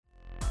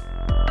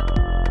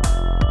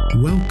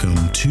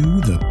Welcome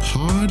to The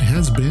Pod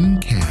Has Been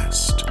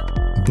Cast,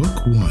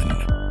 Book 1,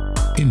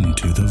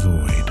 Into the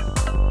Void.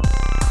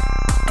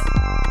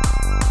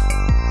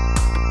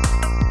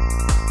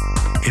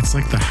 It's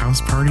like the house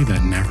party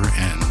that never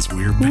ends.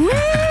 We're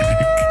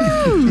back.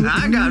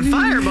 I got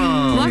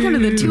fireball. Welcome to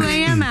the 2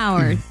 a.m.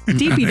 hour.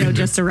 DPDO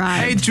just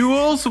arrived. Hey,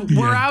 Jules,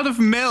 we're out of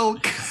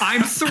milk.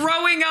 I'm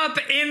throwing up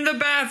in the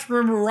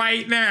bathroom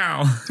right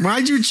now.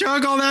 Why'd you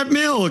chug all that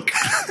milk?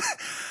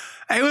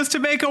 It was to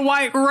make a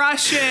White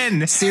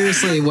Russian.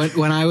 Seriously,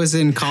 when I was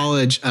in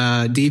college,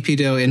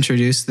 DPDO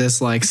introduced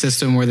this like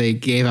system where they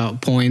gave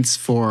out points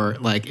for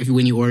like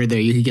when you ordered there,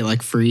 you could get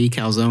like free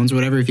calzones or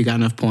whatever if you got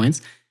enough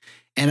points.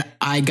 And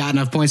I got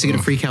enough points to get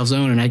a free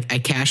calzone, and I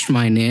cashed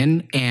mine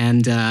in,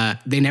 and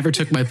they never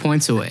took my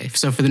points away.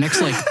 So for the next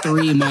like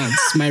 3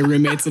 months, my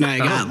roommates and I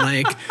got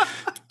like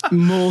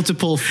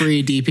multiple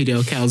free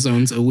DPDO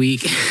calzones a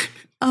week.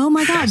 Oh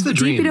my God, the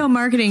dream. DPDO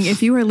Marketing,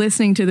 if you are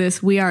listening to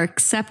this, we are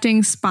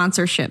accepting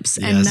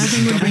sponsorships, and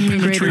nothing would bring me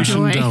greater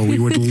joy. No, we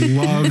would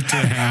love to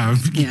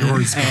have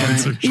your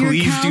sponsorship. Your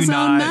Please do calzone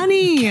not.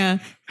 money.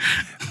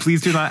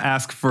 Please do not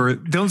ask for.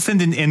 Don't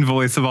send an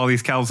invoice of all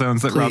these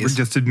calzones that Robert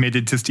just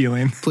admitted to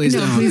stealing. Please No,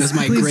 don't. please- This is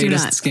my please do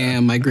greatest not.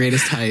 scam, my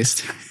greatest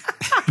heist.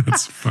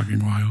 That's fucking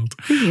wild.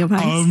 Speaking of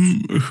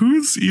heists.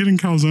 Who's eating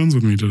calzones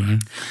with me today?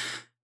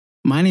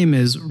 My name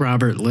is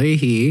Robert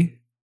Leahy.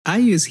 I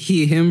use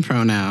he, him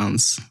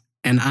pronouns,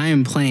 and I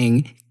am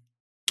playing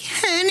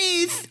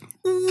Kenneth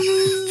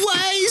Wiseman,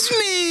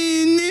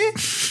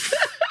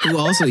 who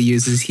also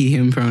uses he,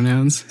 him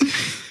pronouns.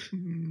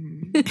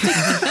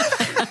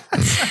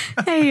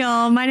 Hey,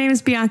 y'all. My name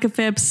is Bianca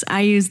Phipps. I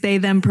use they,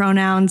 them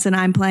pronouns, and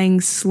I'm playing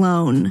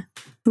Sloan,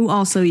 who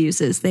also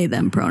uses they,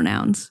 them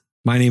pronouns.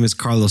 My name is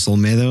Carlos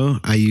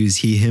Olmedo. I use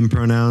he, him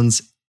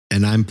pronouns,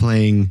 and I'm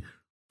playing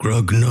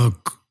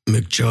Grugnuck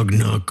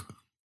McJugnuck,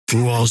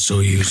 who also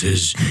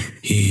uses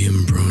he,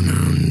 him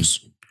pronouns.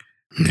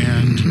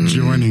 And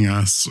joining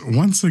us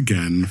once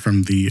again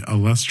from the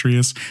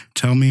illustrious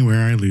Tell Me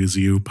Where I Lose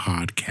You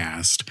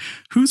podcast.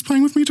 Who's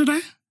playing with me today?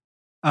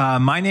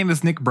 My name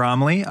is Nick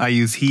Bromley. I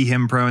use he,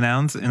 him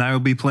pronouns, and I will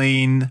be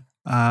playing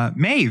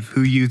Maeve,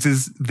 who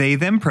uses they,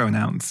 them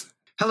pronouns.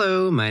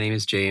 Hello, my name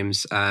is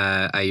James.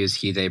 I use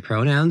he, they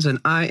pronouns, and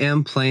I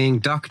am playing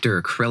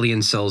Dr. Krellian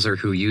Selzer,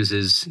 who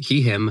uses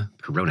he, him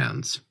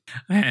pronouns.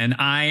 And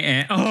I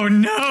am. Oh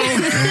no!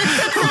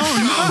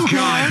 Oh,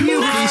 God.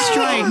 Puberty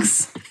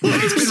strikes.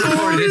 It's been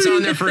recorded. It's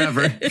on there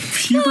forever.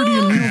 Puberty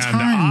in real And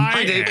time.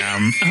 I Dave.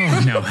 am.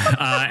 Oh no!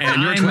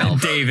 And you're I'm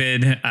 12.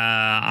 David.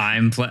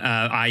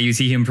 I use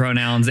he, him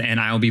pronouns, and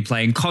I will be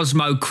playing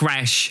Cosmo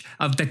Crash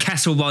of the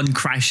Castle One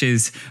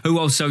Crashes, who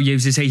also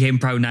uses he, him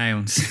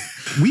pronouns.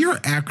 We are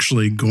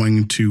actually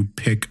going to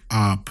pick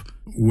up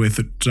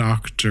with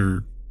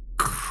Dr.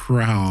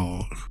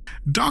 Krell.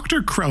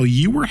 Dr. Krell,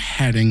 you were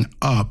heading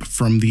up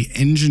from the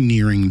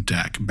engineering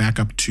deck back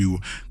up to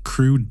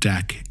crew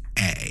deck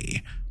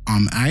A.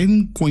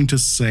 I'm going to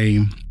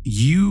say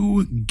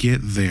you get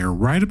there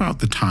right about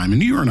the time,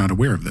 and you are not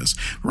aware of this,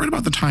 right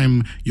about the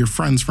time your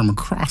friends from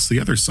across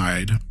the other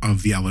side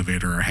of the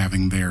elevator are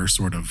having their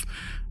sort of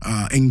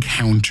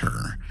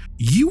encounter.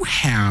 You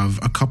have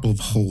a couple of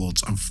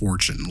holds of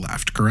fortune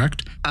left,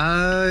 correct?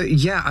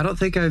 Yeah, I don't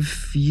think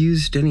I've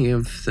used any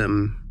of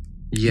them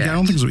yet. Yeah, I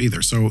don't think so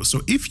either. So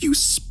if you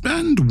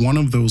spend one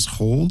of those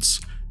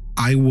holds,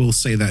 I will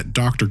say that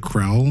Dr.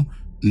 Krell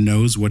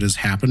knows what is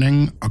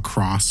happening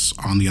across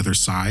on the other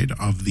side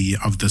of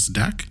this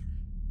deck.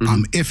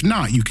 Mm-hmm. If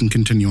not, you can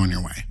continue on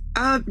your way.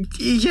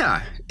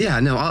 Yeah.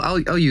 No,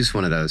 I'll use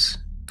one of those.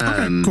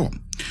 Okay, cool.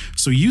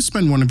 So you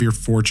spend one of your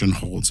fortune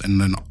holds,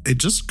 and then it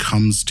just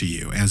comes to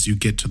you as you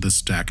get to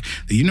this deck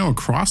that you know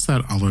across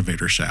that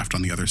elevator shaft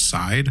on the other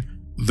side,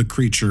 the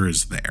creature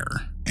is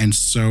there, and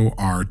so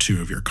are two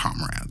of your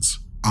comrades.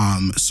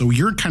 So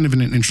you're kind of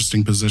in an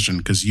interesting position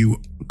because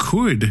you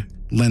could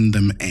lend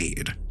them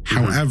aid. Mm-hmm.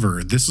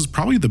 However, this is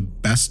probably the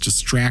best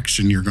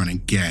distraction you're going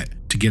to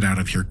get out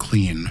of here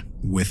clean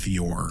with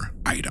your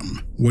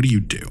item. What do you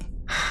do?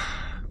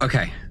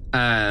 Okay.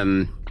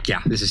 Yeah,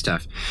 this is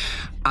tough.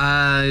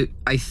 I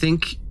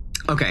think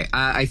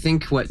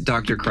what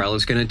Dr. Krell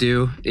is going to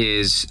do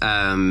is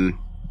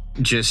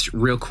just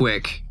real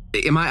quick.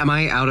 Am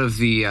I out of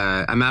the?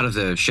 I'm out of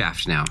the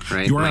shaft now,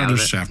 right? You are Am I out of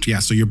the shaft, yeah.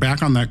 So you're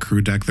back on that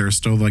crew deck. There are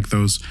still like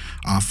those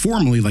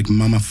formerly like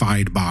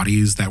mummified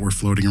bodies that were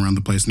floating around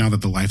the place. Now that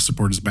the life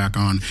support is back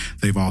on,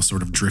 they've all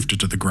sort of drifted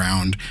to the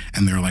ground,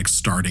 and they're like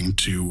starting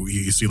to.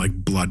 You see like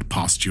blood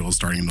pustules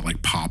starting to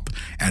like pop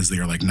as they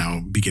are like now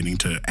beginning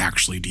to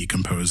actually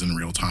decompose in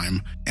real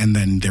time. And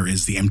then there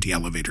is the empty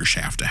elevator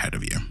shaft ahead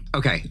of you.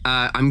 Okay,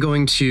 I'm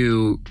going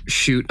to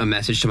shoot a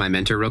message to my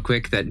mentor real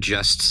quick that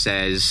just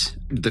says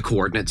the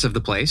coordinates of the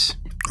place.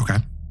 Okay.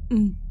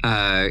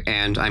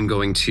 And I'm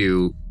going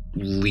to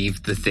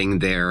leave the thing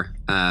there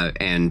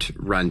and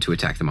run to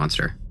attack the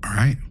monster. All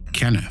right.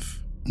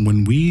 Kenneth,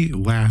 when we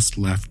last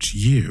left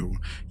you,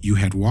 you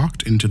had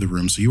walked into the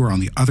room, so you were on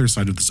the other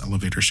side of this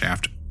elevator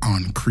shaft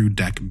on crew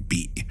deck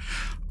B.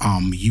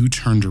 you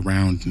turned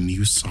around and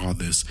you saw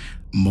this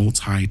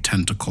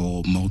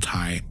multi-tentacle,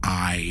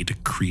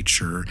 multi-eyed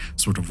creature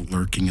sort of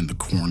lurking in the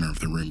corner of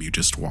the room you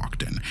just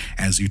walked in.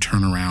 As you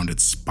turn around,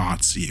 it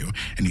spots you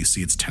and you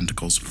see its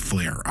tentacles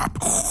flare up.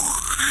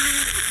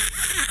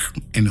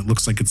 And it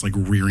looks like it's like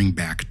rearing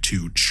back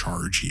to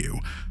charge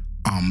you.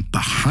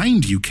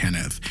 Behind you,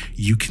 Kenneth,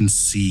 you can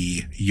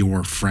see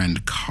your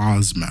friend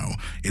Cosmo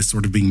is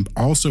sort of being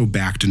also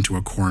backed into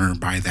a corner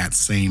by that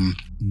same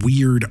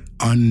weird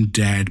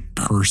undead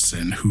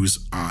person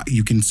who's,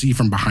 you can see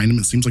from behind him,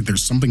 it seems like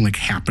there's something like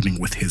happening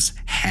with his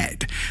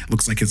head. It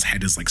looks like his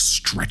head is like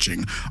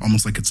stretching,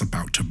 almost like it's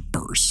about to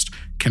burst.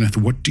 Kenneth,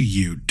 what do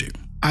you do?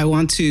 I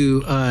want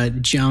to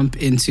jump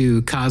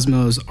into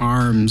Cosmo's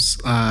arms,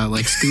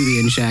 like Scooby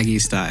and Shaggy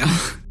style.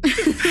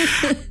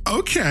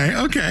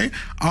 Okay.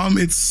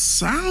 It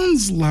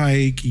sounds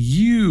like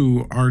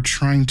you are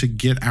trying to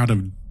get out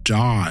of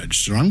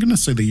dodge. So I'm going to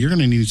say that you're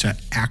going to need to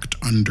act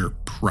under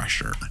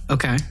pressure.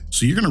 Okay.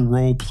 So you're going to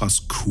roll plus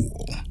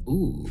cool.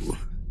 Ooh,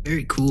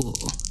 very cool.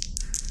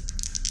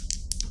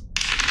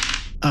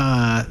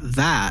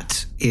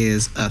 That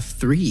is a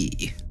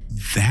 3.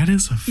 That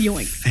is a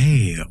Yoink.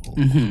 fail.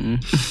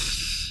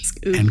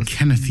 Mm-hmm. And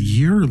Kenneth,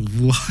 your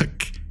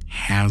luck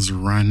has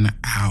run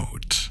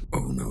out.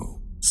 Oh no.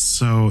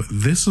 So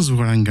this is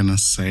what I'm going to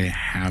say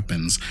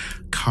happens.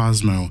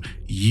 Cosmo,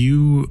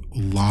 you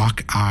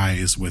lock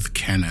eyes with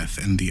Kenneth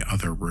in the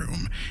other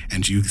room,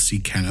 and you see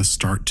Kenneth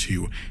start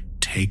to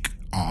take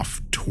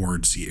off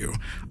towards you,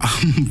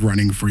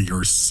 running for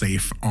your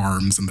safe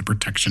arms and the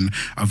protection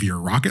of your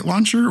rocket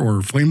launcher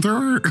or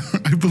flamethrower,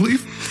 I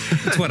believe.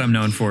 That's what I'm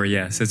known for,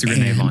 yes. It's a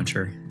grenade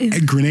launcher. A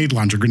grenade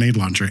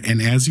launcher.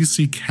 And as you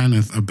see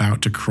Kenneth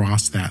about to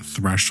cross that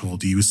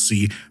threshold, you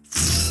see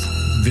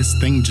this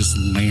thing just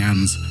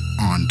lands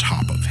on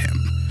top of him.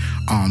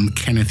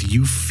 Kenneth,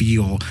 you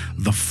feel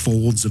the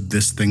folds of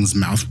this thing's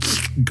mouth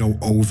go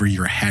over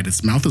your head.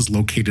 Its mouth is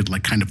located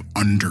like kind of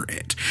under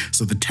it.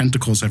 So the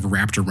tentacles have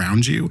wrapped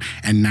around you,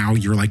 and now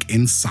you're like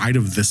inside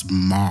of this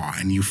maw,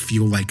 and you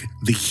feel like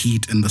the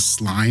heat and the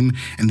slime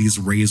and these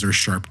razor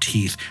sharp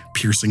teeth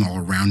piercing all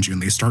around you,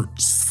 and they start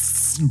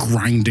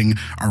grinding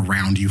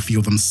around you.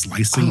 Feel them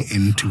slicing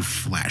into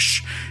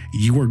flesh.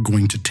 You are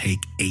going to take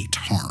 8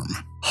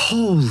 harm.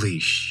 Holy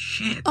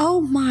shit. Oh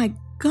my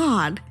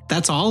God.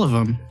 That's all of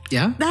them.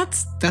 Yeah?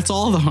 That's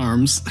all the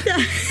harms.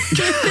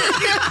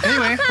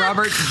 Anyway,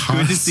 Robert,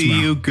 good to see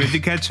you. Good to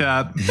catch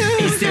up.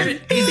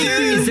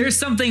 Is there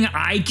something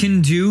I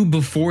can do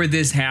before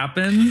this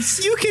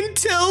happens? You can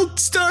tell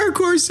Star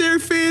Corsair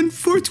fan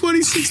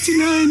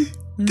 42069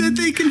 that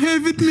they can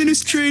have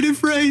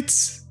administrative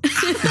rights.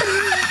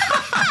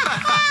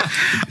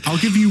 I'll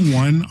give you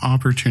one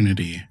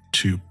opportunity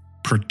to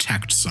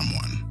protect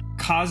someone.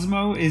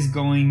 Cosmo is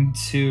going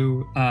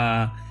to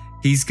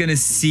he's gonna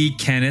see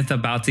Kenneth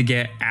about to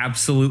get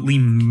absolutely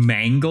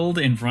mangled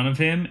in front of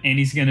him, and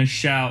he's gonna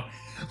shout,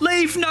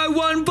 "Leave no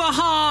one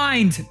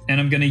behind!" And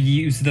I'm gonna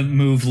use the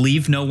move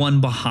 "Leave no one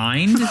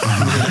behind."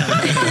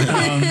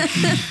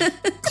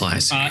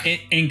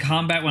 Classic. In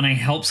combat, when I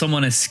help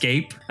someone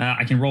escape,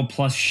 I can roll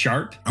plus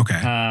sharp. Okay.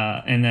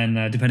 And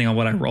then depending on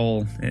what I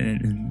roll,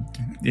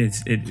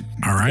 it's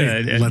All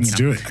right, let's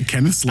do it.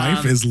 Kenneth's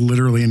life is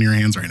literally in your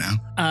hands right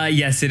now.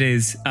 Yes, it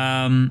is.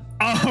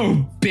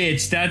 Oh,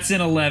 bitch, that's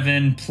an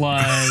 11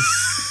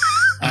 plus.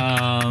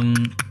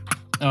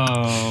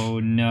 Oh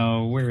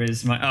no, where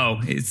is my? Oh,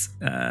 it's.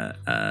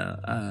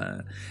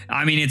 I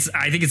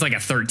think it's like a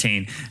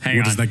 13. Hang on.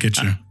 What does that get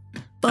you?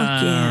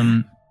 Fuck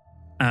yeah.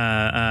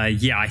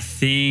 Yeah, I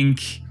think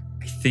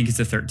it's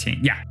a 13.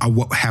 Yeah.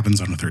 What happens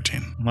on a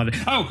 13? No one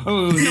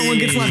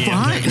gets left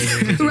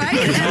behind. Right?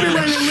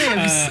 Everyone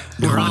lives.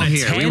 We're all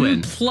here. We 10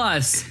 win.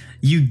 plus,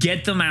 you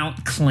get them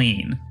out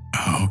clean.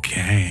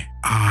 Okay.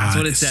 That's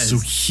what it says. So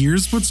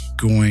here's what's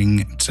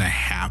going to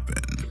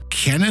happen.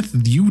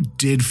 Kenneth, you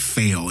did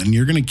fail, and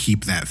you're going to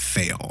keep that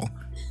fail.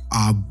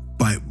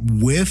 But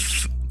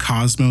with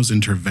Cosmo's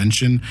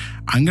intervention,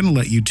 I'm going to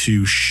let you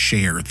two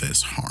share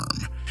this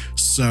harm.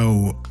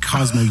 So,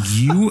 Cosmo,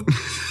 you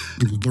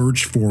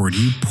lurch forward,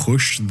 you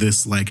push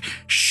this like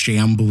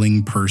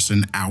shambling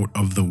person out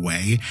of the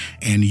way,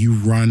 and you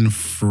run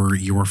for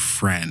your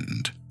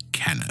friend,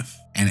 Kenneth.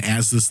 And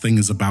as this thing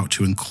is about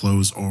to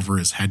enclose over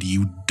his head,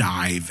 you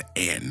dive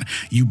in.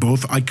 You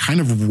both like kind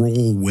of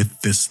roll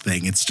with this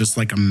thing. It's just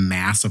like a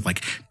mass of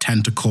like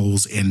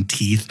tentacles and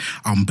teeth,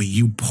 but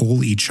you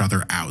pull each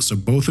other out. So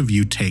both of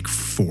you take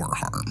 4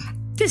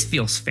 harm. This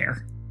feels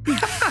fair.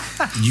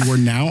 You are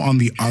now on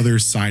the other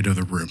side of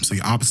the room, so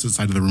the opposite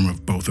side of the room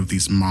of both of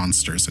these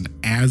monsters. And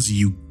as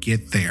you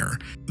get there,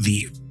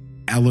 the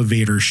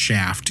elevator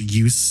shaft,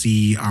 you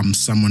see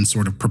someone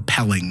sort of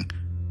propelling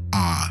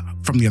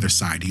from the other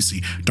side. You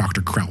see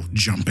Dr. Krell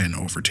jump in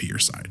over to your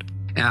side.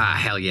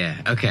 Hell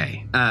yeah.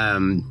 Okay.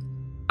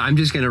 I'm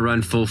just going to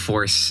run full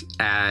force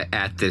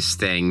at this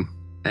thing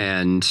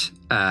and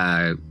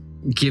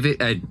give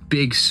it a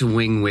big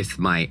swing with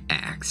my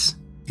axe.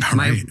 All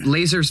My right.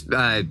 laser's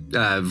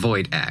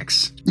void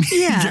axe.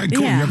 Yeah,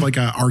 Cool. You have like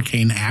an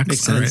arcane axe.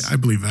 Makes All right, sense. I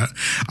believe that.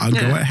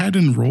 Go ahead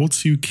and roll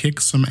to kick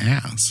some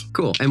ass.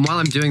 Cool. And while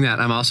I'm doing that,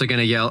 I'm also going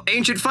to yell,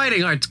 Ancient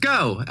Fighting Arts,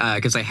 go!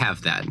 Because I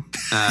have that.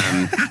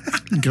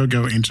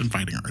 Go, ancient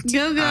fighting arts.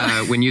 Go,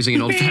 go. When using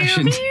an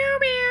old-fashioned...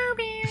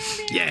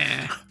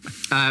 Yeah.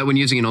 When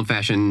using an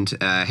old-fashioned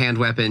hand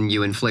weapon,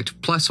 you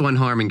inflict +1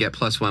 harm and get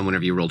 +1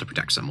 whenever you roll to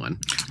protect someone.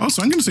 Oh,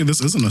 so I'm going to say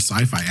this isn't a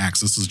sci-fi axe.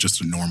 This is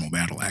just a normal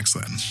battle axe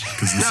then,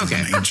 because this is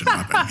an ancient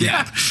weapon.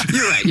 Yeah.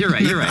 You're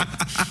right.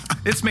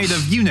 It's made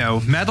of,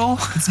 metal.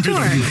 Sure.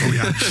 Oh,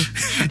 yeah.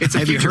 It's a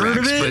Have you future heard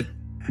of axe, it?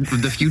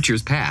 but the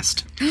future's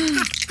past.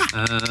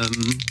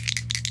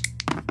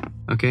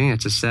 Okay,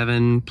 it's a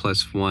 7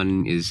 plus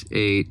 1 is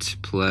 8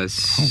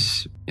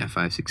 plus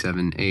 5, 6,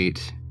 7,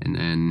 8, and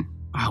then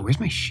where's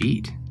my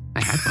sheet?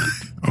 I had one.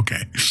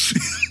 Okay.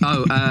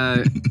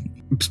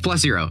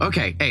 +0.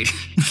 Okay, 8.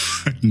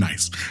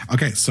 Nice.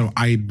 Okay, so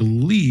I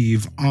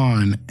believe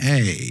on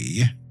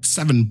a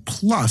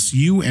 7+,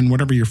 you and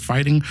whatever you're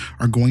fighting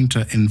are going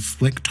to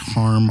inflict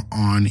harm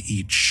on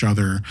each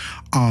other.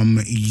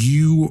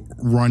 You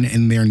run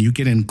in there and you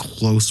get in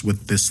close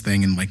with this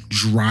thing and like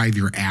drive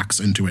your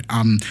axe into it.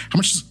 How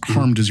much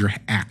harm does your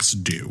axe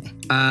do?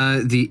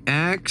 The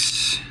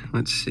axe,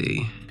 let's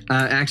see.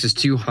 Axe is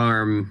 2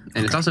 harm,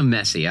 and it's also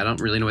messy. I don't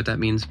really know what that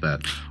means,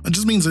 but... It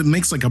just means it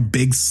makes like a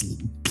big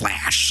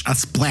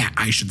splat,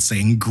 I should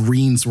say, and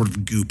green sort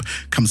of goop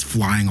comes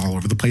flying all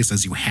over the place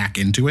as you hack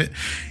into it.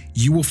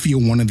 You will feel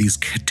one of these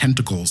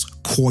tentacles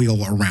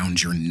coil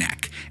around your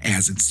neck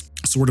as it's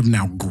sort of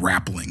now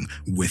grappling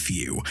with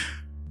you.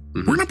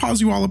 We're going to pause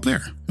you all up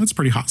there. That's a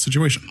pretty hot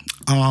situation.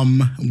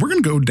 We're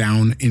going to go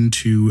down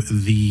into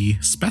the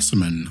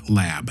specimen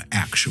lab,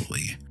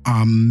 actually.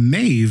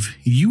 Maeve,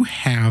 you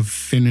have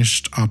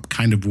finished up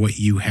kind of what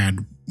you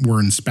were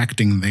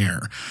inspecting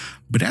there.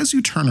 But as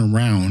you turn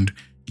around,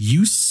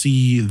 you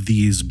see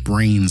these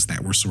brains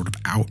that were sort of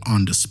out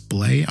on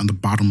display on the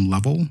bottom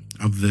level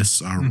of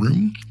this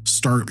room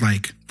start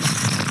like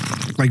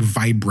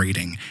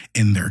vibrating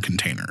in their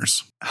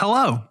containers.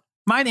 Hello,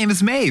 my name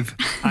is Maeve.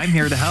 I'm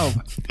here to help.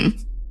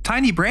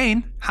 Tiny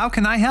brain, how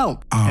can I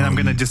help? And I'm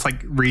going to just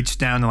like reach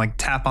down and like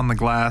tap on the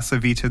glass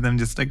of each of them,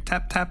 just like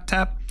tap, tap,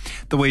 tap,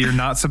 the way you're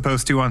not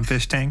supposed to on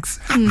fish tanks.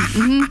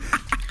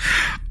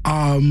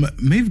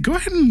 Maeve, go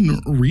ahead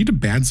and read a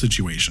bad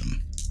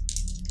situation.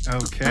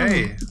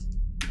 Okay.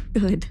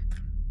 Good.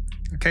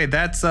 Okay,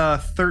 that's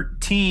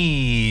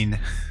 13.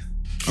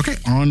 Okay,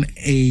 on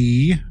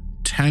a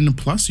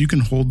 10+, you can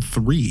hold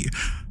 3.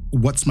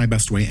 What's my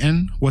best way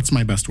in? What's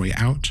my best way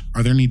out?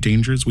 Are there any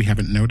dangers we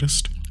haven't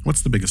noticed?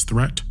 What's the biggest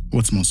threat?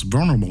 What's most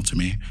vulnerable to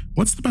me?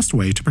 What's the best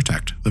way to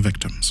protect the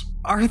victims?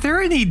 Are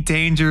there any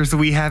dangers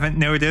we haven't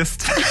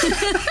noticed?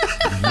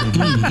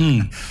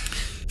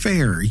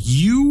 Fair.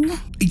 You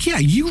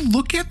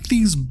look at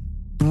these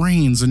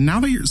brains, and now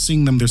that you're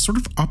seeing them, they're sort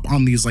of up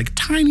on these like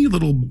tiny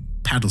little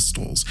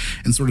pedestals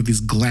and sort of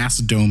these glass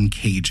dome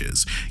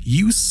cages.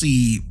 You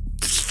see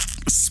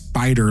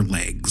spider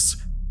legs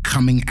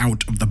coming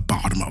out of the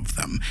bottom of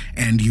them,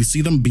 and you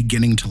see them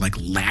beginning to like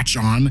latch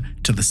on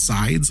to the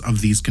sides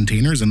of these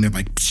containers, and they're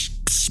like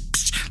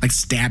like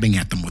stabbing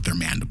at them with their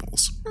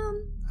mandibles.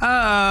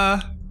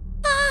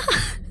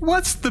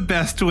 What's the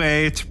best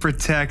way to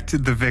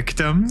protect the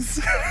victims?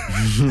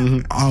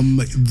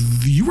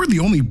 You are the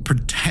only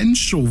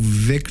potential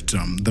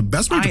victim. The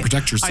best way to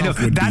protect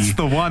yourself would that's be...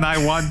 the one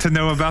I want to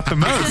know about the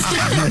most.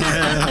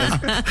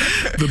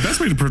 The best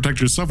way to protect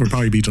yourself would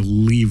probably be to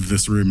leave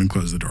this room and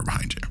close the door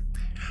behind you.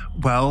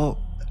 Well,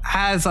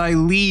 as I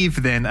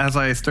leave then, as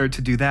I start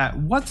to do that,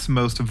 what's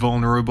most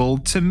vulnerable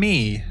to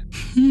me?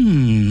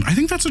 I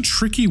think that's a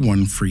tricky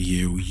one for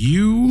you.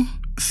 You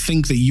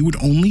think that you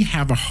would only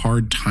have a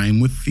hard time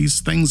with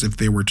these things if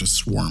they were to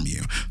swarm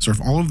you. So if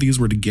all of these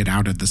were to get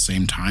out at the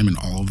same time and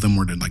all of them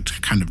were to like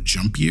to kind of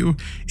jump you,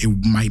 it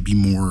might be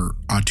more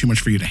too much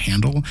for you to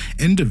handle.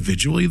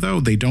 Individually, though,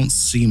 they don't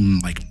seem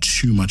like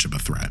too much of a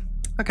threat.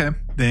 Okay.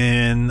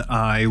 Then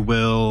I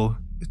will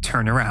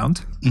turn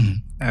around.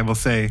 I will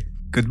say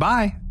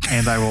goodbye,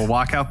 and I will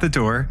walk out the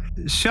door,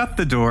 shut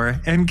the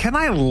door, and can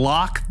I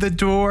lock the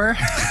door?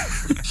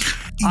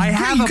 I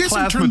have a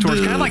plasma torch.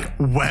 Can I like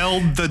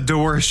weld the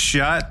door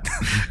shut?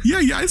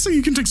 Yeah, I say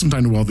you can take some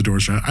time to weld the door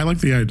shut. I like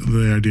the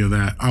idea of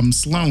that.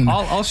 Sloan.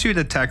 I'll shoot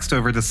a text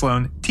over to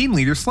Sloan. Team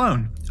leader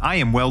Sloan, I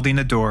am welding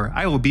a door.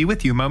 I will be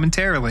with you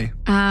momentarily.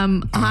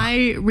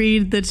 I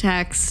read the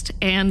text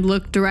and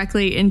look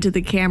directly into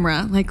the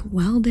camera, like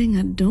welding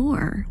a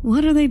door.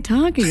 What are they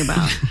talking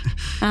about?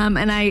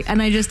 And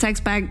I just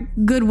text back,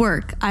 good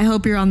work. I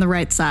hope you're on the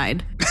right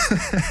side.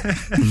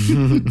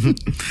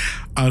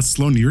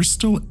 Sloan, you're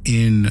still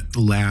in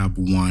lab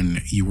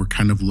 1. You were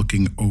kind of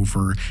looking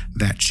over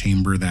that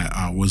chamber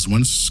that was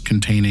once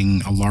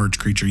containing a large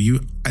creature.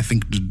 You, I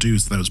think,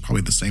 deduced that was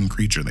probably the same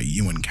creature that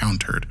you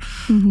encountered.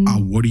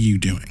 What are you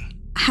doing?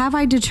 Have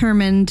I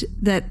determined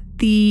that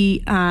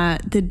the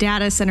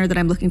data center that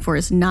I'm looking for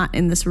is not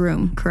in this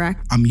room,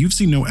 correct? You've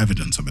seen no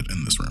evidence of it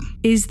in this room.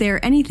 Is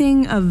there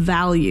anything of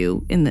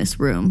value in this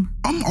room?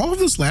 All of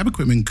this lab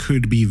equipment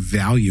could be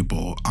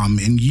valuable.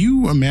 And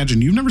you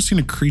imagine you've never seen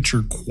a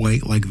creature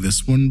quite like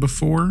this one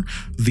before.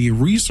 The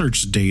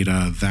research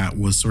data that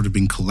was sort of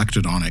being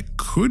collected on it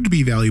could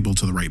be valuable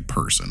to the right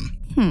person.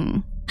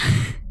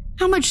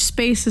 How much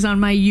space is on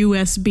my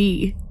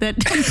USB that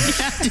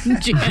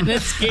Captain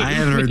Janice gave I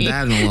haven't heard me?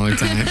 that in a long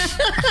time.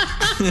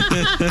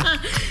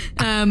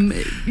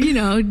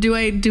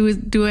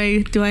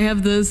 Do I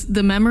have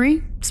the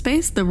memory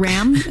space, the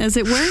RAM, as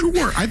it were?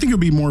 Sure. I think it would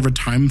be more of a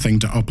time thing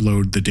to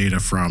upload the data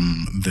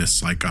from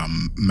this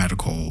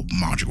medical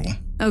module.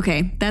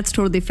 Okay, that's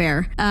totally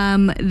fair.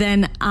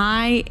 Then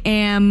I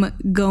am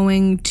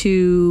going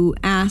to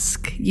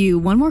ask you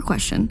one more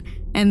question.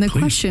 And the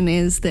question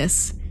is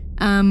this.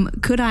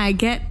 Could I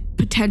get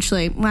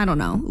potentially, I don't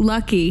know,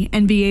 lucky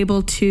and be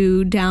able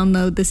to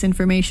download this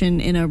information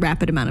in a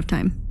rapid amount of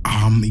time?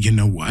 You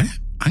know what?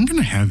 I'm going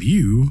to have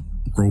you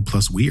roll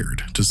plus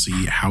weird to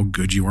see how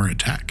good you are at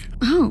tech.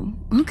 Oh,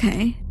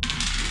 okay.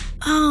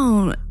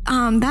 Oh,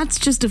 that's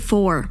just a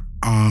 4.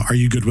 Are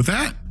you good with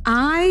that?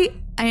 I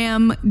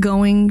am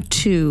going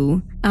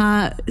to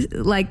I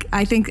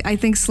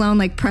think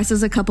Sloan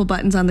presses a couple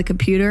buttons on the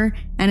computer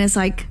and is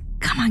like,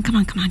 come on,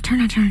 turn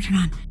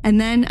on.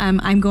 And then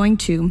I'm going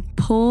to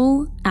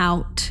pull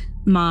out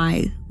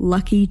my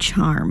lucky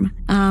charm,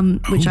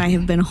 which I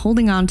have been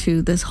holding on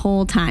to this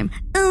whole time.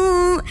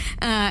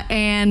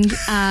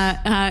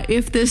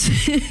 If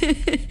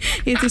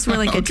this were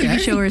like a TV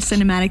show or a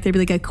cinematic, there'd be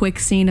like a quick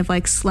scene of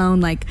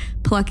Sloan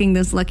plucking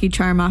this lucky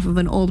charm off of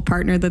an old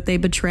partner that they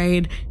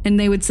betrayed, and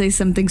they would say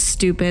something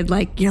stupid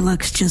like, your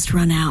luck's just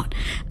run out.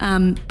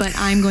 But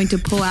I'm going to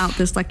pull out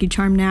this lucky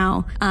charm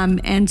now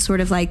and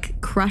sort of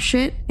crush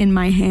it in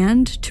my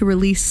hand to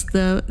release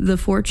the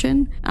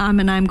fortune.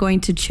 And I'm going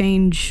to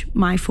change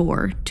my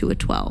 4 to a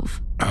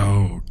 12.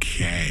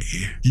 Okay.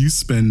 You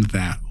spend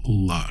that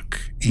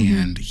luck.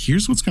 And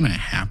here's what's going to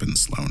happen,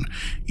 Sloan.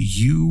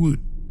 You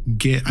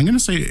get, I'm going to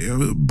say,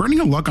 burning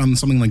a luck on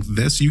something like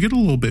this, you get a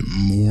little bit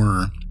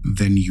more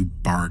than you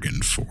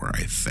bargained for,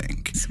 I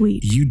think.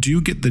 Sweet. You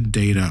do get the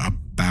data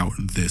about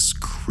this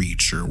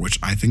creature, which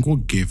I think will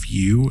give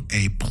you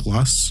a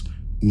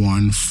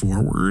 +1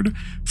 forward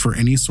for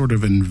any sort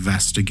of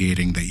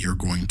investigating that you're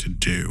going to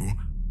do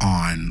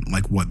on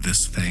what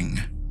this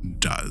thing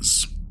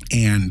does.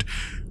 And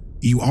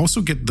you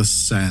also get the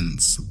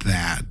sense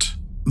that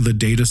the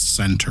data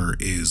center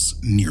is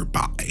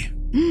nearby.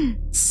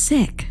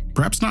 Sick.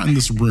 Perhaps not in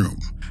this room,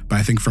 but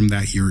I think from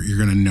that you're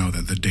going to know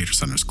that the data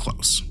center is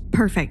close.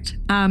 Perfect.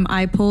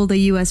 I pulled a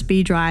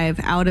USB drive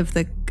out of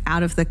the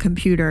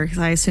computer because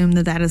I assume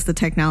that is the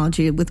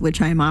technology with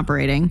which I am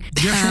operating.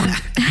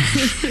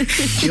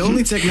 The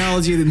only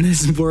technology in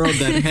this world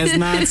that has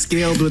not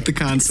scaled with the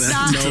concept.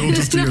 No,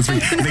 just USB.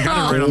 They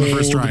got it right on the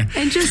first try.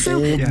 And just so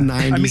Old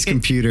 90s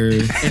computer.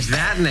 It's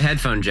that and the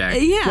headphone jack.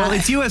 yeah. Well,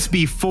 it's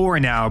USB 4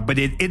 now, but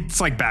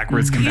it's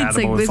backwards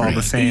compatible. It's all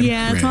the same.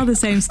 Yeah, it's all the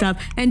same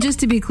stuff. And just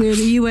to be clear,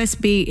 the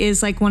USB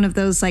is one of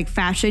those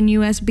fashion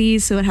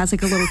USBs, so it has a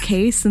little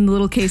case, and the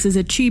little case is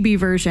a chibi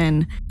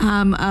version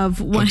of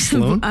one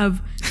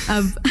of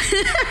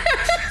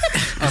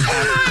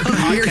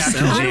I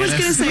was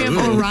going to say of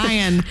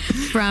Orion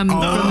from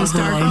the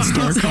Star Wars.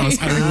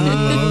 I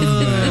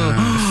love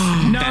that.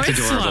 No,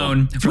 it's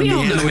Sloan. We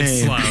all know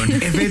it's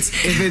Sloan.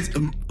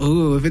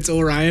 If it's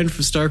Orion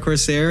from Star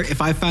Corsair,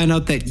 if I find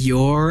out that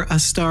you're a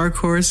Star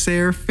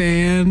Corsair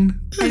fan,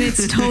 and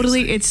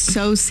it's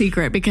so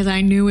secret because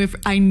I knew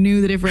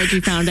that if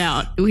Reggie found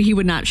out, he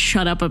would not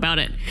shut up about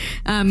it.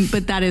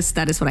 But that is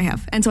what I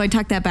have, and so I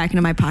tucked that back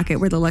into my pocket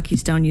where the lucky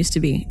stone used to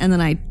be, and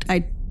then I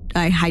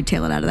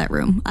hightail it out of that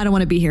room. I don't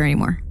want to be here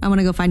anymore. I want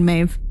to go find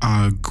Maeve.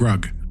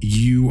 Grug,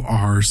 you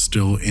are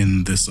still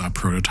in this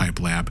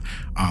prototype lab.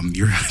 I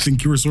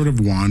think you were sort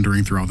of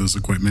wandering through all this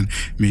equipment,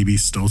 maybe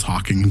still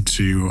talking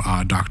to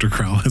Dr.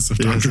 Krell as if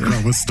Dr.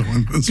 Krell was still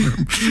in this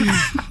room.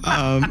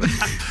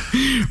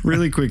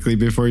 Really quickly,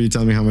 before you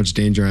tell me how much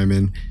danger I'm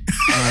in,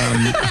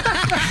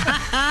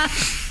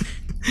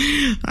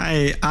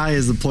 I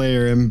as the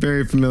player am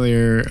very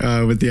familiar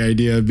with the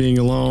idea of being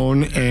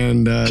alone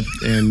and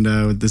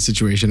with the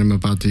situation I'm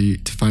about to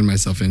find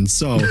myself in.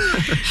 So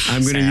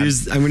I'm going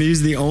to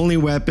use the only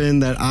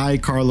weapon that I,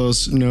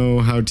 Carlos, know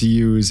how to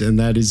use, and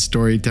that is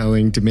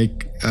storytelling to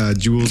make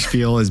Jules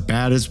feel as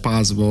bad as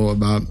possible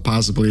about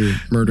possibly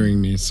murdering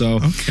me. So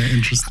Okay,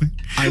 interesting.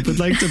 I would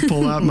like to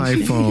pull out my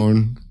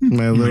phone,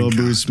 my little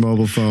Boost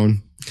mobile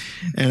phone,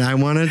 and I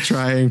want to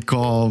try and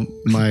call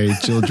my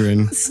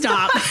children.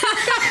 Stop.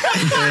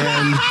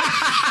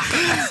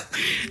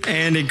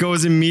 And it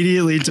goes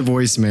immediately to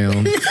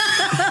voicemail.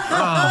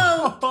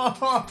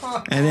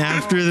 And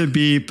after the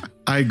beep,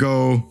 I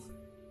go,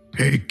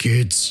 "Hey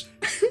kids,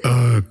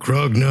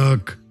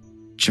 Krugnook,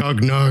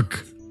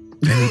 Chugnook,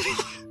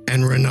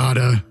 and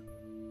Renata.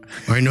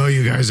 I know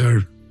you guys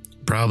are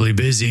probably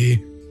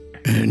busy,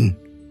 and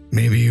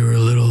maybe you're a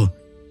little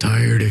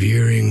tired of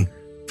hearing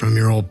from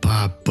your old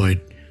pop, but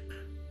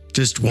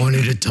just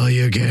wanted to tell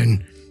you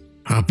again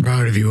how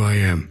proud of you I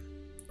am.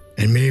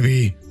 And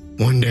maybe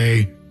one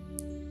day,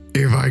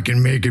 if I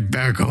can make it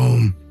back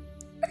home,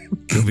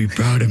 you'll be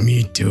proud of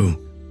me too.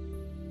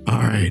 All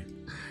right.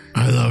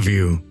 I love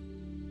you.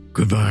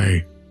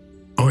 Goodbye.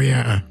 Oh,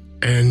 yeah.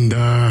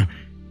 And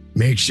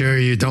make sure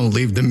you don't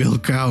leave the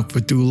milk out for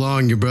too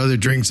long. Your brother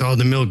drinks all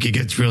the milk. He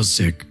gets real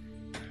sick.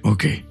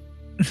 Okay.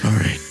 All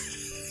right.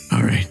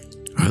 All right.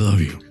 I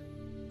love you.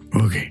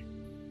 Okay.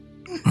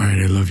 All right.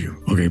 I love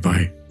you. Okay.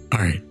 Bye. All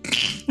right.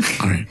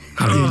 All right.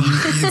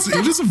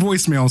 It is a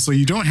voicemail, so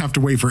you don't have to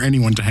wait for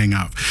anyone to hang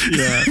up.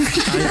 Yeah.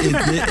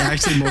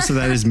 Actually, most of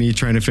that is me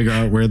trying to figure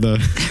out where the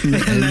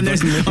And then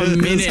there's a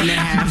minute and a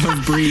half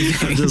of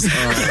breathing.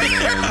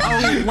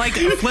 Like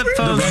a flip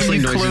phone, and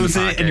rustling you noise in close the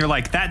it, pocket. and you're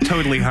like, that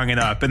totally hung it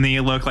up. And then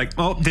you look like,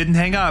 oh, didn't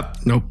hang up.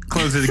 Nope.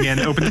 Close it again,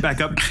 open it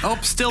back up. Oh,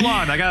 still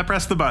on. I gotta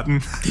press the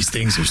button. These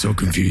things are so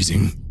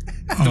confusing.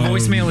 The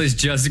voicemail is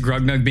just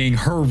Grugnug being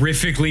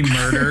horrifically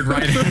murdered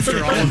right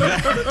after all of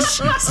that.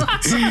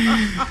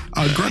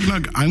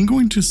 Grugnug, I'm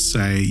going to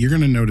say you're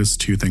going to notice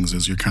two things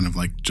as you're kind of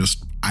like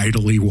just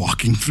idly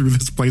walking through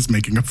this place,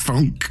 making a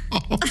phone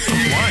call. One,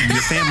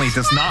 your family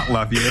does not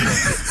love you.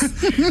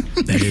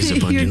 That is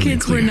abundantly Your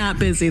kids clear. were not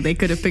busy. They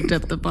could have picked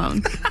up the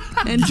phone.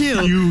 And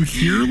two, You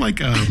hear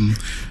like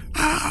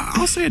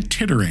I'll say a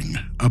tittering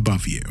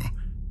above you.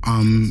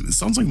 It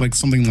sounds like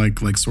something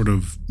like sort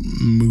of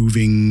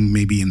moving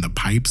maybe in the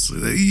pipes.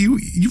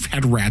 You've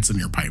had rats in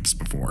your pipes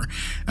before.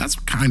 That's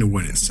kind of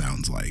what it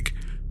sounds like.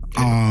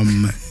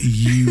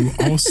 You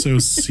also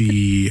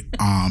see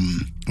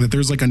that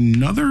there's like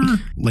another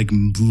like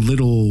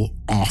little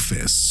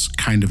office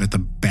kind of at the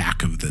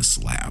back of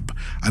this lab.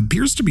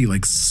 Appears to be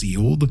like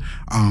sealed,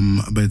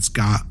 but it's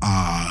got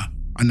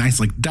a nice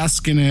like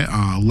desk in it,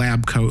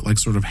 lab coat like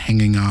sort of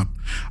hanging up,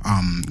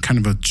 kind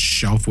of a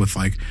shelf with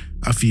like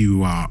a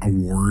few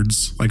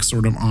awards like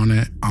sort of on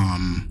it,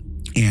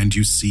 and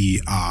you see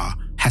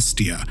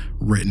Hestia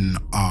written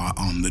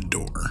on the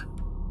door.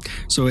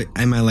 So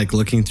am I like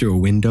looking through a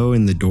window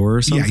in the door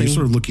or something? Yeah, you're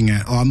sort of looking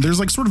at, there's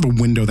like sort of a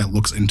window that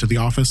looks into the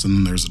office, and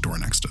then there's a door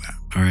next to that.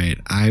 All right.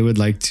 I would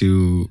like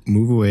to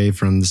move away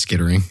from the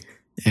skittering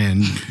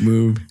and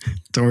move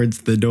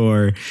towards the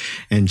door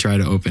and try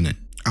to open it.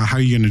 How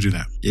are you going to do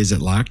that? Is it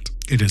locked?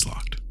 It is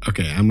locked.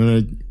 Okay, I'm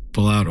going to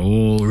pull out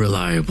old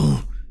reliable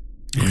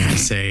and I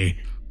say,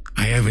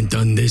 I haven't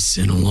done this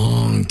in a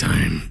long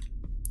time.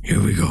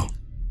 Here we go.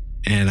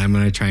 And I'm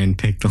going to try and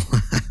pick the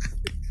lock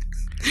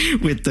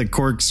with the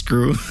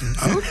corkscrew.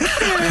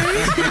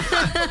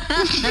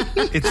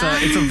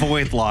 It's a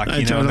void lock, I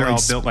you try know, to, they're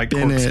like, all built like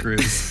spin it.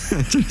 corkscrews.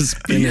 Just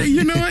spin Yeah, it.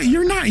 you know what?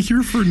 You're not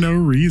here for no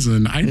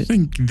reason. I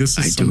think this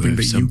I is do something have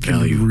that some you can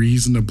value.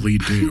 reasonably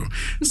do.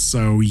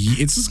 So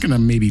it's just going to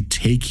maybe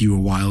take you a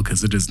while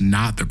because it is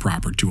not the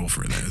proper tool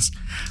for this.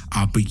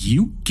 But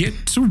you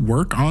get to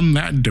work on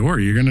that door.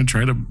 You're going to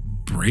try to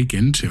break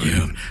into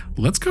it.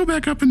 Let's go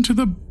back up into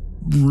the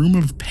room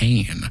of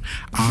pain.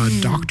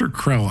 Dr.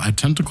 Krell, a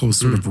tentacle is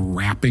sort of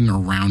wrapping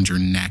around your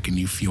neck and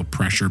you feel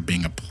pressure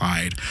being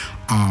applied.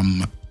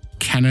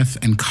 Kenneth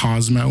and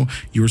Cosmo,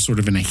 you're sort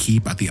of in a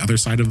heap at the other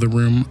side of the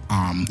room.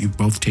 You've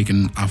both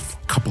taken a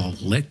couple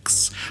of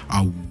licks.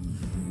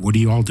 What do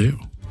you all do?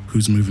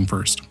 Who's moving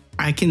first?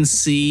 I can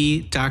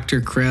see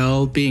Dr.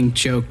 Krell being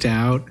choked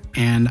out,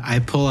 and I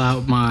pull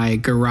out my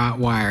garrote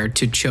wire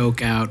to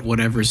choke out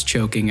whatever's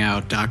choking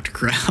out Dr.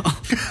 Krell.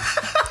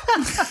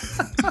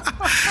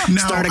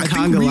 Now, Start a I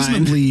conga think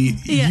line. reasonably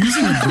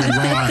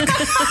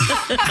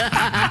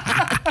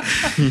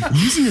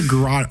using a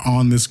garrote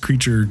on this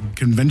creature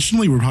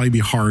conventionally would probably be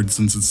hard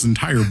since its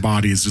entire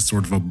body is just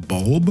sort of a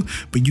bulb,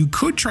 but you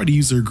could try to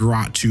use a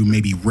garrote to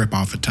maybe rip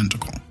off a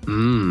tentacle.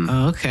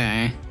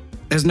 Okay.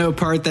 There's no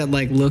part that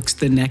like looks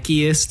the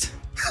neckiest.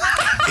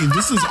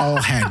 This is all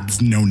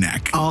heads, no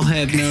neck. All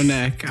head, no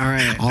neck. All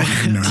right. All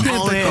head, no neck.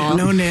 All head,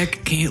 no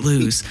neck, can't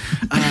lose.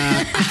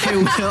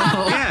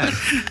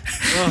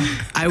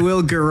 I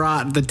will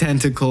garrote the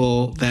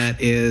tentacle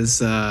that is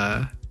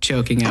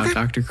choking out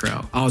Dr.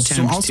 Krell.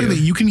 So I'll say that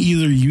you can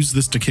either use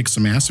this to kick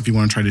some ass if you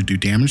want to try to do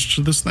damage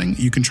to this thing.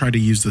 You can try to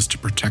use this to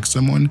protect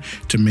someone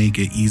to make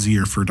it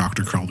easier for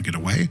Dr. Krell to get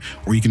away,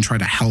 or you can try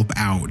to help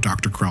out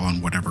Dr. Krell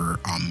on whatever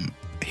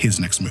his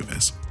next move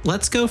is.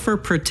 Let's go for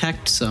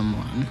protect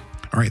someone.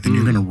 All right, then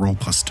you're going to roll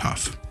plus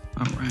tough.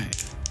 All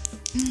right.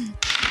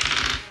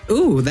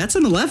 Ooh, that's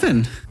an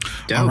 11.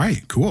 All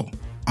right, cool.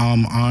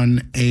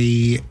 On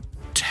a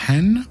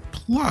 10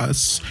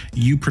 plus,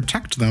 you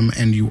protect them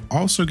and you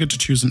also get to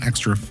choose an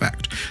extra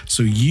effect.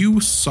 So you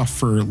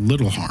suffer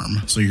little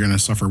harm. So you're going to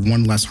suffer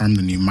one less harm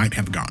than you might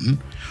have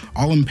gotten.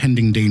 All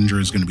impending danger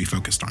is going to be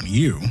focused on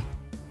you.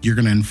 You're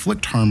going to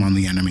inflict harm on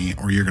the enemy,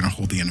 or you're going to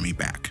hold the enemy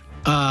back.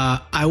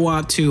 I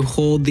want to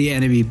hold the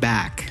enemy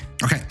back.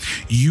 Okay,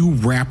 you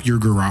wrap your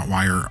garrote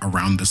wire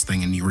around this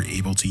thing and you were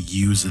able to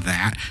use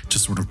that to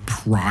sort of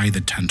pry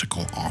the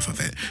tentacle off of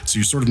it. So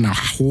you're sort of now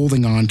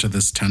holding on to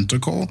this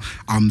tentacle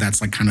that's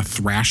like kind of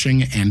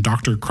thrashing, and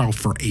Dr. Krell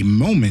for a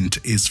moment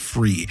is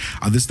free.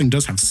 This thing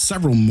does have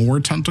several more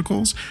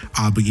tentacles,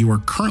 but you are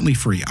currently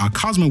free.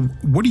 Cosmo,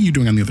 what are you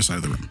doing on the other side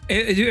of the room?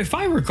 If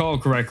I recall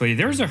correctly,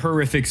 there's a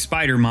horrific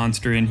spider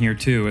monster in here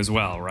too as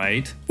well,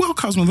 right? Well,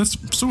 Cosmo, that's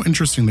so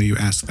interesting that you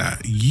asked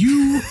that.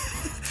 You...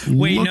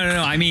 Wait, no.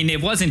 I mean,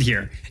 it wasn't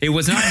here. It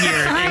was not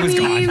here. It was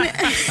gone.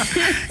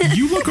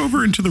 You look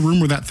over into the room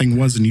where that thing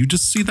was, and you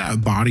just see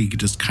that body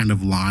just kind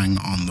of lying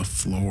on the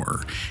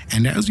floor.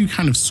 And as you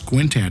kind of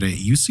squint at it,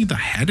 you see the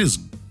head is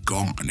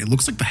gone. It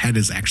looks like the head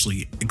is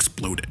actually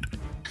exploded.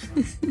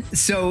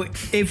 So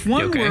if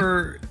one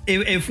were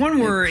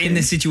in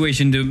this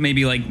situation to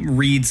maybe like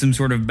read some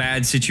sort of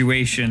bad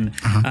situation,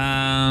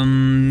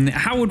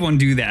 how would one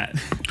do that?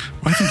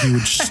 Well, I think you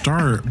would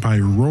start by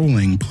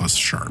rolling plus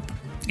sharp.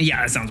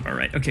 Yeah, that sounds about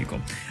right. Okay, cool.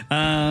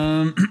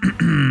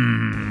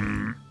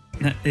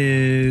 That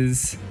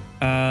is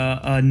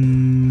a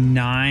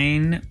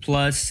 9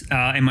 plus,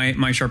 and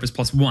my sharp is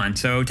 +1,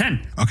 so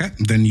 10. Okay,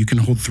 then you can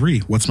hold 3.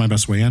 What's my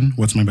best way in?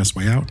 What's my best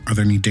way out? Are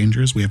there any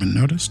dangers we haven't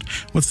noticed?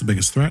 What's the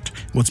biggest threat?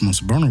 What's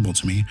most vulnerable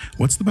to me?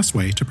 What's the best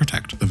way to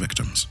protect the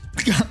victims?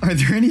 Are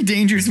there any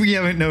dangers we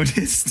haven't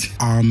noticed?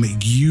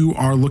 You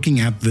are looking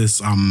at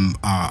this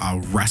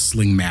a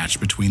wrestling match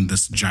between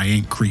this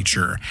giant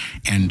creature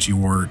and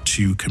your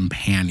 2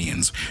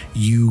 companions.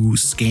 You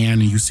scan,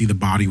 you see the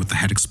body with the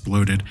head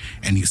exploded,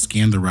 and you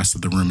scan the rest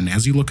of the room. And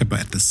as you look up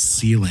at the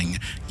ceiling,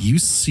 you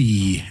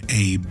see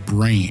a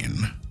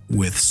brain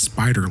with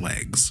spider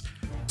legs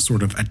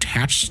sort of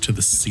attached to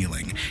the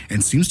ceiling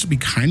and seems to be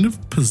kind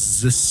of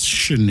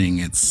positioning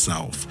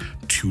itself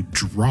to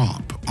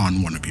drop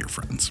on one of your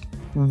friends.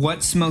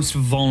 What's most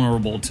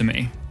vulnerable to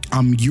me?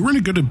 You're in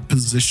a good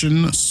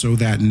position so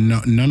that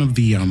none of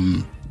the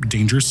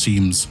danger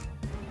seems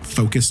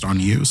focused on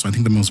you. So I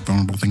think the most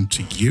vulnerable thing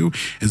to you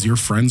is your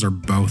friends are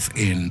both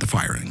in the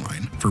firing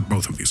line for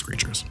both of these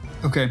creatures.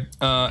 Okay.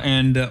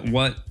 And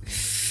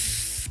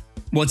what's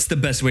the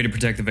best way to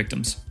protect the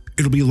victims?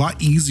 It'll be a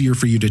lot easier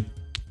for you to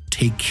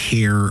take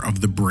care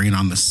of the brain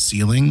on the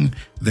ceiling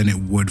than it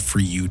would for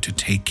you to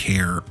take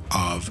care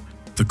of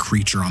the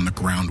creature on the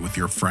ground with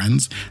your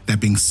friends. That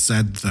being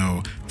said,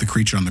 though, the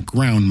creature on the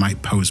ground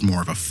might pose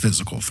more of a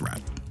physical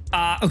threat.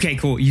 Okay,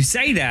 cool. You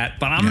say that,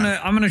 but I'm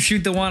gonna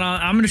shoot the one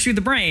on. I'm gonna shoot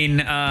the brain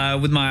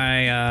with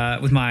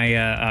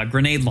my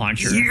grenade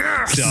launcher.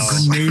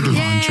 Yes, grenade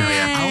launcher.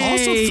 I'll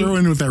also throw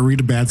in with that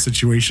read a bad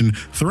situation.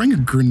 Throwing a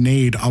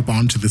grenade up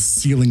onto the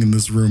ceiling in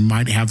this room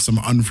might have some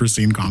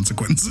unforeseen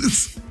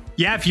consequences.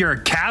 Yeah, if you're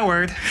a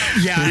coward.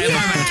 Yeah, if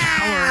I'm a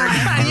coward.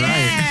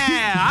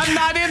 Yeah, I'm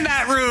not in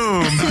that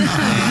room.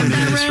 I'm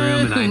in this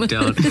room and I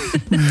don't.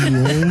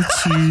 Roll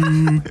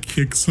to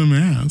kick some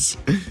ass.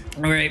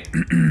 All right.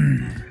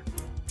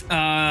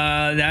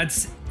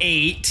 That's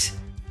 8.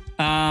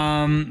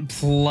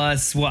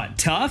 Plus what?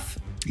 Tough?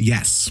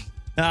 Yes.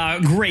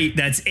 Great.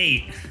 That's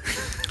 8.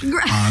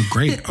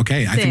 Great.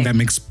 Okay. I think that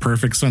makes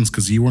perfect sense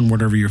because you and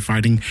whatever you're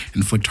fighting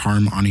inflict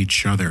harm on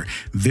each other.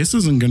 This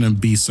isn't going to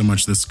be so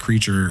much this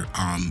creature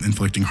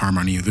inflicting harm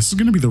on you. This is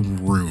going to be the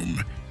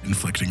room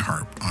inflicting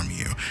harm on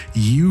you.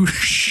 You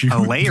shoot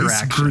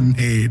this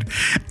grenade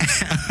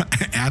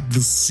at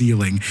the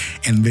ceiling,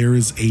 and there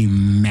is a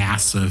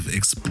massive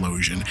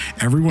explosion.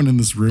 Everyone in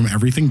this room,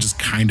 everything just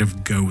kind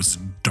of goes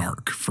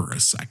dark for a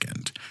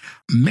second.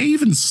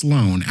 Maeve and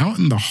Sloan, out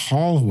in the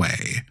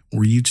hallway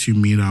where you two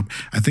meet up,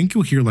 I think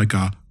you'll hear like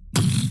a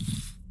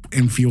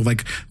and feel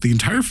like the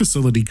entire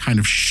facility kind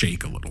of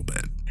shake a little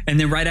bit. And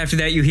then right after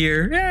that, you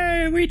hear,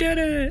 "Hey, we did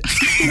it!"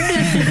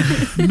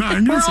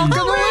 Drinks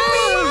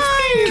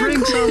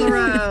all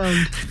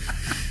around.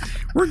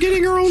 We're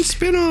getting our own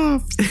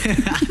spin-off.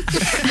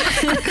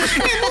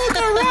 Look,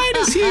 our ride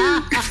is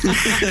here.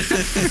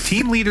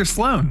 Team leader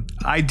Sloan,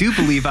 I do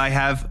believe I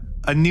have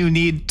a new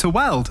need to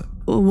weld.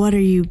 What are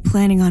you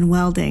planning on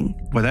welding?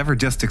 Whatever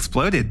just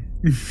exploded.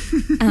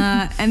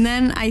 And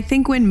then I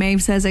think when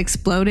Maeve says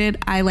exploded,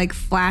 I like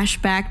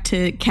flash back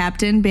to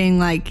Captain being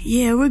like,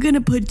 yeah, we're going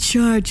to put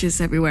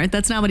charges everywhere.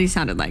 That's not what he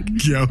sounded like.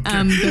 Yeah, okay.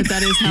 But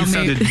that is how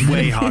Maeve sounded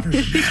way hotter.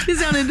 He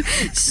sounded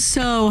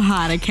so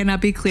hot. I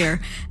cannot be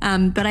clear.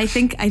 But I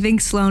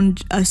think Sloan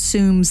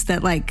assumes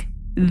that like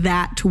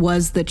that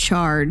was the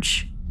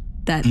charge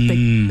that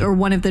or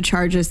one of the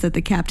charges that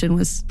the captain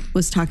was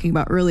talking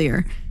about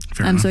earlier.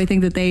 So I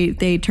think that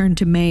they turn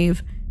to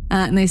Maeve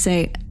and they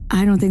say,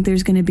 I don't think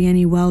there's going to be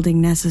any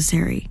welding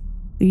necessary.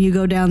 You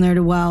go down there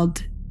to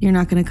weld, you're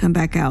not going to come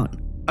back out.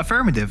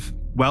 Affirmative.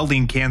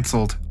 Welding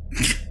canceled.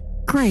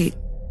 Great.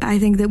 I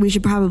think that we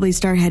should probably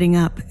start heading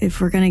up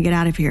if we're going to get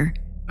out of here.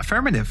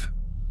 Affirmative.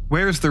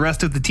 Where's the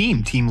rest of the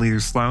team, Team Leader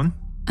Sloan?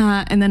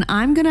 And then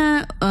I'm going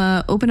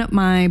to open up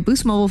my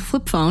Boost Mobile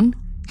flip phone,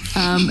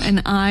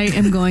 and I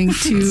am going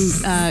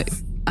to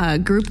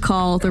group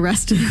call the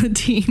rest of the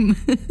team.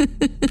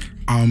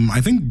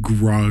 I think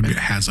Grug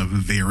has a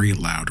very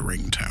loud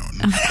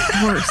ringtone.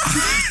 Of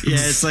course. Yeah,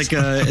 it's like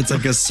a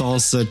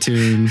salsa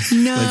tune.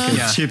 No. Like a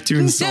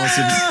chiptune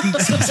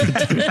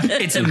salsa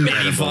tune. It's a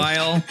MIDI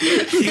file.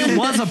 It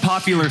was a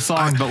popular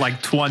song, but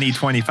like 20,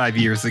 25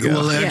 years ago.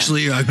 Well,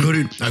 actually, I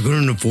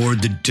couldn't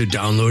afford to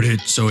download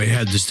it, so it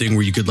had this thing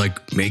where you could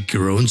like make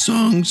your own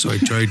song. So I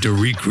tried to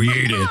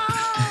recreate it.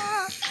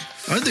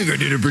 I think I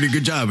did a pretty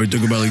good job. It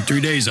took about like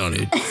 3 days on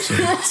it. So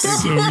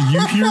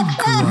you hear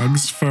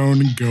Grug's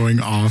phone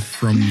going off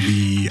from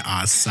the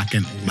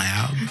second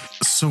lab.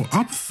 So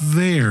up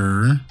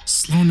there,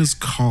 Sloan is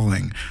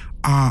calling.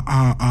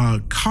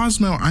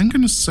 Cosmo, I'm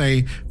going to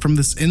say from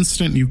this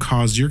incident you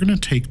caused, you're going to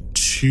take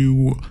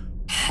 2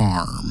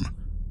 harm.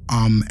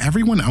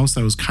 Everyone else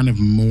that was kind of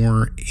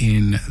more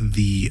in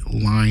the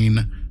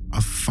line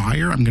of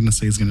fire, I'm going to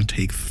say is going to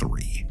take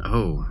 3.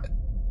 Oh.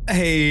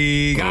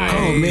 Hey, guys.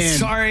 Oh, man.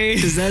 Sorry.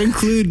 Does that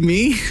include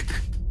me?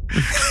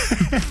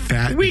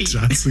 That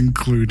does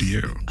include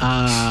you.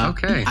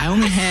 Okay. I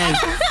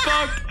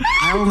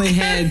only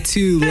had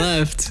 2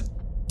 left.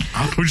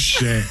 Oh,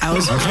 shit. I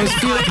was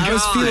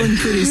feeling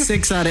pretty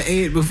 6 out of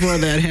 8 before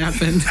that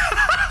happened.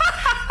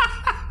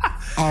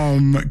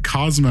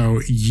 Cosmo,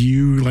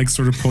 you like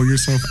sort of pull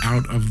yourself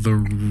out of the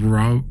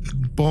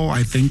rubble.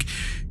 I think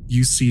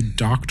you see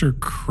Dr.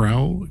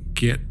 Krell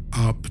get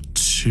up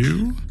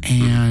too,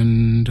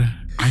 and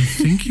I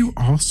think you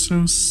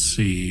also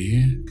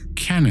see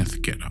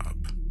Kenneth get up.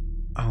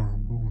 Oh,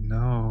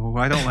 no.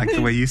 I don't like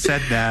the way you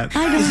said that.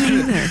 I don't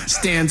either.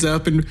 Stands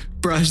up and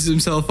brushes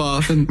himself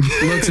off and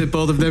looks at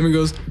both of them and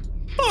goes,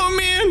 "Oh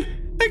man,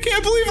 I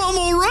can't believe I'm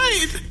all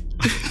right."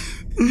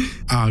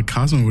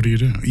 Cosmo, what do?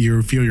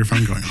 You feel your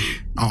phone going off.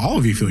 All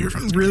of you feel your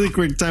phones. Really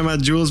quick time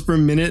out, Jules, for a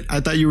minute. I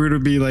thought you were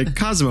going to be like,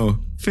 Cosmo,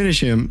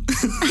 finish him.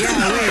 Yeah,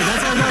 wait,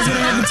 that's what was going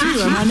to happen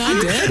too. Am I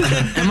not dead?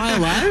 Am I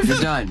alive? You're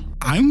done.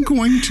 I'm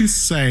going to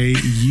say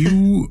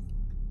you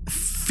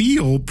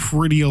feel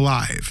pretty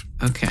alive.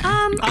 Okay.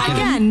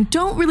 Again,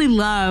 don't really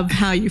love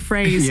how you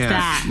phrased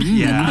that.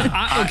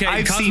 Yeah. Okay,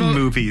 I've Cosmo- seen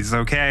movies,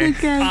 okay?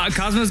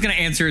 Cosmo's gonna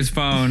answer his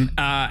phone,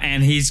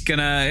 and he's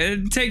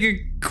gonna take a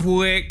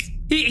quick.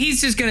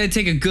 He's just gonna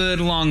take a good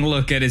long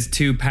look at his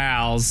 2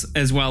 pals,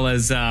 as well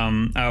as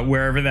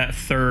wherever that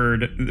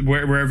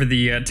wherever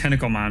the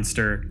tentacle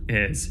monster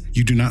is.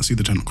 You do not see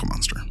the tentacle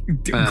monster.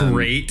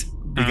 Great.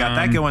 You got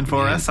that going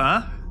for us,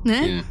 huh?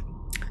 Eh?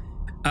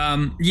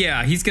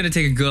 Yeah, he's gonna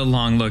take a good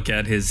long look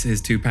at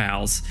his 2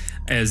 pals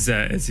as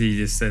he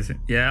just says,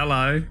 "Yeah,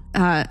 hello.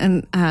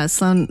 And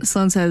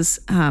Sloan says,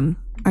 "Are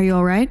you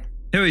all right?"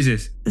 Who is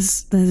this?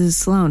 This is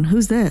Sloan.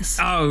 Who's this?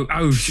 Yeah.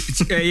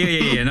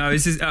 No,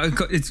 this is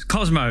it's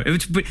Cosmo.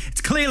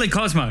 It's clearly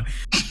Cosmo.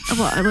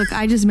 Well, look,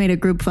 I just made a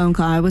group phone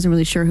call. I wasn't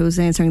really sure who was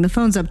answering. The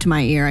phone's up to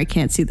my ear. I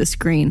can't see the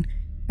screen.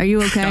 Are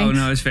you okay? Oh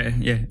no, it's fair.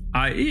 Yeah,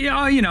 I'm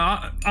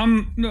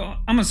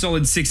a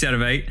solid 6 out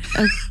of 8.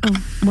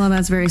 Well,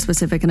 that's very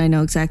specific, and I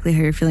know exactly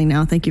how you're feeling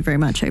now. Thank you very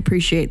much. I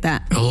appreciate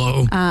that.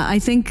 Hello. I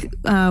think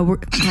we're.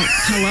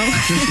 Hello.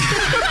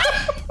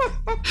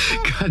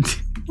 God.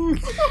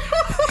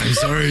 I'm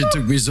sorry it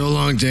took me so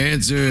long to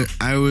answer.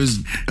 I was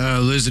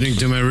listening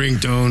to my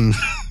ringtone.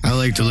 I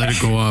like to let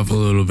it go off a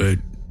little bit.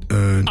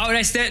 Oh,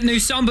 that's that new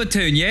Samba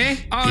tune, yeah?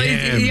 Oh,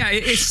 Yeah.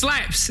 it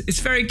slaps. It's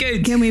very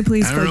good. Can we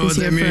please I don't know focus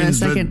what here that for a means,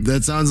 but second?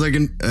 that sounds like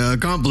a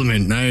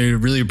compliment, and I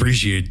really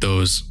appreciate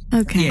those.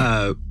 Okay.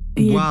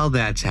 While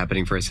that's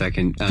happening for a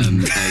second,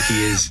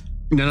 he is.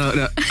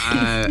 No.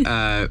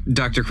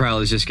 Dr.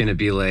 Krell is just going to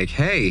be like,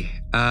 "Hey,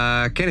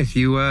 Kenneth,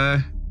 you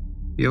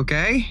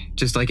okay?"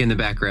 Just like in the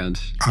background.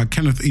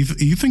 Kenneth,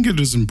 you think it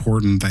is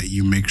important that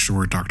you make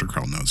sure Dr.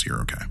 Krell knows you're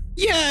okay?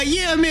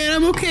 Yeah, man,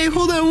 I'm okay.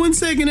 Hold on 1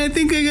 second. I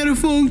think I got a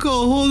phone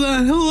call. Hold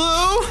on.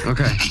 Hello?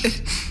 Okay.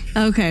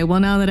 Okay, well,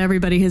 now that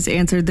everybody has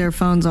answered their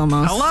phones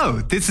almost.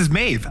 Hello, this is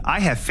Maeve. I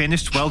have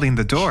finished welding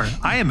the door.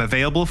 I am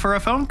available for a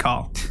phone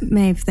call.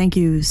 Maeve, thank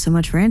you so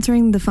much for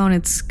answering the phone.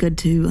 It's good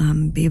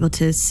to be able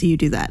to see you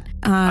do that.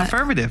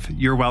 Affirmative.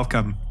 You're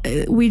welcome.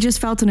 We just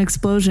felt an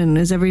explosion.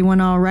 Is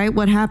everyone all right?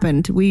 What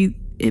happened?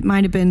 It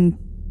might have been.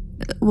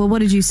 Well, what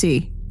did you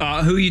see?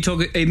 Who are you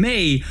talking?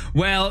 Me?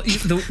 Well,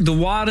 the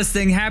wildest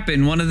thing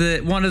happened. One of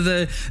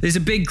the. There's a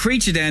big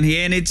creature down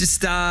here, and it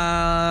just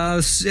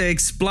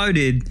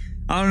exploded.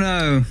 I don't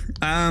know.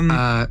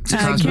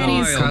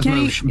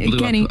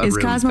 Kenny, is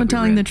Cosmo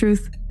telling the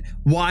truth?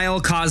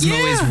 While Cosmo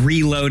is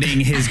reloading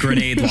his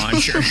grenade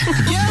launcher.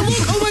 Yeah, look,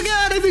 oh my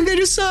god, I think I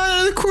just saw it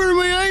out of the corner of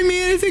my eye,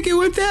 man. I think it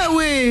went that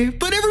way.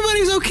 But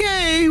everybody's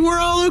okay. We're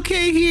all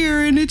okay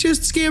here, and it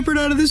just scampered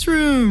out of this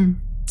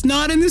room. It's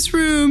not in this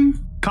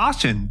room.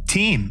 Caution,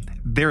 team.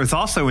 There is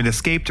also an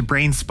escaped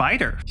brain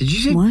spider. Did you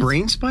say What?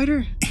 brain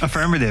spider?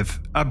 Affirmative.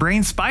 A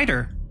brain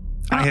spider.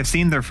 I have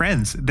seen their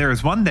friends. There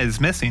is one that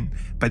is missing,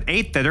 but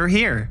 8 that are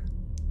here.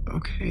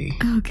 Okay.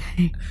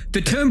 Okay.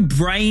 The term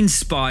brain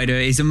spider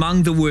is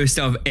among the worst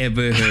I've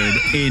ever heard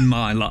in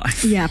my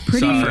life. Yeah,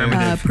 pretty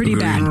Agreed.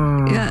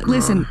 bad.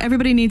 Listen,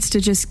 everybody needs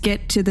to just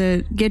get to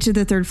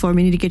the third floor.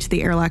 We need to get to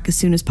the airlock as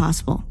soon as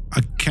possible.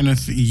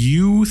 Kenneth,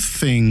 you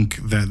think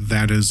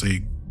that is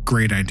a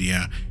great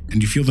idea,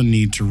 and you feel the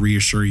need to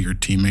reassure your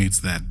teammates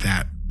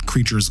that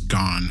creature's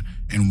gone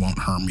and won't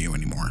harm you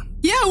anymore.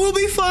 Yeah, we'll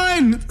be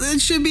fine. It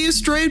should be a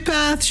straight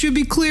path. Should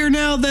be clear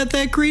now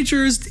that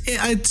creature is.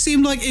 It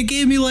seemed like it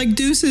gave me like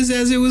deuces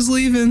as it was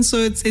leaving, so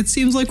it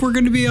seems like we're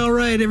going to be all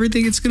right.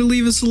 Everything, it's going to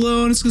leave us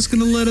alone. It's just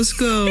going to let us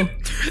go.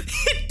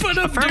 Put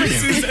up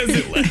deuces as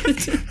it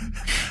left.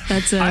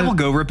 That's I will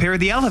go repair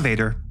the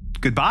elevator.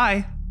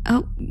 Goodbye.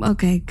 Oh,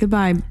 okay.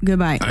 Goodbye.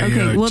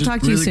 Okay, we'll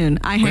talk to you soon.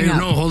 I hang up.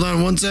 No, hold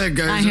on one sec,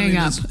 guys. I hang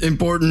up. It's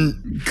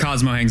important.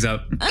 Cosmo hangs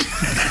up.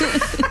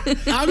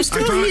 I'm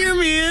still here,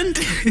 man.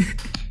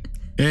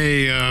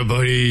 Hey,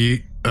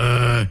 buddy.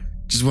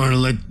 Just want to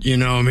let you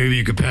know, maybe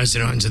you could pass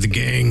it on to the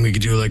gang. We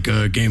could do like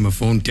a game of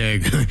phone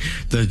tag.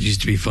 That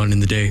used to be fun in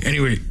the day.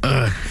 Anyway,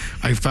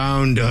 I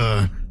found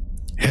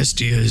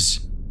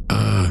Hestia's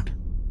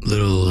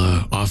little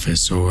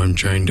office, so I'm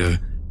trying to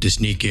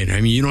sneak in.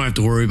 I mean, you don't have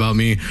to worry about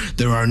me.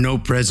 There are no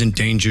present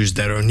dangers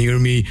that are near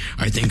me.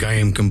 I think I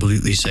am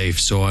completely safe,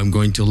 so I'm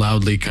going to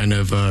loudly kind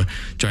of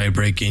try to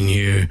break in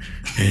here,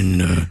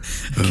 and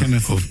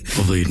Kenneth,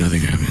 hopefully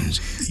nothing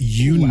happens.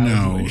 You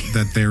know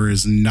that there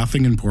is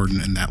nothing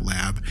important in that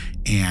lab,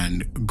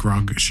 and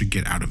Grug should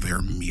get out of there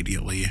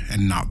immediately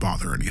and not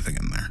bother anything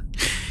in there.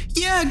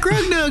 Yeah,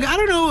 Grugnug, I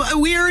don't know.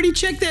 We already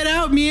checked that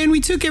out, man.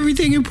 We took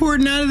everything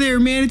important out of there,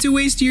 man. It's a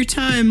waste of your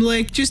time.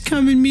 Like, just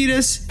come and meet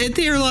us at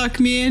the airlock,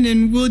 man,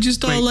 and we'll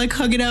just all, like,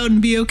 hug it out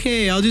and be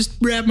okay. I'll just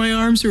wrap my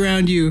arms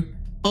around you.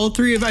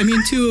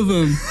 Two of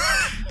them.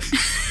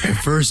 At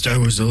first, I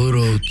was a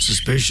little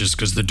suspicious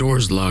because the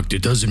door's locked.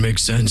 It doesn't make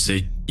sense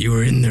that you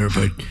were in there,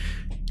 but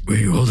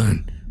wait, hold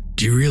on.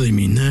 Do you really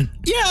mean that?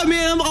 Yeah,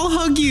 man, I'll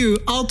hug you.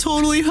 I'll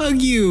totally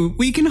hug you.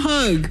 We can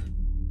hug.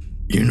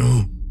 You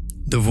know,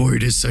 the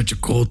void is such a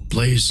cold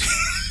place.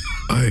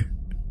 I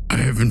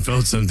haven't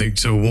felt something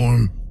so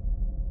warm.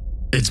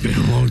 It's been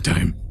a long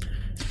time.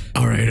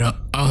 All right,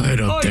 I'll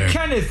head up there.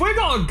 Kenneth, we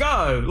gotta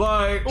go.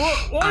 Like,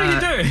 what are you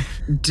doing?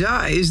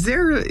 Is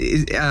there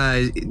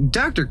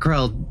Dr.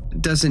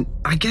 Krell doesn't,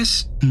 I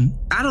guess,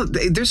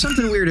 there's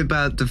something weird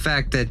about the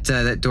fact that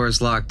that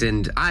door's locked,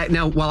 and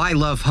while I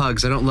love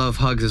hugs, I don't love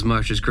hugs as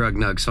much as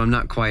Grugnug, so I'm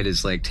not quite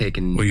as like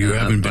taken. Well, you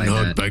haven't been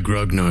hugged by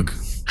Grugnug.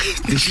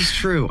 This is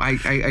true.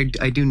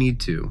 I do need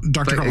to.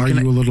 Dr. Krell, are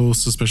you a little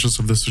suspicious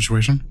of this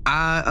situation?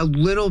 A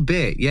little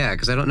bit, yeah,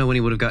 because I don't know when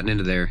he would have gotten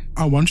into there.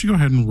 Why don't you go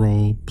ahead and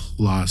roll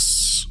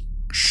plus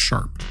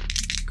sharp.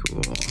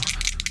 Cool.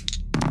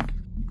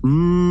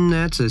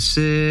 That's a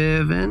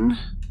 7.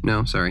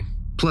 No, sorry.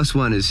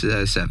 +1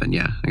 is 7,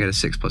 yeah. I got a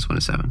 6 + 1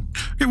 is 7.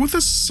 Okay, with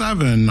a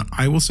 7,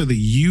 I will say that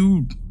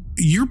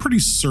you're pretty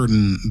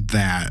certain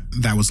that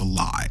was a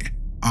lie.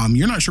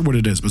 You're not sure what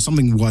it is, but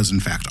something was in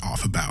fact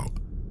off about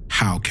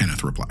how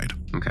Kenneth replied.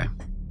 Okay.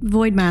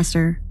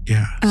 Voidmaster.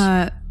 Yes.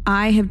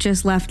 I have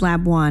just left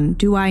Lab 1.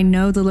 Do I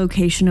know the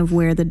location of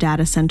where the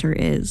data center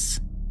is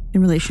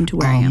in relation to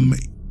where I am?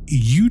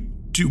 You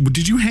do.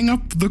 Did you hang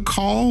up the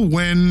call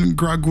when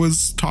Grug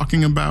was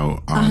talking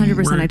about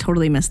 100%. I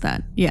totally missed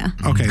that. Yeah.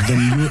 Okay,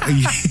 then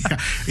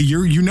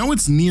you know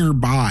it's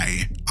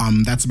nearby.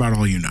 That's about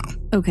all you know.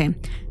 Okay.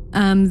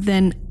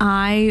 Then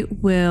I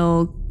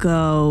will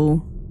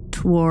go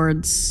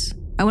towards.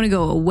 I want to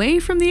go away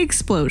from the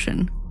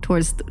explosion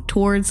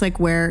towards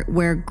like where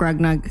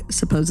Grugnug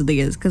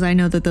supposedly is, because I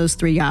know that those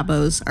 3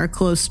 Yabos are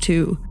close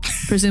to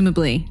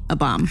presumably a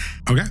bomb.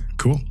 Okay,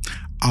 cool.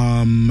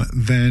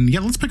 Then yeah,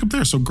 let's pick up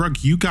there. So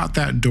Grug, you got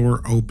that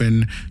door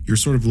open. You're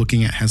sort of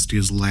looking at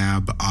Hestia's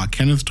lab.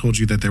 Kenneth told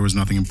you that there was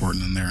nothing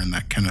important in there and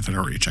that Kenneth had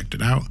already checked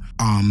it out.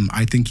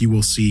 I think you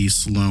will see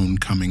Sloan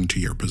coming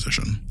to your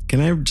position. Can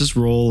I just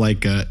roll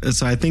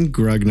so I think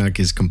Grugnug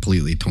is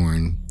completely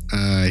torn.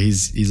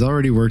 He's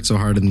already worked so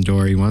hard on the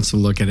door. He wants to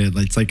look at it.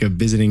 It's like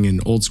visiting an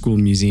old school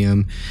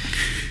museum,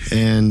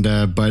 and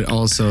but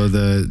also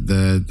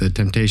the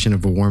temptation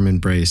of a warm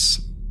embrace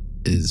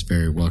is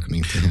very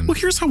welcoming to him. Well,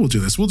 here's how we'll do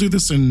this. We'll do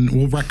this and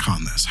we'll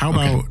retcon this. How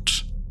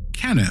about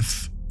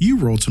Kenneth? You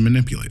roll to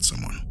manipulate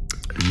someone.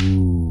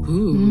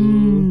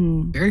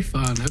 Ooh. Very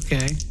fun.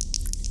 Okay.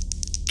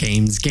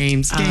 Games.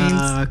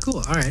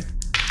 Cool. All right.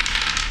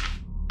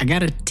 I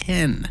got a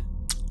 10.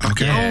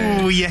 Okay.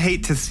 Oh, you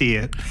hate to see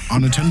it.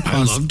 On a 10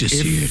 plus, I love to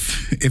see it.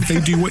 If they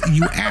do what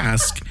you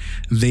ask,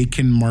 they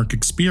can mark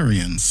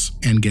experience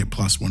and get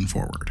 +1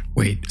 forward.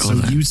 Wait, so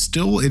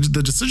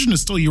the decision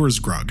is still yours,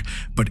 Grug.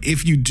 But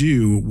if you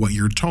do what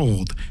you're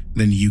told,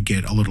 then you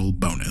get a little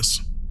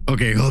bonus.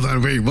 Okay, hold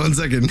on. Wait 1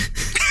 second.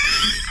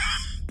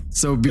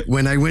 So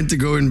when I went to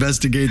go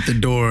investigate the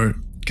door,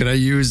 can I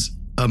use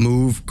a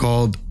move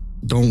called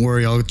 "Don't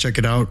worry, I'll check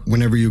it out"?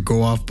 Whenever you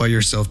go off by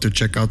yourself to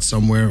check out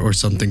somewhere or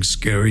something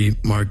scary,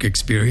 mark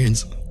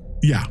experience.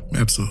 Yeah,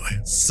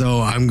 absolutely.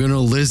 So I'm gonna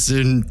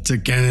listen to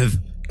Kenneth,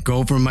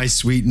 go for my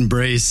sweet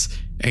embrace,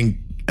 and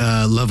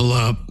level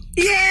up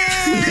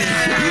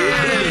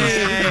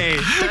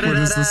What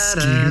is the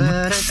scheme?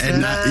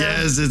 And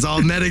yes, it's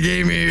all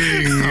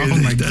metagaming. Oh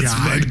my That's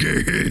God. my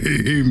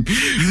game.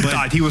 You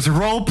thought he was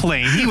role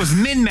playing. He was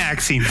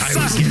min-maxing. I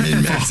was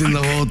min-maxing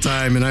the whole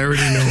time, and I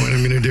already know what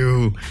I'm going to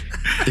do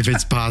if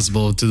it's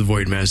possible to the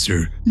Void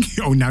Master.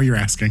 Oh, now you're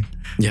asking.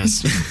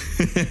 Yes.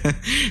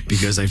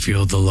 Because I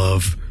feel the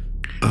love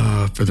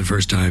for the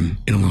first time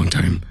in a long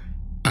time.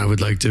 I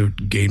would like to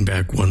gain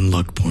back 1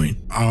 luck point.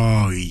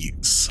 Oh, you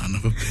son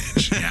of a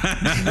bitch. Yeah.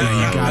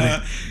 You got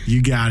it.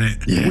 You got it.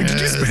 Yes. Wait, did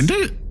you spend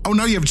it? Oh,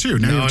 no, you have 2.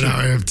 No,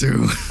 I have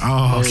 2.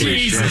 Oh,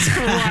 Jesus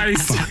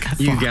Christ.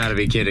 You gotta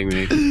be kidding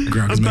me.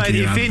 Grug's But making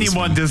it if out of this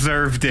anyone one.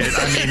 deserved it,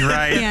 I mean,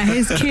 right? Yeah,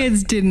 his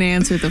kids didn't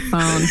answer the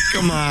phone.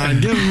 Come on,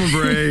 give him a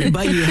break.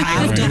 But you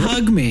have to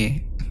hug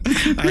me.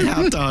 I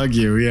have to hug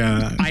you,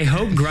 yeah. I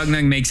hope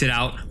Grugnug makes it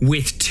out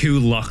with 2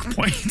 luck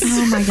points.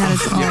 Oh my god,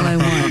 it's all I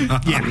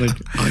want. Yeah.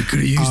 I could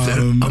have used that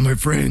on my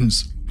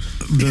friends.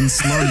 Then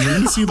slow, you're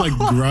going to see like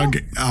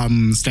Grug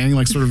standing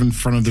like sort of in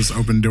front of this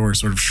open door,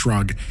 sort of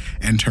shrug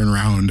and turn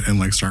around and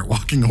like start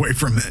walking away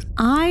from it.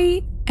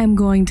 I am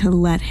going to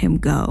let him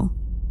go.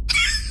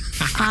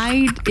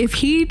 If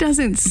he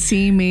doesn't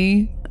see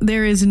me,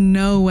 there is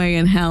no way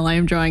in hell I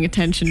am drawing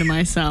attention to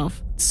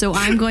myself. So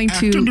I'm going Act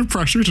to under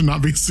pressure to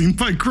not be seen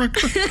by Grug.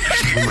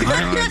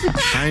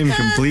 I am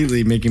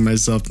completely making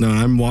myself known.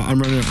 I'm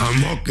running.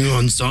 I'm walking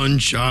on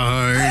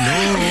sunshine.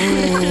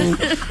 Oh,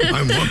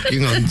 I'm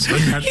walking on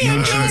sunshine.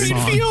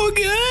 Feel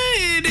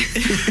good.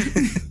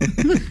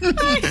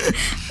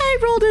 I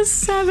rolled a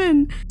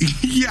 7.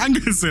 Yeah, I'm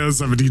going to say a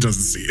 7. He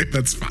doesn't see it.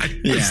 That's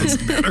fine. Yeah. This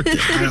doesn't matter.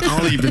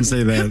 I'll even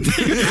say that.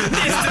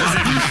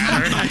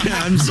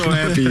 I'm so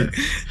happy.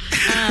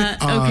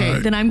 Okay,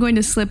 then I'm going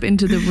to slip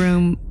into the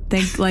room,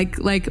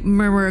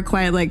 murmur a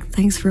quiet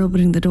thanks for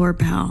opening the door,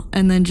 pal,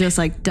 and then just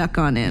duck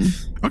on in.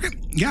 Okay,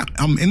 yeah.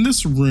 In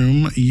this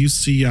room, you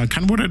see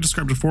kind of what I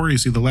described before. You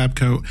see the lab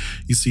coat.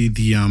 You see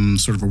the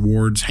sort of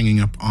awards hanging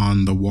up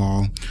on the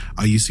wall.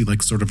 You see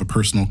sort of a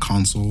personal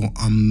console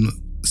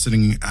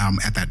sitting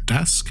at that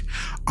desk.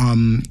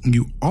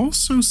 You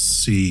also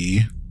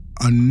see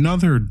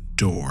another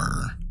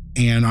door,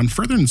 and on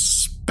further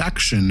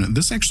inspection,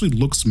 this actually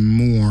looks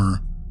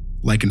more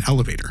like an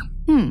elevator.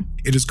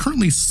 It is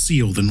currently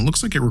sealed, and it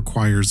looks like it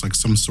requires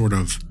some sort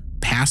of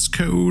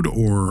passcode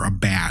or a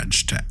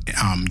badge to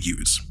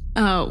use.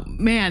 Oh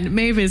man,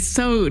 Maeve is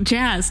so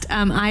jazzed.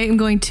 I am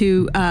going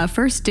to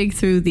first dig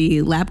through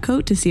the lab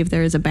coat to see if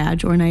there is a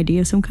badge or an ID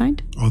of some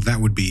kind. Oh, that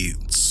would be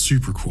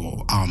super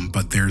cool.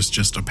 But there's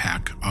just a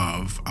pack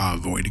of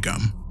Void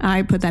gum.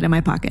 I put that in my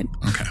pocket.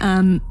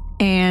 Okay.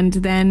 And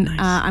then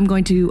I'm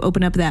going to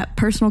open up that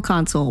personal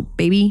console,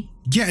 baby.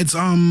 Yeah, it's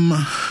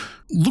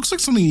looks like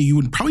something you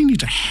would probably need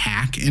to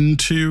hack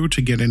into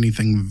to get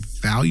anything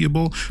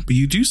valuable, but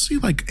you do see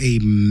a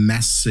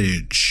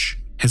message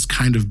has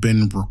kind of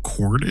been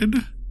recorded,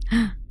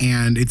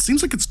 and it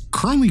seems like it's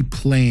currently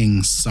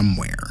playing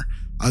somewhere.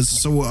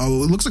 So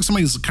it looks like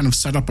somebody's kind of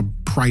set up a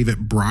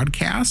private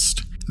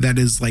broadcast that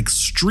is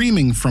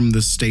streaming from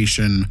this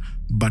station,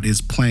 but is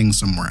playing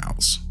somewhere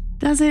else.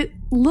 Does it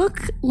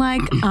look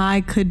like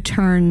I could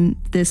turn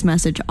this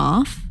message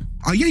off?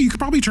 Yeah, you could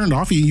probably turn it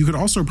off. You could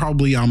also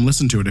probably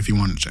listen to it if you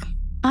wanted to.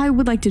 I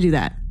would like to do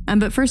that.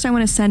 But first I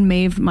want to send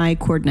Maeve my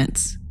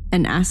coordinates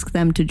and ask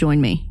them to join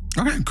me.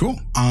 Okay, cool.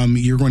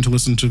 You're going to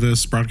listen to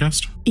this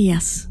broadcast?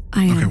 Yes,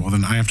 I am. Okay, well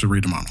then I have to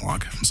read a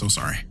monologue. I'm so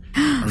sorry.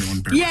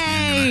 Everyone bear with me.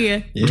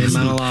 Yay! Yeah,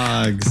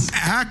 monologues.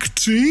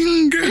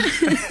 Acting!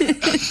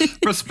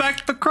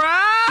 Respect the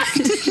craft.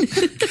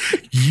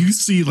 You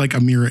see a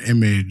mirror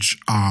image,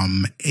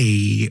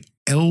 a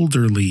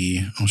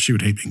elderly, she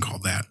would hate being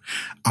called that,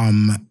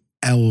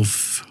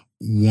 elf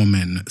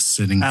woman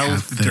sitting at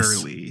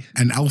this,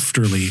 an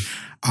elfderly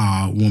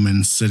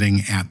woman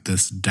sitting at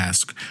this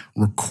desk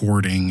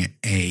recording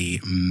a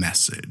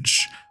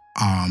message.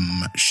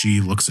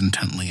 She looks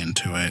intently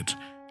into it.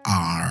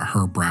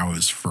 Her brow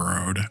is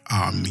furrowed.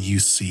 You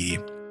see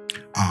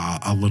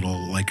a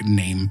little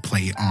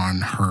nameplate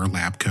on her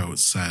lab coat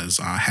says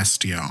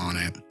Hestia on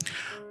it.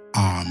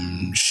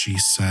 She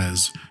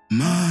says,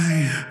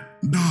 "My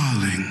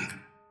darling,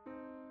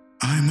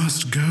 I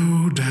must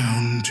go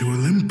down to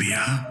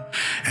Olympia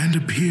and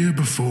appear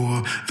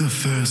before the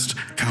First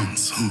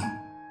Council.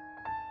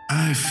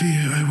 I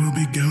fear I will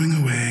be going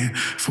away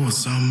for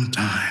some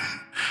time.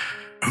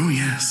 Oh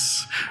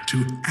yes,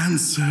 to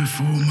answer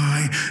for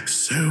my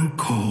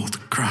so-called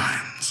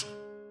crimes.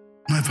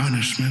 My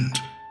punishment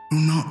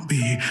will not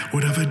be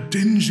whatever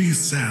dingy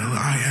cell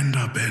I end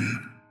up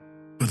in,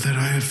 but that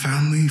I have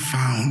finally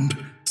found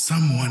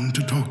someone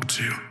to talk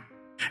to,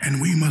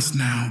 and we must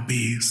now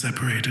be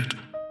separated.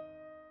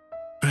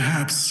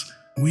 Perhaps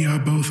we are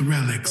both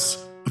relics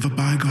of a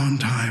bygone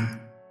time,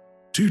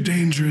 too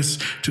dangerous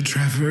to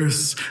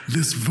traverse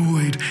this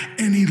void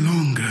any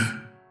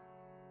longer.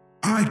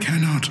 I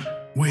cannot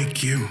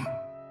wake you.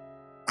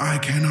 I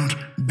cannot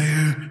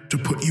bear to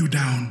put you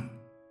down,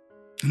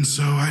 and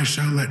so I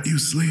shall let you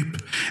sleep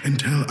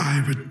until I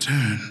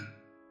return.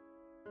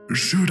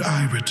 Should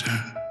I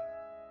return?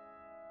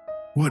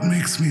 What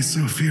makes me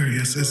so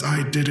furious is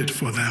I did it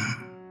for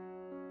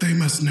them. They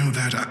must know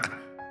that.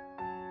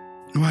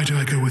 Why do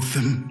I go with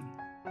them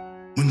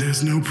when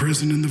there's no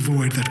prison in the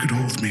void that could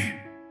hold me?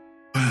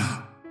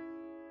 Well,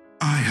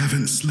 I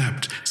haven't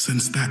slept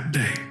since that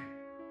day.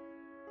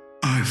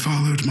 I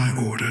followed my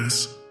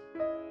orders,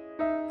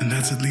 and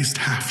that's at least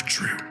half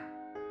true.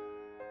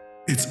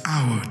 It's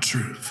our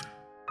truth.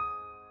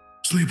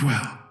 Sleep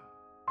well.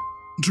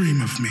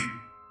 Dream of me.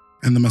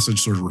 And the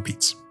message sort of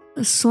repeats.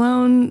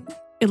 Sloan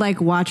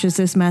watches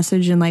this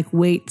message and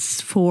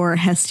waits for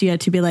Hestia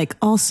to be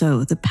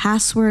also the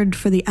password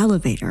for the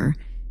elevator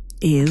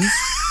is,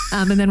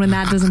 and then when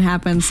that doesn't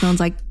happen, Sloan's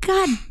like,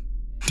 God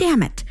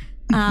damn it.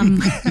 And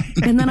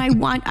then I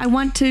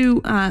want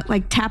to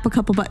tap a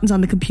couple buttons on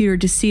the computer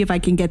to see if I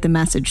can get the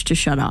message to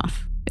shut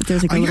off. If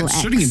there's a little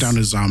X. Shutting it down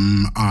is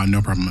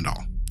no problem at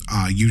all.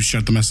 You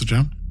shut the message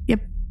down? Yep.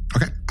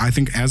 Okay. I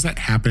think as that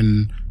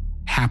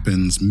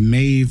happens,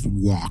 Maeve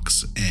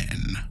walks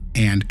in.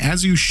 And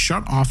as you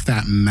shut off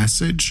that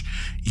message,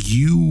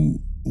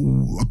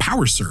 a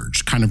power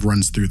surge kind of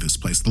runs through this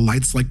place. The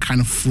lights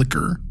kind of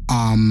flicker,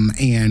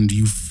 and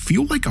you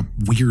feel a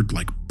weird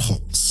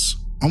pulse,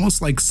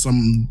 almost like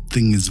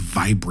something is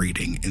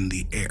vibrating in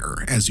the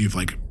air as you've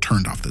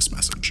turned off this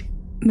message.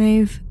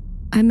 Maeve,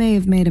 I may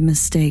have made a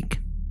mistake.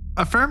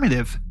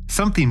 Affirmative.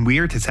 Something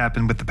weird has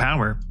happened with the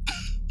power.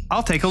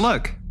 I'll take a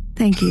look.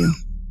 Thank you.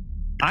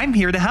 I'm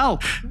here to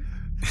help.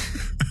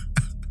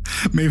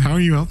 Maeve, how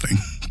are you helping?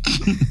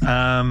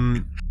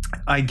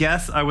 I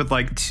guess I would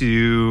like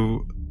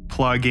to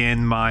plug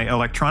in my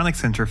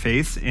electronics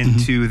interface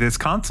into this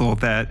console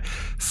that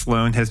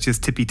Sloan has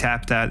just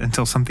tippy-tapped at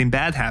until something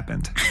bad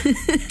happened.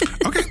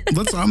 Okay,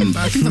 let's I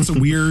think that's a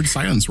weird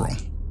science roll.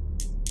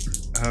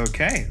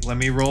 Okay, let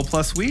me roll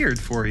plus weird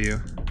for you.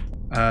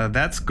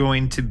 That's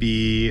going to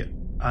be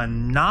a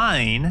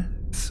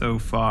 9 so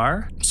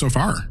far. So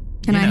far.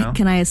 Can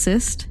I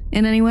assist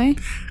in any way?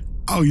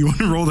 Oh, you want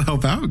to roll to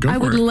help out? Go for it. I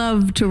would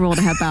love to roll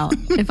to help out,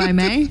 if I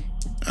may.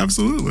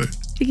 Absolutely.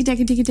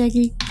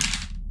 Tiki-taki.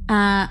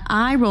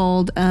 I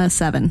rolled a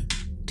 7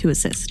 to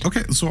assist.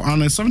 Okay, so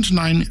on a 7 to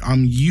 9,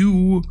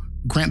 you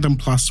grant them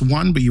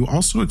 +1, but you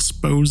also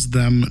expose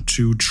them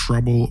to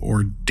trouble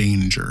or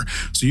danger.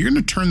 So you're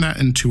going to turn that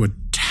into a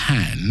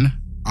 10,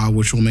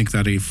 which will make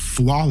that a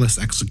flawless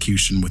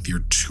execution with your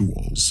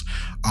tools.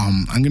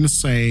 I'm going to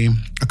say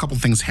a couple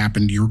things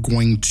happened. You're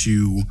going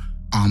to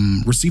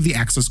receive the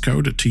access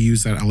code to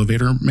use that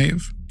elevator,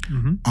 Maeve.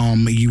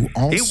 Mm-hmm. You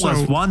also... It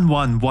was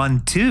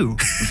 1112.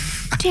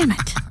 Damn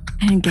it.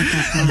 I didn't get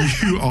that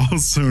far. You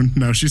also...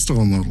 No, she's still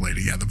a little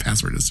lady. Yeah, the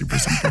password is super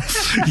simple.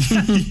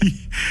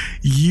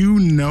 You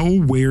know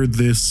where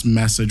this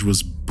message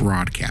was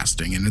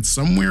broadcasting, and it's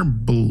somewhere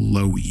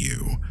below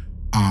you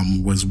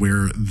was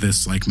where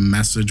this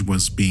message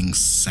was being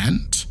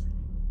sent.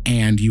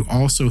 And you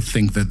also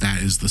think that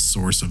that is the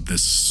source of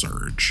this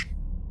surge.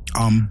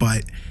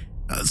 But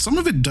some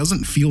of it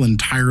doesn't feel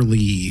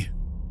entirely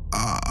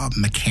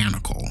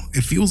mechanical.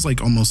 It feels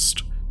like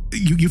almost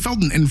you felt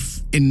an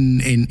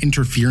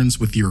interference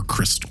with your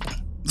crystal,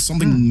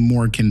 something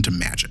more akin to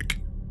magic.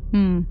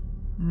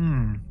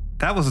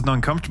 That was an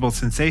uncomfortable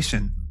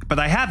sensation. But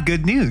I have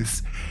good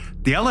news.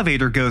 The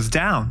elevator goes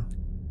down.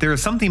 There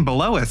is something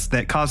below us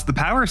that caused the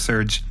power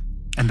surge,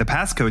 and the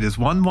passcode is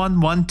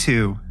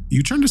 1112.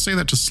 You turn to say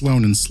that to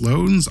Sloan, and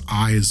Sloan's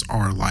eyes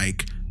are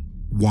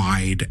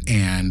wide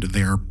and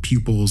their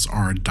pupils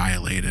are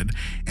dilated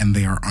and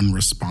they are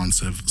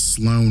unresponsive.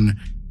 Sloan,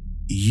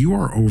 you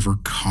are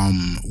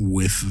overcome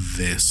with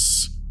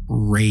this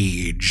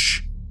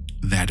rage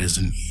that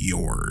isn't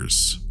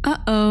yours.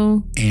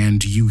 Uh-oh.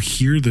 And you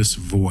hear this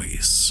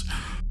voice.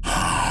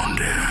 How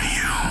dare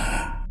you?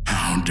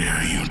 How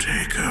dare you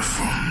take her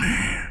from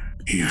me?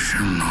 You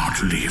shall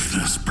not leave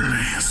this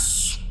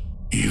place.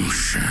 You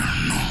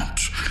shall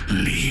not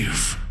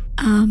leave.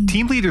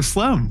 Team Leader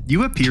Sloan,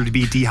 you appear to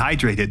be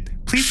dehydrated.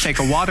 Please take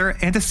a water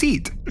and a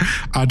seat.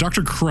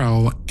 Dr.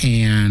 Krell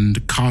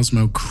and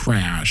Cosmo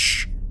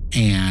Crash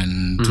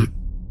and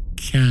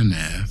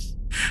Kenneth,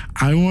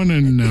 I want to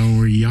know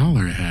where y'all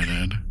are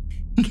headed.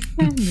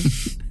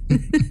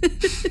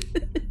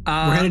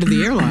 We're headed to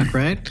the airlock,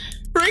 right?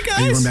 Right,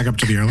 Are you going back up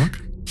to the airlock?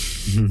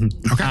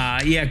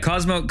 Okay. Yeah,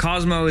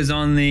 Cosmo is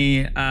on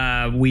the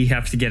we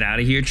have to get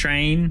out of here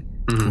train.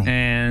 Cool.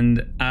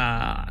 And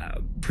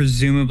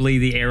presumably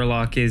the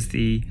airlock is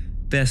the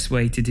best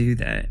way to do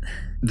that.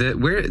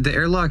 The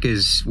airlock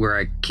is where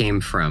I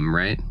came from,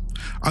 right?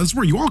 That's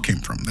where you all came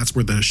from. That's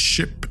where the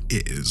ship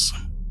is.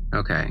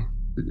 Okay.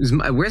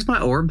 Where's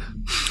my orb?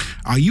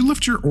 You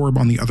left your orb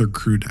on the other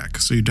crew deck,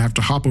 so you'd have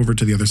to hop over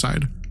to the other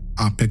side,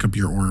 pick up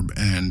your orb,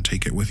 and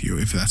take it with you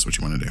if that's what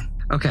you want to do.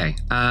 Okay.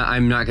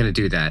 I'm not gonna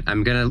do that.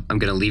 I'm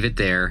gonna leave it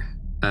there.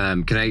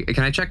 Can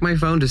I check my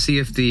phone to see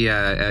if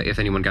if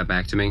anyone got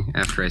back to me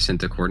after I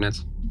sent the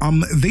coordinates?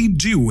 They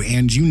do,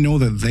 and you know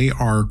that they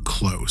are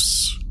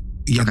close.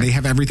 Yeah, okay. They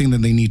have everything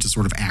that they need to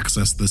sort of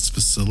access this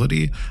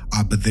facility,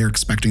 but they're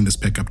expecting this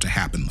pickup to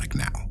happen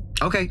now.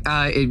 Okay.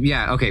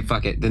 Okay.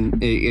 Fuck it. Then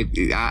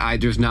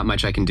there's not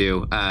much I can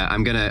do.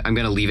 I'm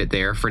gonna leave it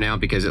there for now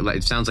because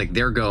it sounds like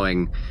they're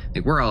going.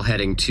 Like we're all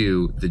heading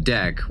to the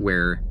deck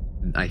where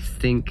I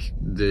think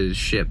the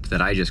ship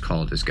that I just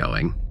called is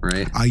going.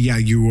 Right. Yeah.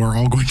 You are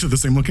all going to the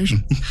same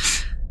location.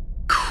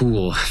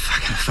 Cool.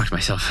 Fuck, I fucked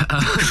myself.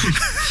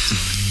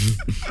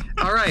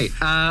 All right.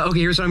 Okay.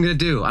 Here's what I'm gonna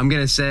do. I'm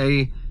gonna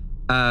say,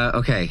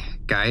 okay,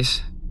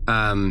 guys.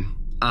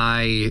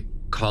 I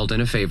called in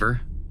a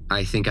favor.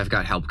 I think I've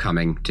got help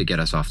coming to get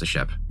us off the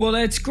ship. Well,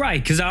 that's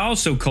great because I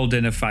also called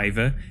in a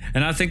favor,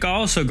 and I think I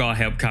also got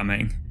help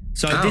coming.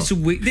 So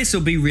this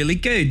will be really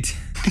good.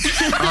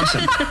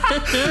 Awesome.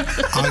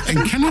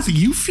 And Kenneth,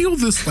 you feel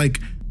this like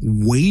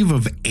wave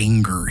of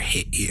anger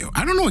hit you.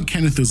 I don't know what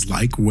Kenneth is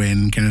like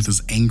when Kenneth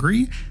is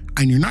angry,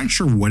 and you're not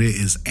sure what it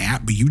is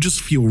at, but you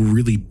just feel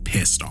really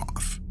pissed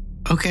off.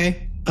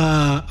 Okay.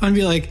 I'm gonna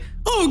be like,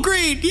 oh,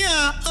 great.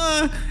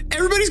 Yeah.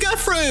 Everybody's got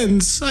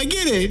friends. I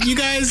get it. You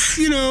guys,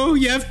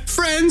 you have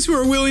friends who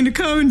are willing to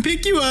come and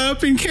pick you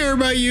up and care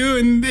about you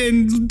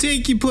and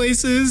take you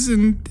places.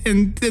 And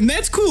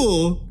that's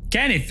cool.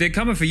 Kenneth, they're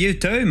coming for you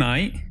too,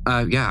 mate.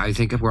 Yeah, I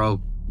think we're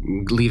all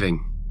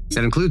leaving.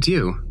 That includes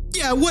you.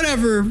 Yeah,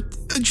 whatever.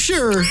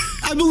 Sure.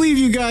 I believe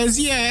you guys.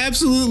 Yeah,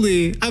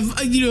 absolutely.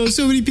 I've,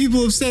 so many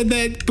people have said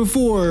that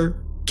before.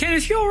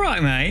 Kenneth, you all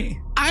right, mate?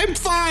 I'm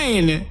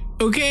fine.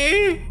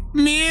 Okay,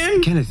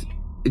 man. Kenneth,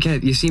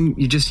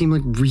 you just seem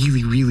like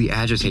really, really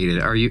agitated.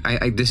 Are you?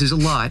 This is a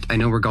lot. I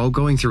know we're all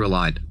going through a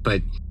lot,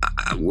 but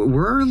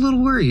we're a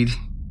little worried.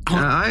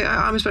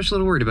 I'm especially a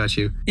little worried about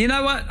you. You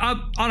know what? I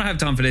don't have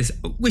time for this.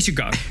 We should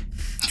go.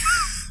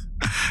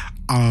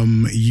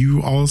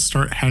 You all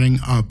start heading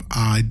up.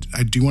 I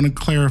do want to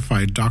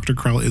clarify. Dr.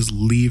 Krell is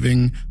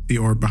leaving the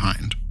orb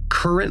behind.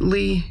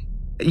 Currently.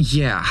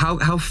 Yeah,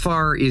 how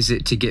far is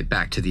it to get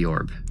back to the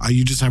orb?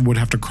 You just would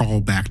have to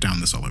crawl back down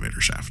this elevator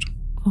shaft.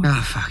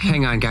 Oh, fuck.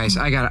 Hang on, guys.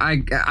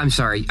 I'm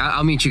sorry.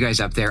 I'll meet you guys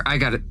up there. I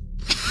got it.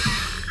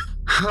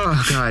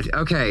 Oh, God.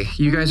 Okay,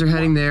 you guys are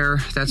heading there.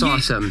 That's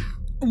awesome.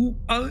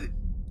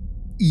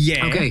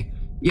 Yeah. Okay.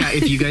 Yeah,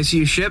 if you guys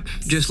see a ship,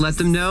 just let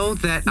them know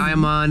that I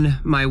am on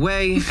my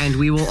way, and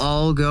we will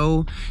all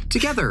go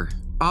together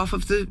off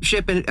of the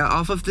ship and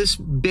off of this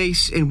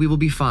base, and we will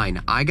be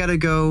fine. I gotta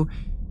go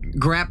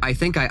grab. I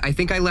think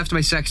I left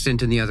my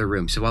sextant in the other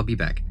room, so I'll be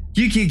back.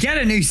 You can get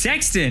a new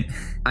sextant.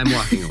 I'm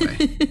walking away.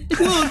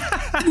 Well,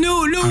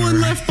 no one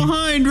left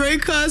behind,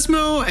 right,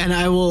 Cosmo? And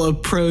I will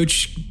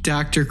approach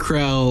Dr.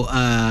 Krell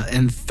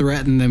and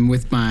threaten them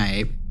with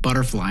my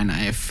butterfly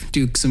knife.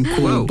 Do some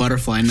cool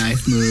butterfly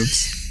knife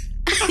moves.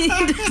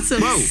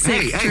 Whoa,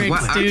 hey,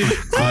 dude.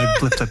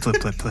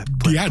 Flip.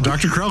 Yeah,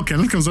 Dr. Krell,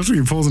 Kenneth comes up to you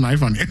and pulls a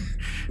knife on you.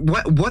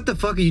 What the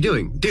fuck are you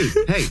doing? Dude,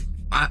 hey,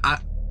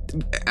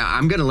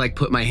 I'm gonna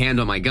put my hand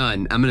on my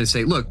gun. I'm gonna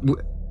say, look,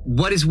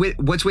 what's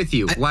with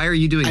you? Why are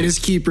you doing this? I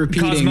just keep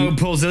repeating. Cosmo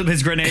pulls up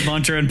his grenade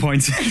launcher and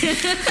points.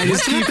 I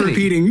just keep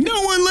repeating,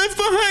 no one left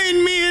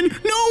behind, man.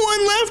 No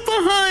one left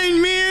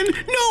behind, man.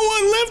 No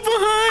one left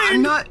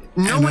behind.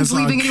 No one's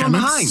leaving anyone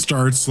Kenneth behind.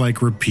 Starts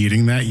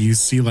repeating that. You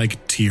see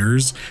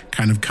tears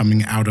kind of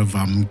coming out of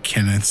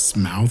Kenneth's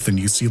mouth, and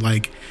you see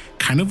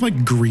kind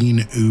of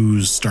green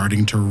ooze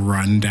starting to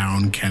run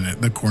down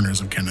the corners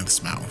of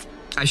Kenneth's mouth.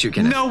 I shoot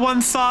Kenneth. No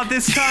one saw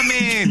this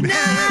coming.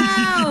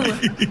 No!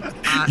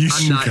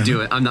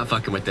 I'm not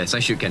fucking with this. I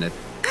shoot Kenneth.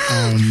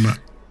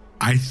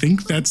 I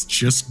think that's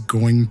just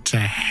going to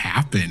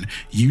happen.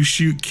 You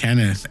shoot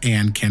Kenneth,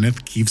 and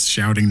Kenneth keeps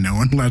shouting, "No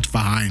one left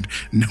behind,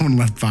 no one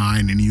left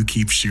behind," and you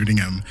keep shooting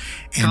him.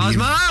 And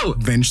Cosmo! he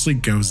eventually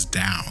goes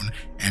down.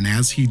 And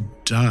as he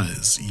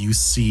does, you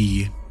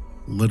see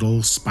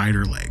little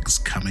spider legs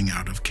coming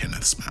out of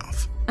Kenneth's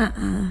mouth.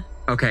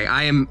 Okay,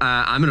 I'm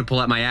gonna pull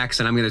out my axe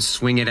and I'm gonna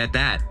swing it at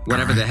that.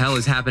 Whatever the hell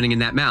is happening in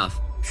that mouth.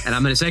 And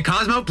I'm gonna say,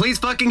 Cosmo, please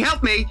fucking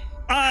help me.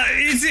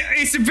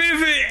 It's a bit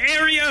of an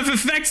area of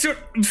effects.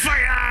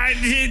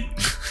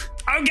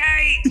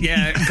 Okay.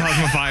 Yeah,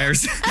 Cosmo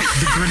fires.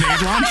 The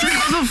grenade launcher?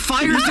 Cosmo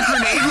fires the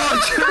grenade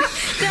launcher.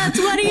 That's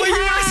what he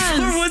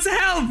has. What's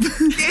help?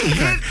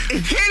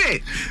 Hit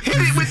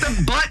it with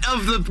the butt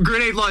of the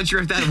grenade launcher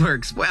if that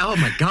works. Well, oh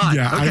my God.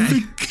 Yeah, okay. I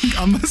think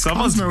unless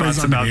Someone's Cosmo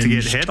is about to get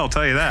unhinged, hit, I'll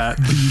tell you that.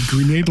 the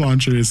grenade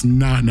launcher is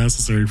not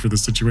necessary for the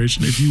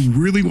situation. If you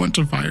really want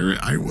to fire it,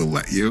 I will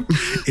let you.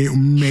 It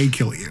may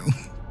kill you.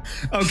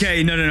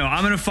 Okay, no.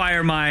 I'm gonna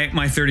fire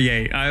my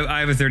 38.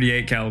 I have a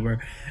 38 caliber.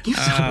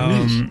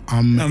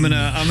 I'm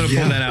gonna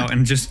pull that out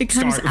and just It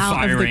comes start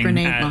out of the firing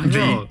grenade at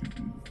launcher.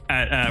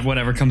 at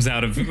whatever comes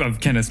out of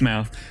Kenneth's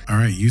mouth. All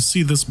right, you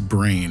see this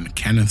brain,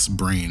 Kenneth's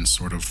brain,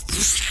 sort of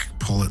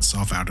pull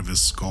itself out of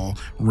his skull,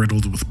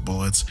 riddled with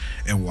bullets.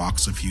 It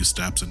walks a few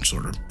steps and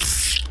sort of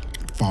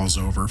falls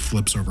over,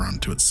 flips over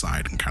onto its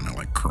side, and kind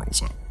of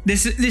curls up.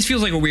 This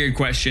feels like a weird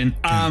question.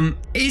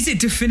 Is it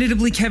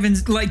definitively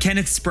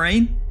Kenneth's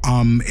brain?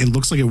 It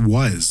looks like it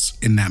was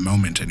in that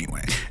moment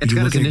anyway. It's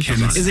got its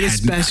initials on it. Is it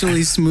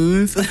especially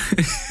smooth?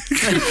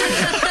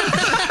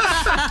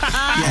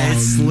 Yeah, it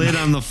slid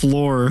on the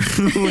floor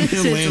when it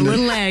It's a landed.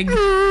 little egg.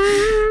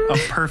 A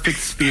perfect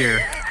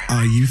sphere.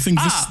 You think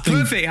this thing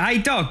perfect. Hey,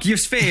 Doc, your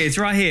sphere is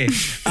right here.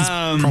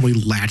 probably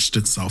latched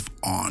itself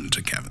on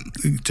to Kevin.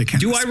 To Kenneth's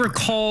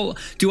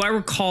Do I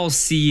recall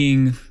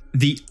seeing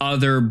the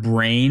other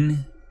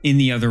brain in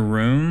the other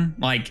room?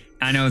 Like,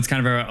 I know it's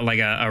kind of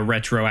a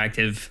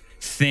retroactive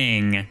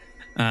thing.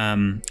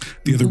 The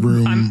other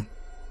room.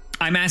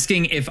 I'm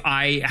asking if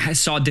I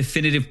saw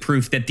definitive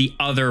proof that the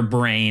other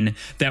brain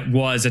that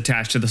was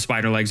attached to the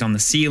spider legs on the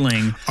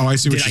ceiling. Oh, I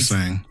see what you're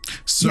saying.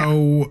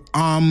 So,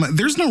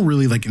 there's no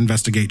really like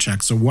investigate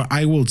check. So what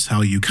I will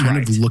tell you, kind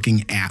of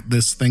looking at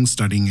this thing,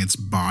 studying its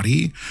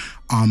body,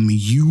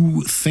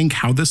 you think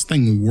how this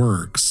thing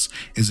works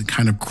is it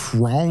kind of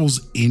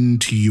crawls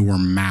into your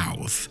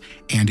mouth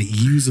and it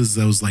uses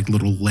those like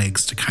little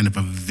legs to kind of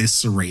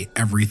eviscerate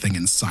everything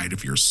inside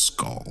of your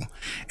skull.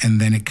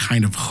 And then it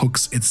kind of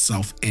hooks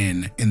itself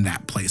in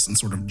that place and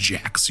sort of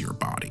jacks your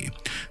body.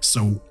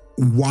 So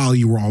while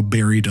you were all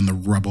buried in the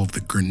rubble of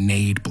the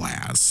grenade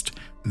blast,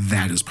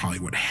 that is probably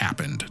what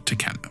happened to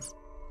Kenneth.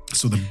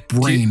 So the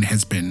brain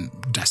has been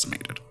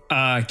decimated.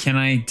 Can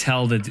I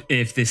tell that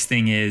if this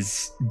thing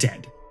is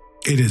dead?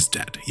 It is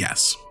dead,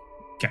 yes.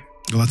 Okay.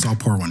 Let's all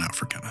pour one out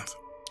for Kenneth.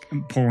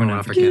 Pour one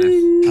out for Kenneth.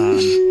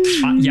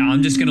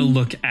 I'm just going to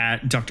look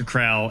at Dr.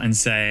 Krell and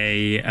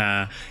say,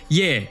 I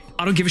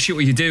don't give a shit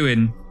what you're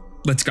doing.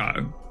 Let's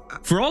go.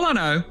 For all I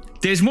know,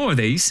 there's more of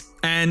these.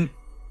 And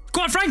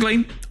quite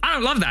frankly, I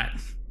don't love that.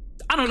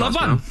 I don't love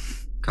one.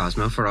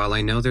 Cosmo, for all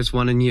I know, there's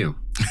one in you.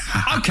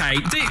 Okay,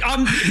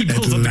 he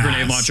pulls up the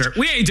grenade launcher.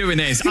 We ain't doing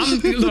this.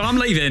 I'm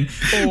leaving,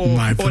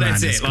 or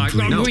that's it. Like,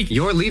 no,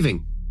 you're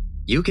leaving.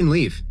 You can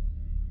leave.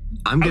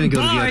 I'm gonna go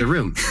to the other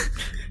room.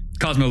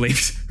 Cosmo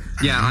leaves.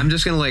 Yeah, I'm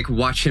just gonna like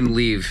watch him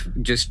leave.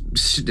 Just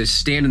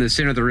stand in the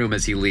center of the room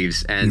as he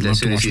leaves, and as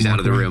soon as he's out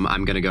of the room,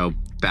 I'm gonna go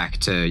back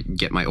to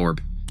get my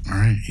orb. All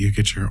right, you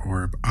get your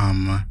orb.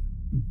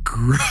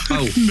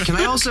 Can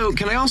I also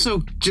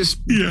just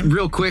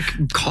real quick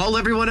call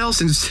everyone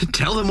else and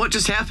tell them what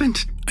just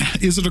happened?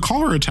 Is it a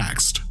call or a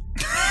text?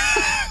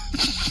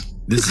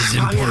 This is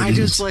important. I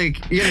just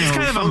it's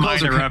kind of a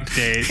minor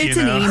update. It's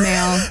an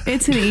email.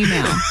 It's an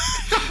email.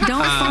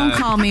 Don't phone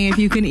call me if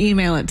you can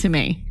email it to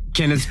me.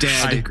 Kenneth's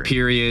dead,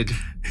 period.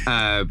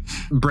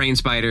 Brain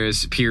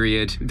spiders,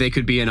 period. They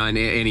could be in on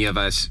any of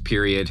us,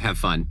 period. Have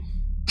fun.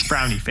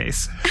 Frowny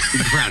face.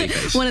 Frowny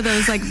face. One of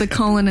those, like the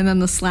colon and then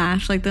the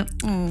slash, like the.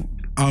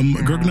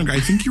 Gurgnug, I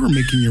think you were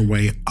making your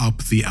way up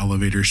the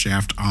elevator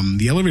shaft.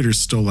 The elevator's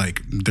still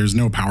like, there's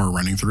no power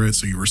running through it,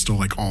 so you were still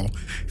like all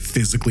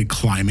physically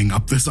climbing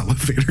up this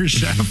elevator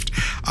shaft,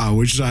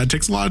 which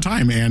takes a lot of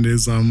time and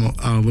is a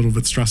little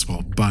bit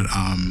stressful. But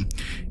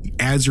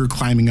as you're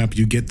climbing up,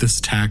 you get this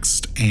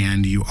text,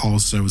 and you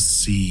also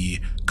see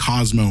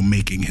Cosmo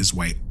making his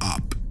way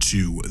up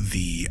to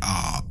the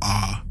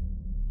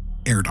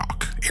air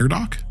dock?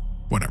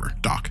 Whatever,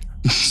 dock.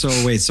 So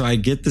wait, so I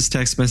get this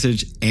text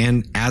message,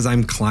 and as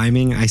I'm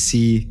climbing, I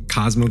see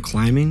Cosmo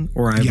climbing,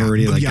 or I've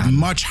already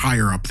much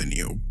higher up than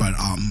you. But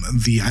I'm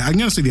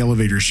gonna say the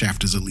elevator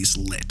shaft is at least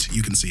lit.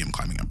 You can see him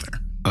climbing up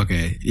there.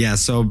 Okay, yeah.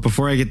 So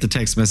before I get the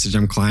text message,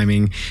 I'm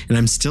climbing, and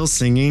I'm still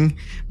singing,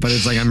 but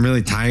it's like I'm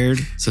really tired.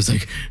 So it's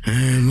like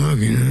I'm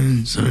walking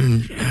on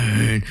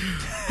sunshine.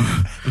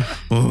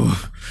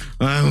 Oh,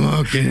 I'm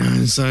walking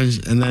on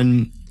sunshine, and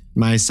then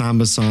my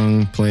samba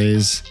song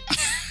plays.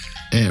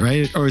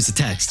 Right? Or it's a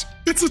text.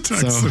 It's a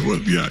text. So,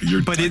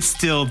 but it's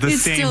still the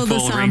it's same still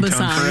full the samba ringtone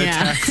song, for a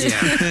yeah. text.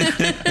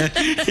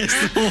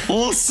 it's the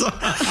whole song.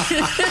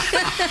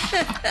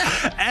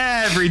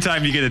 Every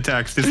time you get a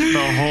text, it's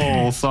the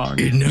whole song.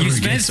 You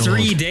spent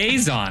 3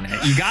 days on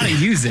it. You got to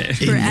use it.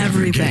 For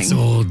everything. Gets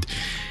old.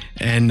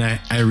 And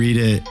I read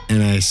it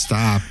and I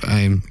stop.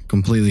 I'm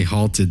completely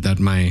halted that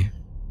my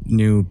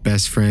new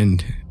best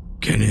friend,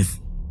 Kenneth,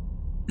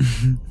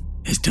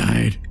 has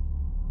died.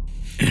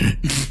 And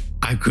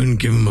I couldn't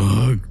give him a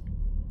hug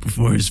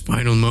before his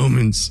final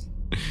moments.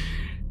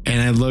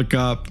 And I look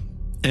up,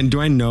 and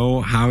do I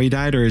know how he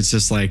died, or it's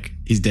just like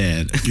he's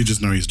dead? You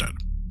just know he's dead.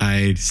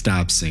 I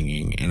stop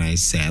singing and I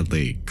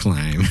sadly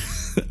climb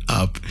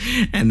up,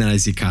 and then I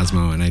see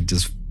Cosmo and I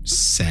just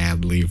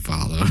sadly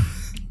follow.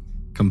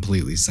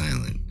 Completely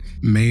silent.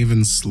 Maeve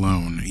and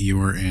Sloan,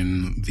 you are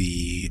in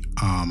the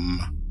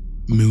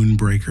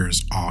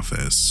Moonbreaker's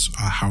office.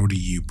 How do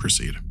you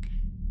proceed?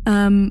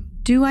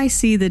 Do I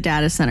see the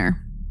data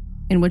center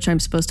in which I'm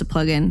supposed to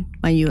plug in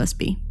my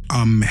USB?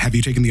 Have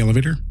you taken the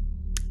elevator?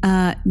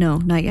 No,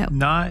 not yet.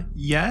 Not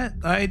yet.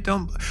 I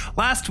don't.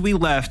 Last we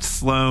left,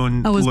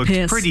 Sloan looked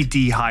pissed. pretty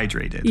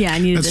dehydrated. Yeah, I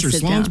needed That's to true.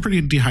 sit Sloan's down.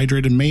 pretty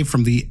dehydrated. Maeve,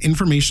 from the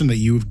information that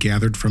you've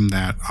gathered from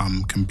that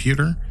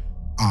computer,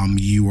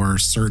 you are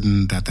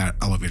certain that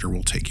elevator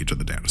will take you to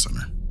the data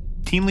center.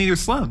 Team leader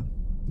Sloan,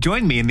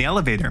 join me in the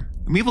elevator,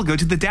 and we will go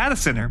to the data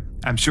center.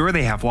 I'm sure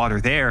they have water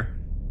there.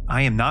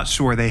 I am not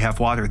sure they have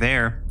water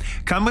there.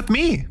 Come with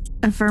me.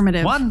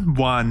 Affirmative. 1,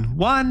 1,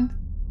 1,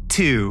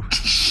 2.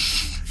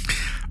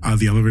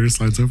 The elevator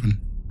slides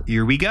open.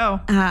 Here we go.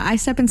 I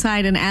step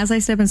inside, and as I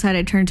step inside,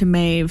 I turn to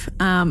Maeve,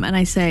 and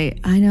I say,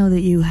 I know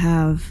that you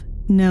have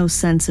no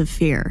sense of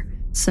fear.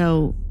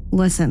 So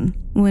listen,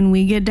 when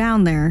we get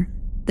down there,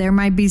 there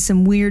might be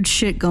some weird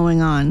shit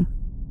going on.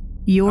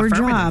 Your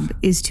job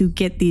is to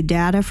get the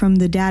data from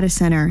the data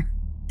center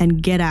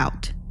and get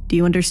out. Do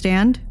you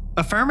understand?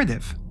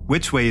 Affirmative.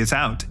 Which way is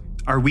out?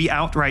 Are we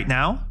out right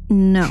now?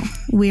 No,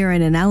 we are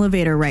in an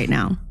elevator right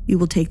now. You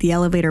will take the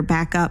elevator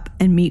back up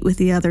and meet with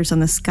the others on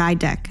the sky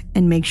deck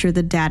and make sure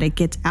the data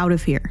gets out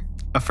of here.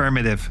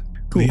 Affirmative.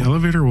 The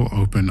elevator will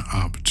open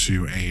up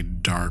to a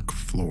dark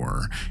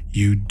floor.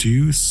 You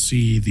do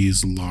see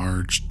these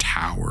large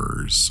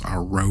towers,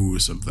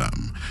 rows of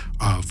them,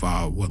 of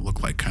what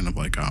look like kind of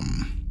like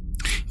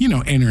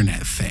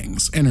internet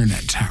things,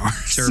 internet towers.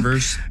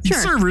 Servers. Sure.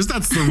 Servers,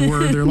 that's the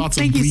word. There are lots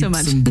of Thank you so bleeps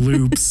much. and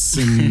bloops,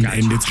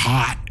 and it's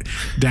hot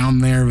down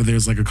there, but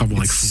there's like a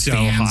couple So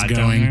fans hot down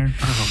going. there.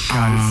 Oh,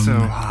 God, it's so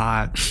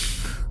hot.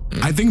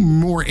 I think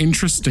more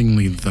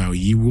interestingly, though,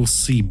 you will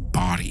see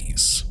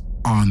bodies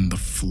on the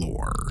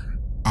floor,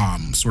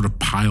 sort of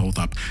piled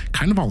up,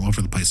 kind of all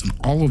over the place, and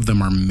all of them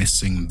are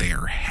missing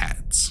their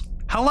heads.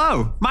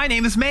 Hello, my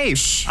name is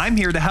Maeve. I'm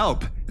here to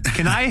help.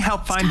 Can I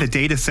help find the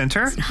data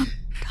center?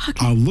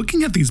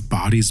 Looking at these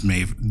bodies,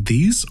 Maeve,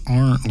 these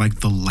aren't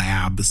like the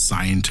lab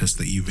scientists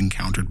that you've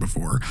encountered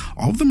before.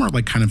 All of them are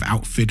like kind of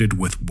outfitted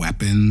with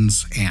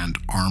weapons and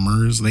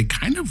armors. They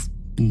kind of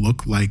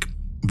look like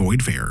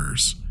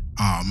Voidfarers,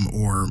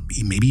 or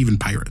maybe even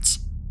pirates.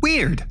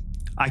 Weird.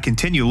 I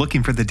continue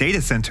looking for the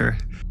data center.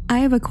 I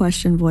have a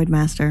question,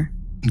 Voidmaster.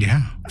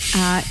 Yeah.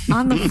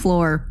 On the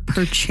floor,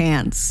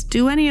 perchance,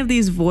 do any of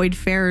these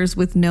Voidfarers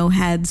with no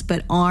heads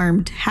but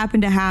armed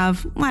happen to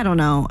have, I don't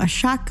know, a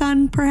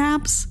shotgun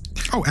perhaps?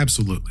 Oh,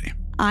 absolutely.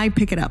 I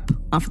pick it up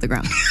off the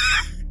ground.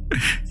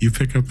 You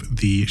pick up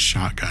the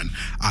shotgun.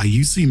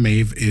 You see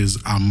Maeve is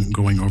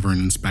going over and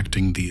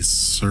inspecting these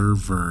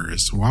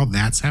servers. While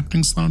that's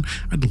happening, Sloan,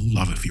 I'd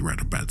love if you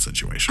read a bad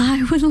situation.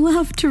 I would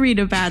love to read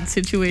a bad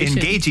situation.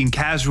 Engaging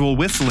casual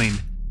whistling.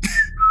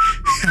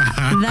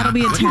 That'll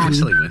be a 10.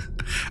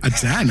 A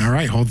 10. All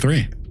right, hold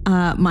 3.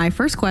 My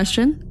first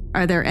question,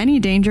 are there any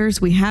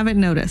dangers we haven't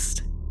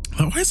noticed?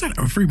 Why is that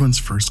everyone's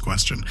first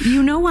question?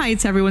 You know why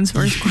it's everyone's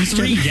first question.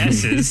 3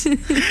 guesses.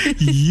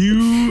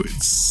 You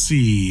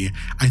see,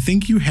 I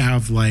think you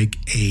have like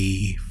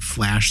a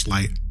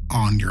flashlight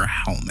on your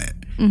helmet.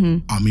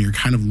 You're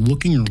kind of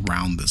looking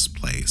around this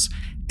place,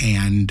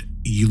 and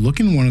you look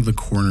in one of the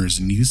corners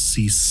and you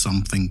see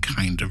something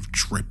kind of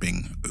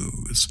dripping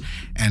ooze.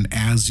 And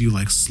as you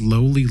like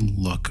slowly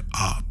look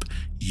up,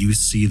 you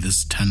see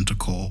this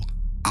tentacle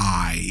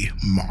eye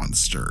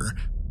monster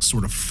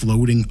sort of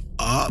floating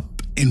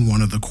up in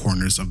one of the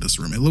corners of this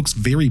room. It looks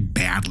very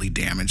badly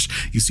damaged.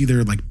 You see there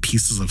are like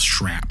pieces of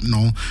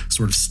shrapnel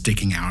sort of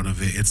sticking out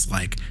of it. It's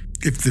like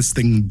if this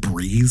thing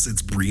breathes,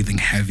 it's breathing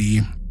heavy.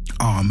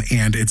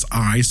 And its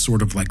eye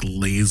sort of like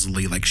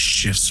lazily like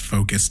shifts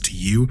focus to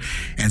you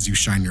as you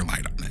shine your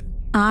light on it.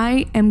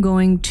 I am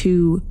going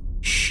to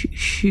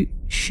shoot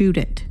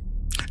it.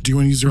 Do you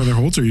want to use your other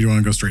holds, or do you want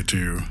to go straight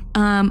to?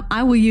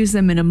 I will use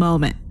them in a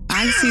moment.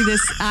 I see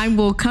this. I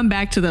will come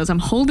back to those. I'm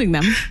holding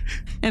them,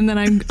 and then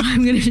I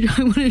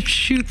want to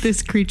shoot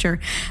this creature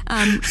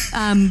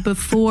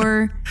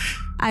before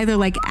either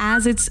like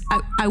as it's.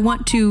 I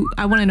want to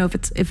know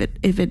if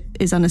it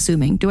is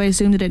unassuming. Do I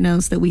assume that it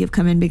knows that we have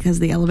come in because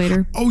of the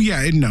elevator? Oh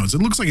yeah, it knows.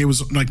 It looks like it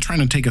was like trying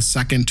to take a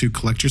second to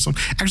collect yourself.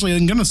 Actually,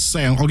 I'm gonna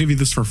say I'll give you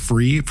this for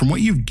free. From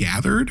what you've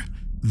gathered,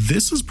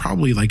 this is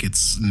probably like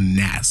its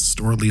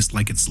nest, or at least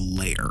like its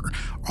lair.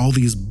 All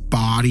these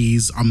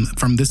bodies,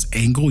 from this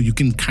angle, you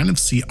can kind of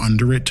see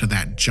under it to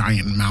that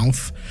giant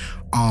mouth,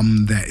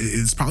 that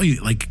is probably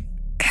like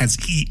has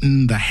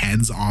eaten the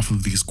heads off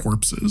of these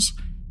corpses,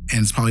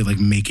 and it's probably like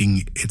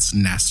making its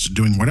nest,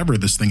 doing whatever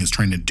this thing is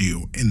trying to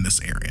do in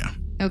this area.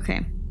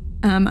 Okay.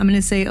 I'm going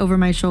to say over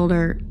my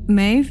shoulder,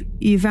 Maeve,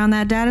 you found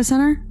that data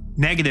center?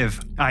 Negative.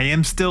 I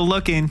am still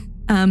looking.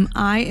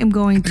 I am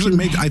going to... Actually,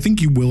 Meg, I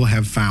think you will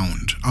have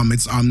found. I'm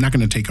not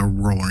going to take a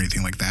roll or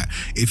anything like that.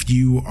 If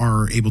you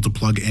are able to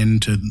plug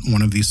into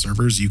one of these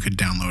servers, you could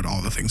download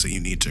all the things that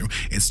you need to.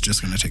 It's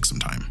just going to take some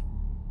time.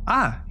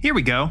 Ah, here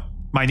we go.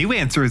 My new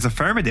answer is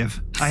affirmative.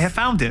 I have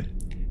found it.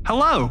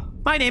 Hello,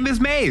 my name is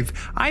Maeve.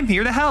 I'm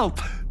here to help.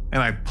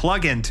 And I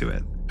plug into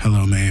it.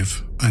 Hello,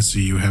 Maeve. I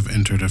see you have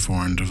entered a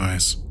foreign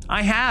device.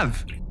 I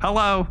have.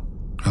 Hello.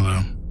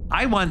 Hello.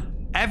 I want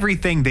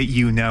everything that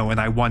you know, and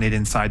I want it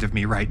inside of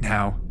me right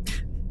now.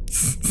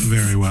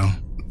 Very well.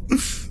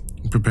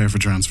 Prepare for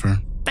transfer.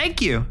 Thank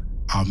you.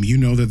 You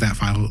know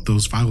that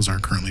those files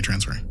aren't currently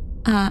transferring.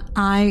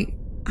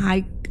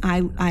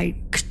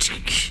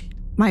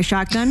 My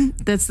shotgun.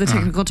 That's the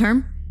technical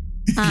term.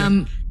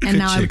 And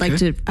now I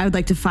would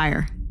like to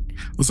fire.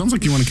 Well, it sounds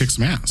like you want to kick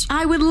some ass.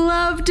 I would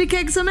love to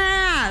kick some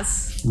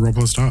ass. Roll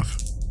plus tough.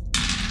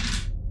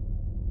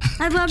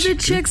 I'd love to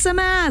kick some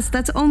ass.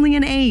 That's only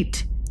an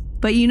 8.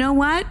 But you know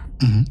what?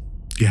 Mm-hmm.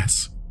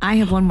 Yes. I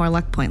have one more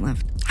luck point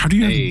left. How do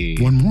you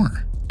have one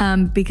more?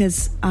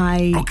 Because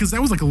because that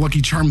was like a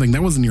lucky charm thing.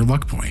 That wasn't your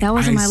luck point. That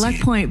wasn't my luck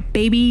point,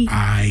 baby.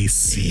 I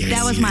see.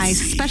 That was my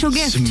special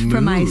gift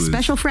from my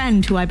special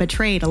friend who I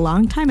betrayed a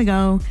long time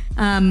ago.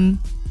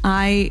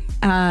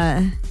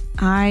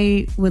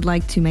 I would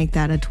like to make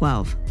that a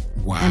 12.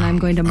 Wow. And I'm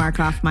going to mark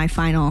off my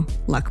final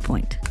luck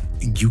point.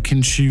 You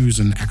can choose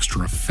an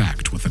extra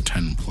effect with a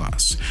 10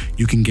 plus.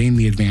 You can gain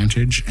the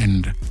advantage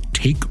and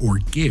take or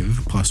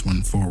give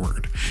 +1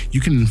 forward.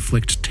 You can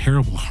inflict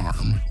terrible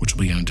harm, which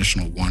will be an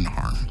additional 1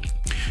 harm.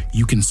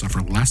 You can suffer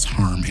less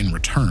harm in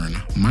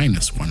return,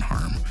 -1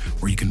 harm,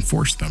 or you can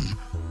force them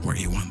where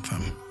you want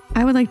them.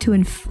 I would like to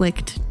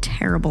inflict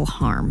terrible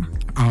harm.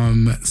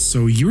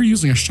 So you're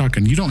using a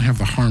shotgun. You don't have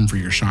the harm for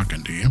your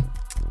shotgun, do you?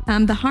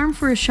 The harm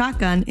for a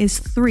shotgun is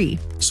 3.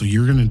 So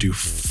you're gonna do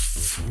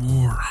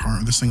 4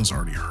 harm. This thing is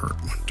already hurt.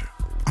 1, 2.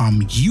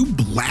 You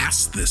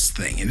blast this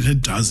thing, and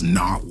it does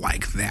not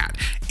like that.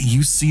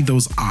 You see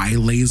those eye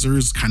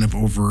lasers kind of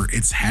over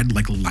its head,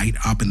 like light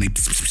up, and they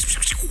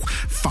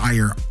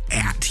fire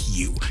at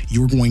you.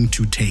 You're going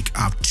to take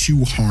up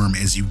 2 harm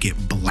as you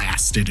get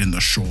blasted in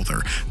the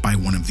shoulder by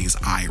one of these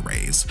eye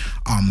rays.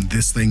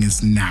 This thing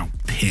is now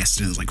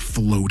pissed and is like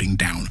floating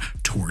down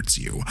towards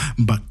you.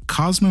 But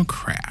Cosmo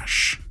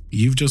Crash,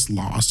 you've just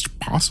lost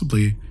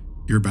possibly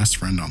your best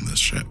friend on this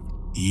ship.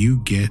 You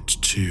get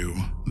to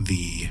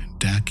the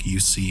deck. You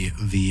see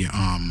the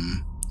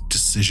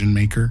decision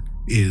maker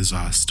is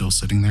still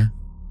sitting there.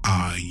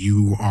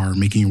 You are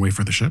making your way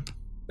for the ship.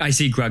 I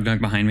see Grugnug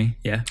behind me.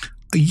 Yeah.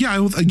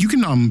 Yeah, you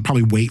can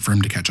probably wait for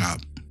him to catch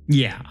up.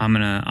 Yeah,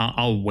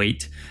 I'll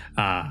wait.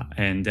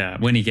 And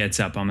when he gets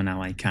up, I'm gonna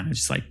like kind of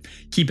just like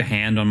keep a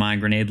hand on my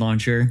grenade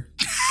launcher.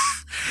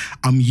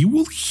 You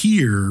will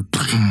hear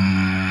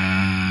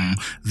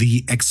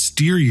the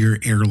exterior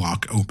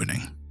airlock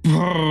opening.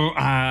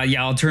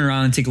 Yeah, I'll turn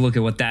around and take a look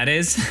at what that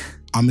is.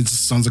 It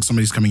sounds like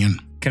somebody's coming in.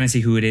 Can I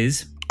see who it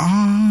is?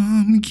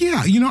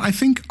 Yeah, I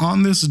think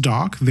on this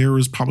dock, there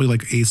is probably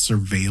like a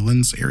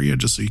surveillance area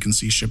just so you can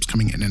see ships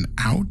coming in and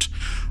out.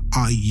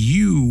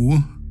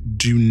 You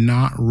do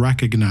not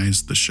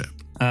recognize the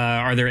ship.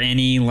 Are there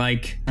any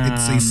like...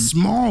 it's a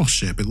small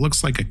ship. It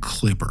looks like a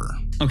clipper.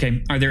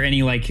 Okay. Are there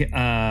any like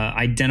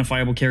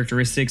identifiable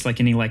characteristics, like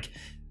any like,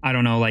 I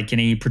don't know, like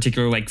any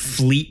particular like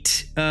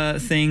fleet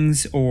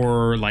things,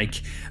 or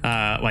like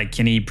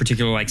any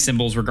particular like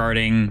symbols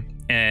regarding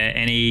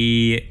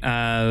any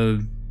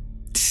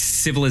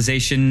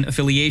civilization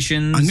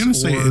affiliations? I'm going to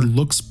say it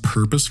looks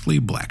purposefully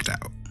blacked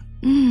out.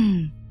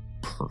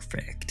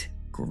 Perfect.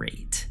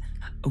 Great.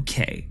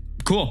 Okay.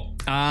 Cool.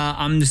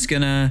 I'm just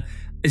gonna...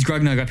 Is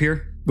Grugnug up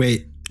here?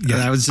 Wait,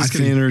 yeah, I was just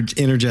going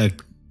to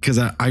interject because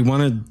I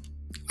want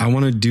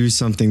to do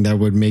something that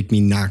would make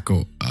me not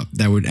go up.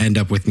 That would end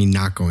up with me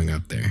not going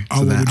up there.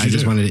 So that I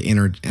just wanted to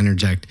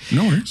interject.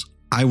 No worries.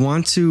 I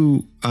want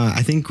to.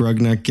 I think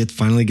Grugnug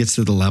finally gets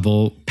to the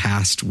level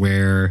past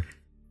where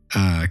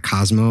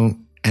Cosmo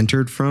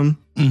entered from,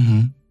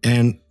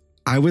 and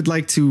I would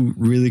like to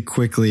really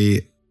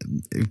quickly,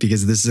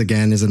 because this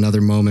is another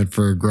moment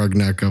for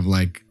Grugnug of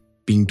like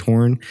being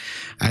torn.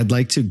 I'd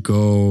like to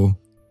go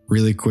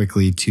really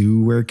quickly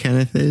to where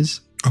Kenneth is.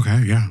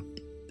 Okay, yeah.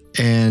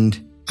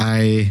 And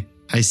I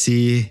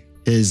see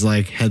his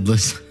like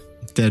headless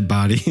dead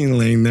body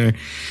laying there,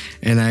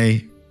 and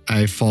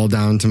I fall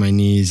down to my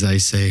knees. I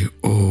say,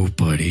 "Oh,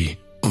 buddy.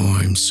 Oh,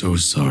 I'm so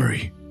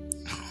sorry.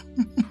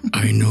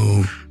 I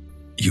know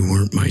you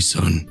weren't my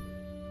son,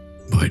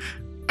 but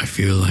I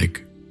feel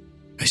like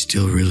I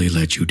still really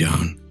let you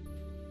down."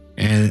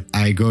 And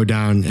I go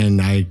down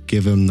and I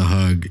give him the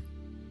hug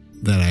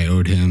that I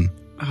owed him.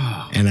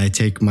 And I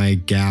take my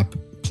Gap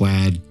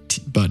plaid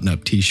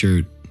button-up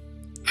t-shirt.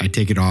 I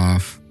take it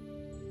off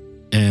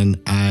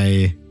and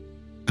I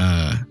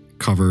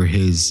cover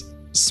his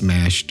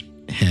smashed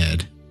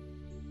head.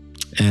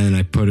 And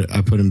I put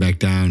him back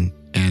down,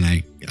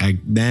 and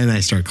then I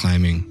start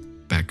climbing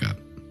back up.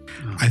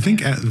 I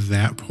think at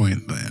that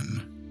point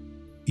then,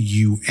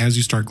 as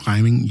you start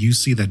climbing, you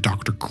see that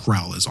Dr.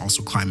 Krell is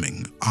also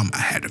climbing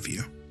ahead of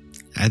you.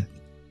 I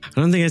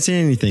don't think I say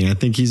anything. I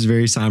think he's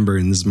very somber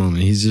in this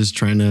moment. He's just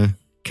trying to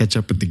catch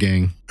up with the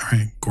gang. All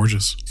right,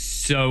 gorgeous.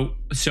 So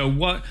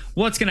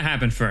what's gonna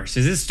happen first?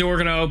 Is this door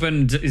gonna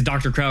open? Is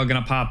Dr. Krell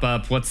gonna pop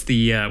up? What's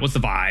the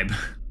vibe?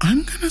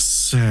 I'm gonna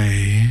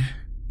say,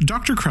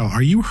 Dr. Krell,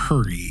 are you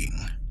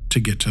hurrying to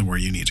get to where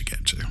you need to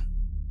get to?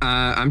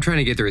 I'm trying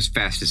to get there as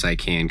fast as I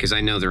can because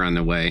I know they're on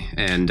the way,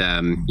 and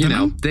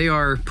they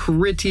are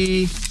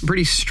pretty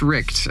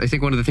strict. I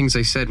think one of the things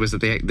they said was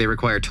that they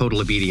require total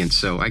obedience,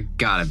 so I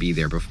gotta be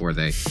there before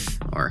they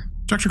are.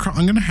 Dr. Krell,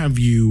 I'm gonna have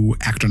you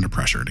act under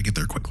pressure to get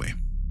there quickly.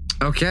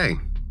 Okay,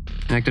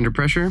 act under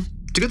pressure.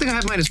 It's a good thing I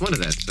have -1 to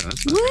that. So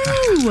that's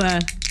Woo!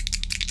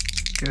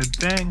 Good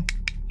thing.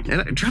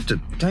 And I dropped a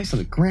dice on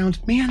the ground,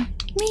 man.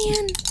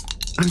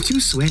 I'm too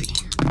sweaty.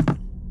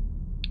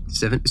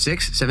 7,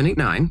 6, 7, 8,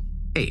 9.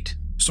 8.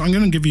 So I'm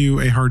going to give you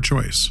a hard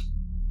choice.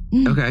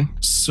 Okay.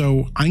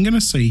 So I'm going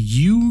to say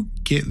you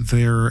get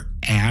there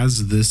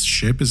as this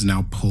ship is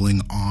now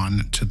pulling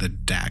on to the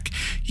deck.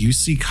 You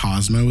see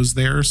Cosmo is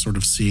there, sort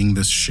of seeing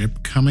this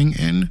ship coming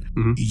in.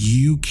 Mm-hmm.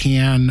 You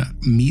can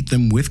meet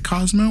them with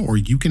Cosmo, or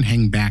you can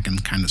hang back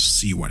and kind of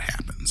see what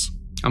happens.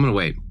 I'm going to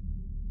wait.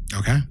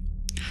 Okay.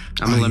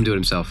 I'm going to let him do it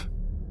himself.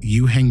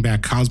 you hang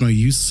back. Cosmo,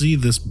 you see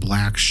this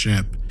black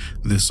ship,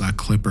 this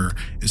clipper,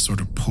 is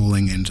sort of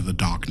pulling into the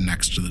dock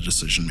next to the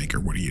decision maker.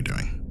 What are you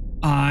doing?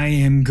 I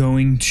am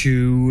going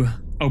to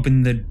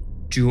open the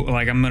door.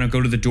 Like, I'm going to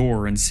go to the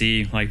door and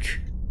see, like,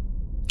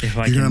 if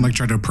I You're going to, like,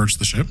 try to approach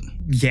the ship?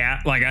 Yeah,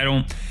 like, I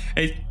don't...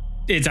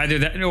 It's either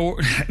that or...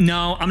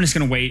 No, I'm just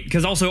going to wait.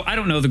 Because also, I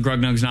don't know the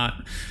Grugnug's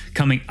not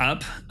coming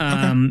up.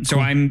 So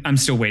I'm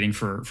still waiting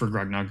for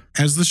Grugnug.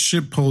 As the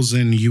ship pulls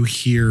in, you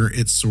hear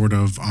it sort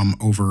of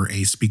over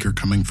a speaker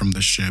coming from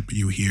the ship.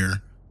 You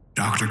hear,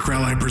 Dr.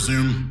 Krell, I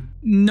presume?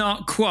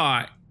 Not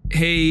quite.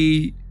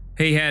 He's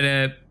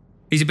a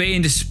bit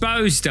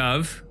indisposed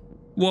of.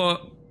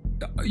 What?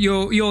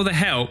 You're the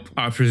help,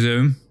 I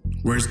presume.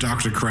 Where's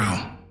Dr.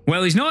 Krell?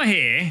 Well, he's not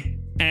here,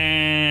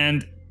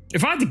 and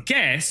if I had to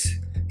guess,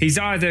 he's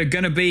either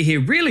gonna be here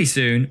really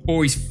soon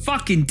or he's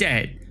fucking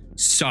dead.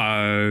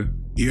 So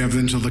you have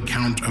until the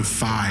count of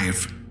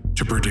 5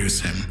 to produce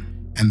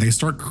him. And they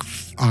start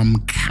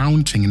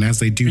counting, and as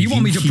they do, you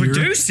want me to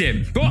produce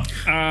him?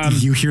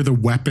 You hear the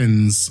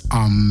weapons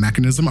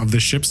mechanism of the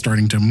ship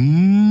starting to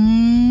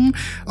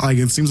like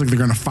it seems like they're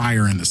gonna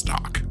fire in this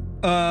dock.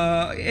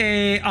 I'm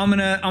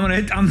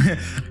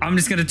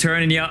just gonna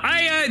turn and yell,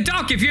 "Hey,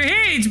 Doc, if you're here,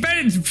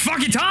 it's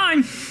fucking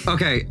time."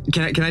 Okay,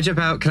 can I jump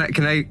out?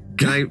 Can I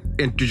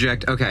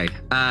interject? Okay,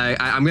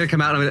 I'm gonna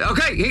come out.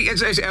 Okay, hey,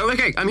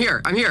 okay, I'm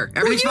here.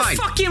 Everything's fine.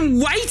 Fucking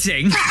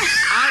waiting.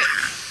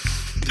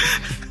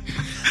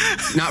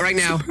 Not right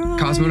now,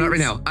 Cosmo. Not right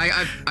now.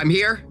 I'm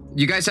here.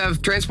 You guys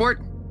have transport?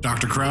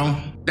 Dr.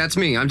 Krell? That's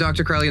me. I'm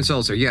Dr. Krellian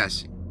Sulzer.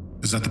 Yes.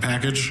 Is that the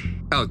package?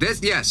 Oh,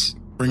 this? Yes.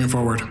 Bring it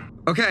forward.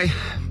 Okay.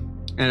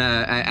 And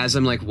as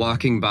I'm like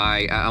walking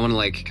by, I want to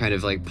like kind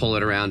of like pull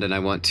it around, and I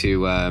want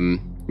to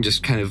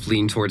just kind of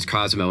lean towards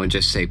Cosmo and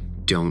just say,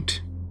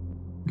 "Don't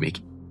make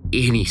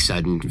any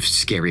sudden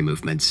scary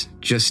movements.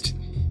 Just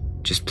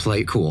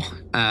play it cool."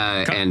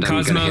 And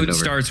Cosmo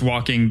starts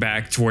walking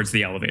back towards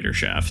the elevator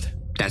shaft.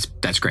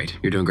 That's great.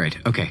 You're doing great.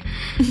 Okay.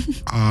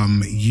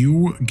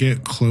 You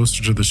get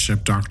closer to the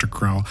ship, Dr.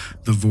 Krell.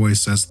 The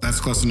voice says, "That's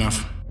close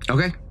enough."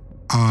 Okay.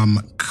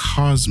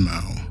 Cosmo,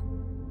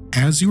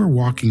 as you are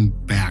walking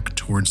back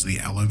towards the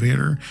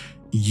elevator,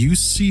 you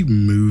see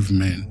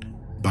movement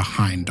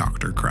behind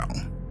Dr.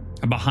 Krell.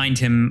 Behind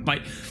him,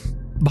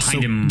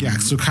 him. Yeah,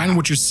 so kind of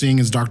what you're seeing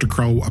is Dr.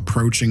 Krell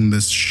approaching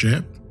this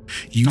ship.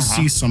 You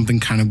see something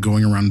kind of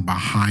going around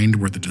behind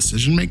where the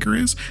decision maker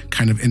is,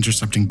 kind of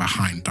intercepting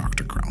behind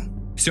Dr. Krell.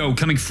 So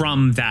coming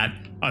from that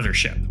other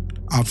ship?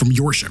 From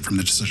your ship, from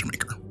the decision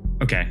maker.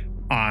 Okay.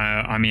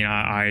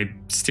 I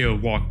still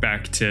walk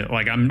back to,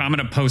 like, I'm going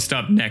to post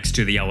up next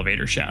to the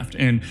elevator shaft,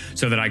 and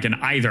so that I can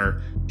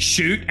either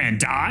shoot and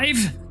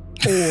dive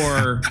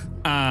or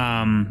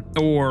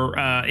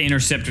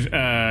intercept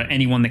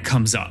anyone that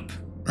comes up.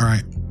 All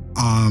right.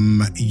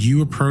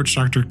 You approach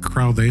Dr.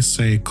 Krell. They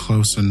say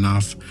close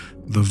enough.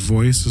 The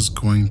voice is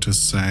going to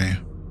say,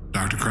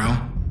 Dr.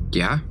 Krell?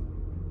 Yeah?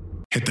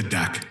 Hit the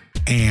deck.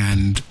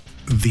 And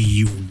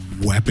the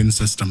weapon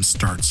system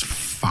starts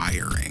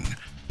firing.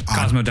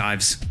 Cosmo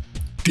dives.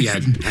 Yeah,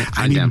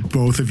 I need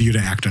both of you to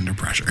act under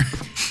pressure.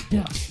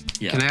 Yeah.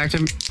 Can I act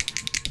him?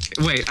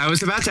 Wait, I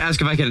was about to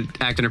ask if I could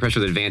act under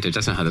pressure with advantage.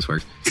 That's not how this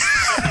works.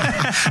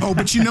 Oh,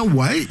 but you know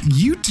what?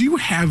 You do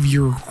have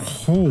your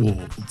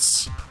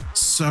holds.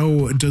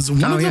 So does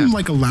one of them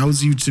like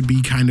allows you to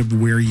be kind of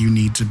where you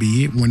need to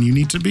be when you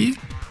need to be?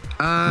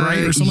 Right?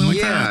 Or something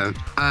like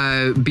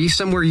that? Be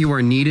somewhere you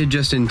are needed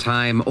just in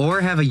time,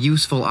 or have a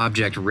useful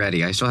object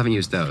ready. I still haven't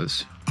used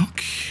those.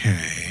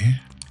 Okay.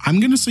 I'm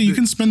going to say you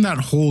can spend that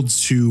hold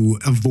to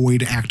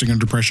avoid acting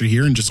under pressure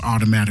here and just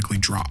automatically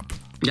drop.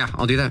 Yeah,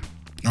 I'll do that.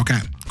 Okay,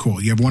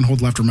 cool. You have one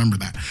hold left. Remember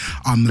that.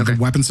 The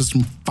weapon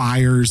system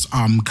fires.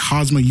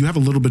 Cosmo, you have a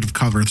little bit of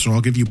cover, so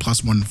I'll give you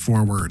 +1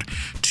 forward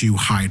to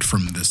hide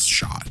from this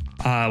shot.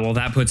 Well,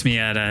 that puts me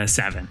at a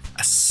 7.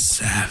 A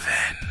 7.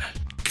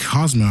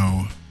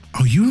 Cosmo,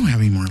 oh, you don't have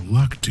any more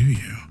luck, do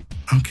you?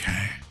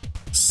 Okay.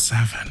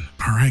 7.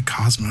 All right,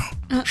 Cosmo.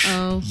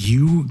 Uh-oh.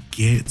 You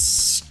get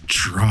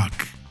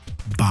struck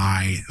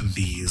by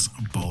these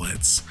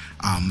bullets,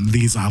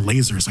 these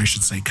lasers, I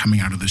should say, coming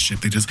out of the ship.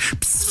 They just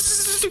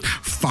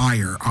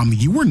fire.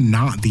 You were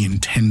not the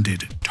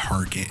intended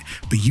target,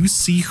 but you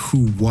see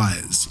who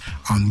was.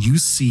 You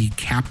see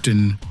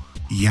Captain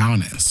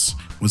Giannis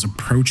was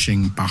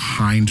approaching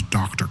behind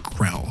Dr.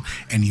 Krell,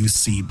 and you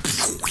see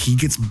he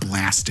gets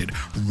blasted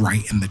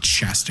right in the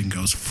chest and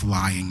goes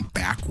flying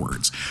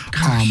backwards.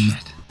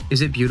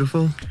 Is it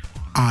beautiful?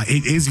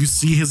 It is. You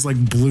see his like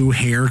blue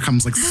hair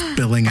comes like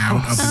spilling out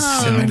of his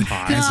head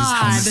as his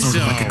helmet sort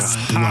of like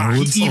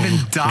explodes. He even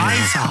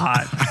dies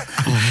hot.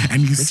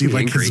 And you see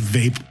like his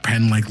vape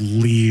pen like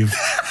leave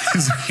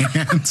his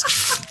hands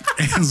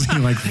as he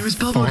like it was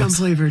bubblegum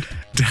flavored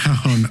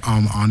down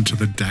onto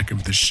the deck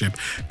of the ship.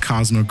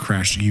 Cosmo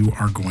Crash, you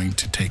are going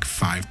to take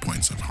 5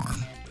 points of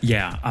harm.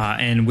 Yeah,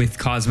 and with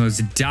Cosmo's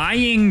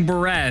dying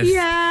breath,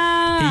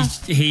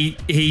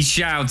 he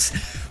shouts,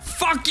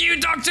 "Fuck you,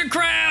 Dr.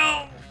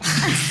 Krell!"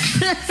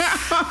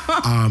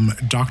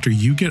 Doctor,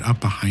 you get up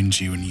behind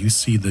you and you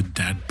see the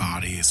dead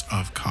bodies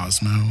of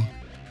Cosmo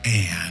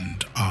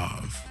and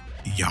of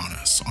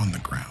Giannis on the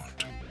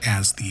ground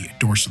as the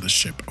doors of the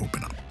ship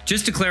open up.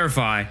 Just to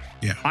clarify,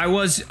 Yeah. I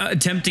was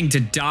attempting to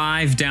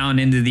dive down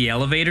into the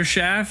elevator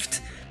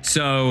shaft.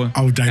 So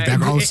Dive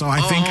back. So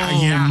I think,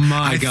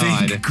 my I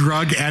God. think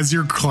Grug, as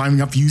you're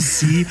climbing up, you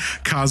see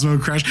Cosmo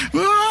crash,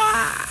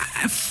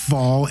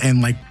 fall,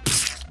 and like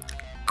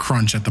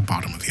crunch at the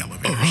bottom of the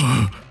elevator.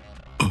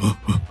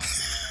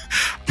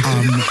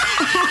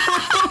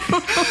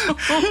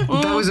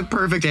 That was a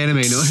perfect anime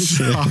noise.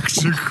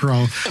 Dr.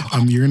 Krull,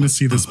 you're going to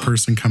see this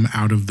person come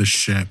out of the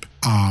ship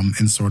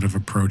and sort of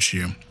approach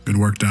you. Good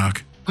work,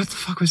 Doc. What the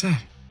fuck was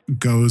that?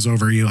 Goes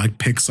over, he like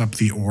picks up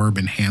the orb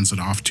and hands it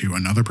off to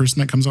another person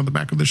that comes on the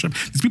back of the ship.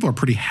 These people are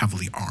pretty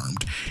heavily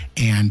armed.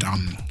 And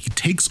he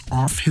takes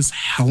off his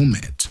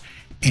helmet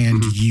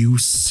and you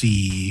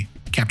see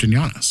Captain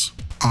Giannis.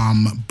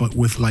 But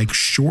with like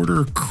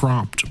shorter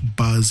cropped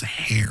buzz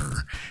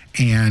hair.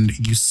 And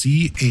you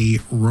see a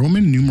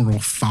Roman numeral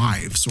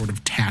 5 sort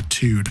of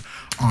tattooed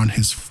on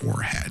his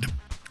forehead.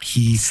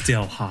 He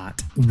still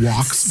hot.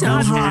 Walks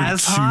Not over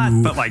as to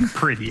hot, but like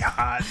pretty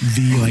hot.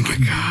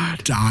 the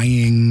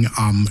dying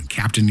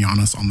Captain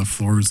Giannis on the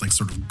floor, who's like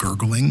sort of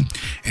gurgling,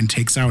 and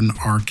takes out an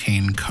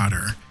arcane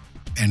cutter.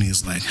 And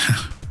he's like,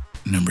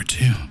 number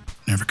 2,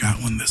 never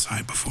got one this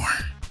high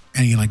before.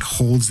 And he like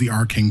holds the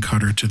arcane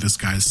cutter to this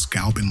guy's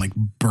scalp and like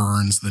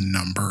burns the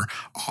number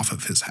off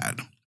of his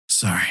head.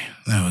 Sorry,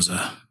 that was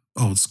a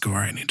old score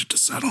I needed to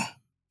settle.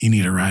 You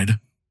need a ride?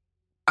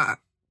 I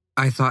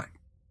thought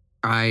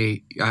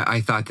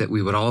that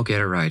we would all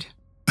get a ride.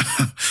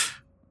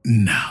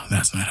 No,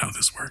 that's not how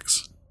this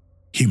works.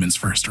 Humans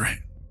first, right?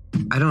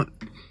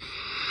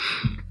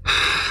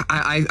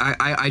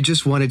 I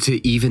just wanted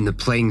to even the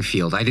playing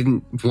field. I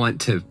don't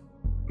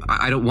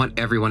want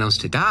everyone else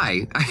to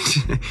die.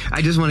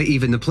 I just want to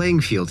even the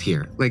playing field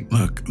here. Like,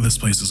 look, this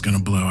place is going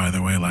to blow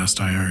either way,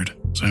 last I heard.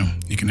 So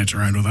you can hitch a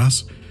ride with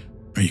us,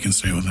 or you can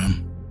stay with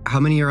them. how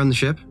many are on the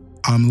ship?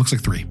 Looks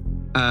like 3.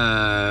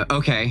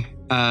 Okay.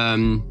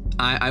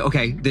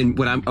 Okay, then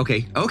what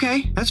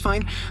okay, that's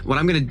fine. What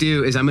I'm gonna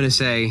do is I'm gonna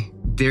say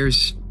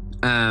there's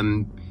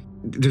a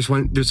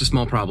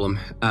small problem.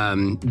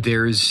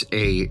 There's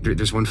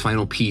one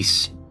final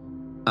piece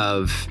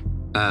of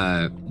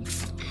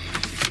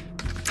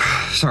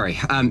sorry.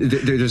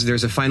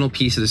 There's a final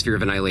piece of the Sphere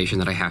of Annihilation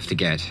that I have to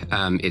get.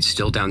 It's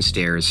still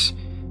downstairs.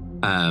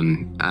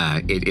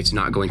 It's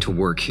not going to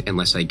work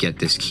unless I get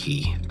this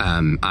key.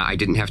 I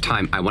didn't have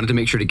time. I wanted to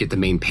make sure to get the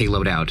main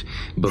payload out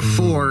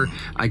before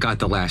I got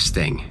the last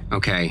thing.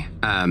 Okay.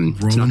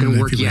 It's not going to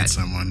work yet.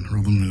 Roll them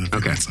to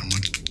manipulate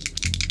someone.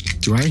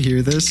 Do I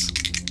hear this?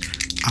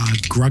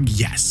 Grug,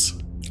 yes.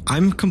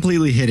 I'm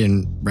completely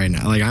hidden right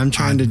now. Like I'm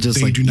trying to just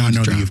they like do not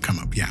know that eavesdrop. you've come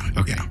up. Yeah.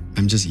 Okay. Yeah.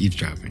 I'm just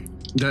eavesdropping.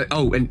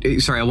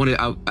 Sorry, I wanted.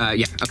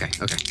 Yeah. Okay.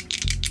 Okay.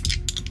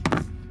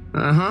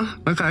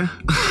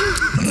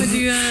 What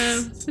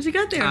you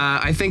got there?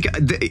 I think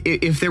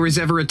if there was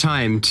ever a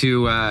time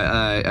to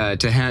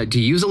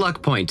use a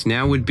luck point,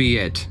 now would be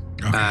it.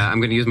 Okay. I'm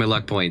going to use my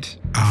luck point.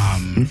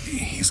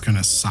 He's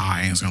gonna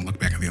sigh. He's gonna look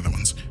back at the other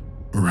ones.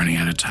 We're running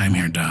out of time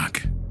here,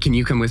 Doc. Can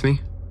you come with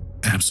me?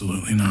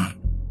 Absolutely not.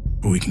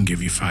 But we can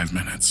give you 5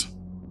 minutes.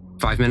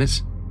 5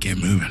 minutes? Get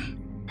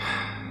moving.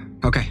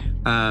 Okay.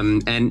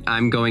 And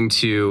I'm going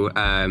to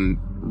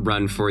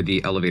run for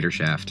the elevator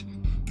shaft.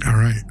 All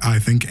right. I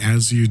think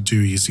as you do,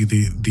 you see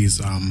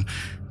these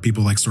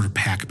people like sort of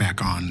pack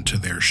back on to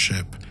their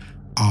ship.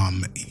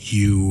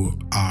 You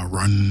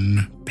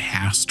run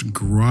past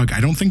Grug.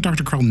 I don't think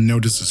Dr. Krull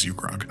notices you,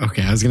 Grug.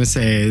 Okay, I was gonna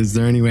say, is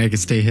there any way I could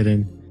stay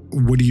hidden?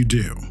 What do you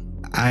do?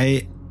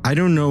 I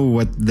don't know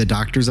what the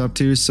doctor's up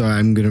to, so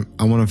I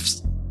want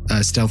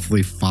to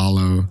stealthily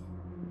follow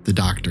the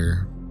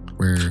doctor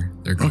where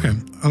they're going. Okay.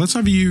 Let's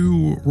have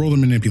you roll to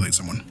manipulate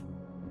someone.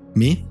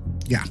 Me?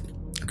 Yeah.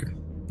 Okay.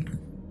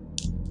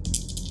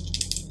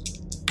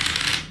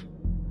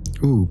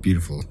 Ooh,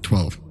 beautiful.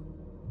 12.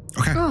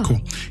 Okay, cool.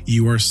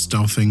 You are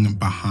stealthing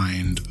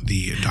behind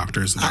the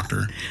doctor as the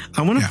doctor.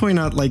 I want to point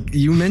out, like,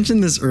 you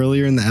mentioned this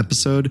earlier in the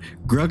episode.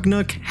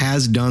 Grugnuk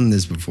has done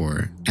this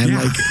before. And,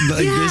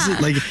 this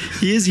is, like,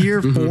 he is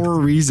here for a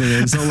reason.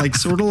 And so, like,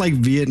 sort of like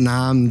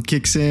Vietnam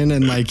kicks in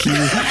and, like, he's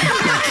like,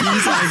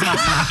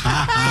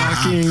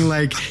 fucking,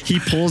 like, he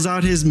pulls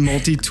out his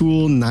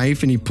multi-tool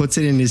knife and he puts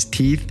it in his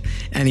teeth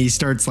and he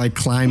starts, like,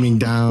 climbing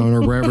down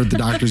or wherever the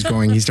doctor's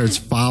going. He starts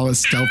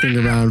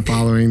stealthing around,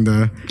 following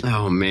the...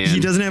 Oh, man. He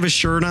doesn't have a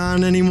shirt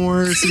on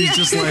anymore, so he's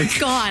just like It's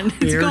gone.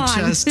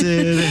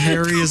 bare-chested,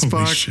 hairy as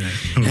fuck,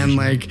 and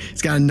like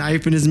he's got a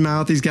knife in his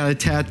mouth. He's got a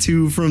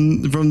tattoo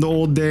from the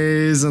old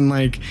days, and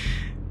like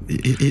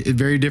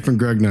Very different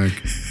Grugnug.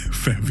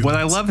 Fabulous. What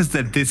I love is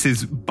that this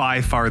is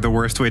by far the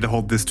worst way to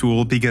hold this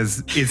tool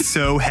because it's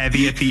so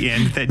heavy at the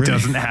end that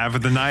doesn't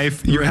have the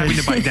knife. You're having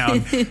to bite down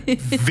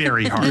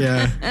very hard.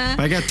 Yeah.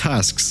 I got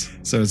tusks,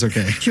 so it's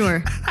okay.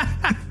 Sure.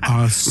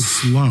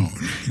 Sloan,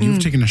 you've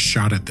taken a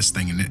shot at this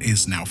thing and it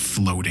is now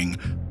floating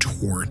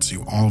towards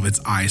you. All of its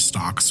eye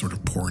stalks sort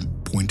of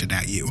pointed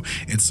at you.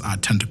 Its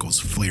tentacles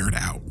flared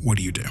out. What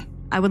do you do?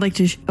 I would like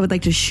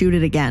to shoot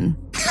it again.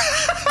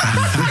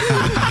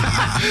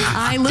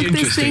 I look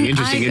this thing.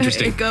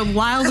 Interesting. A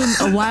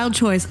wild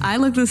choice. I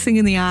look this thing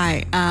in the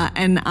eye,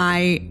 and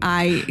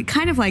I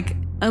kind of like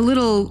a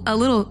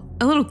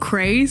little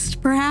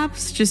crazed,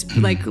 perhaps, just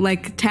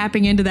like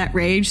tapping into that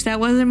rage that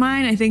wasn't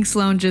mine. I think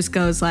Sloan just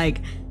goes like,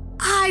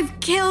 "I've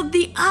killed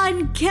the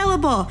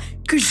unkillable,"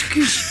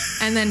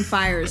 and then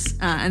fires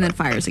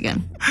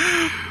again.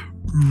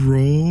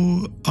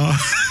 Roll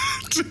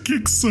to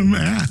kick some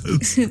ass.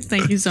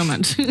 Thank you so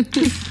much.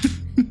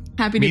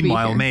 Happy to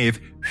Meanwhile, be here. Maeve.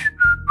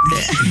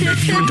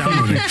 You're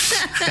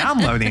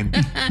Downloading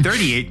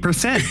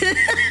 38%.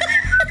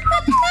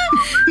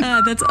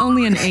 That's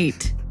only an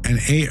 8. An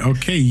 8.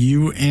 Okay,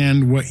 you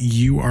and what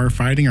you are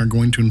fighting are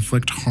going to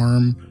inflict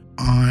harm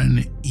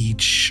on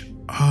each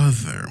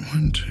other.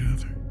 1, 2,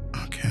 3.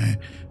 Okay.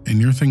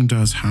 And your thing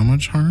does how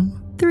much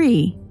harm?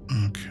 3.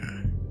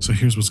 Okay. So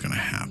here's what's going to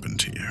happen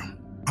to you.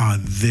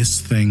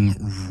 This thing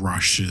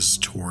rushes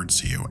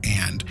towards you,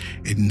 and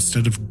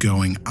instead of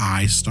going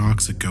eye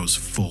stalks, it goes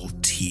full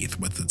teeth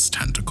with its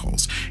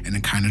tentacles, and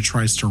it kind of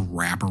tries to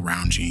wrap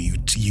around you.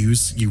 You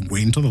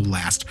wait until the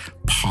last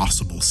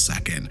possible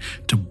second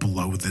to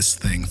blow this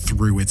thing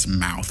through its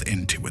mouth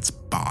into its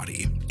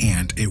body,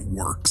 and it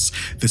works.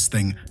 This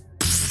thing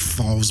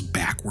falls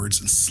backwards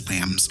and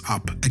slams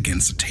up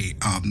against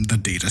the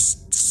data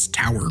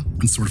tower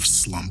and sort of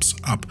slumps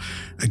up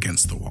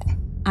against the wall.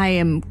 I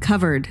am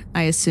covered,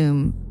 I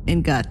assume,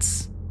 in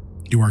guts.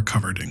 You are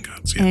covered in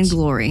guts, yes. And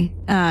glory.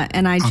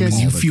 And I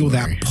just... you feel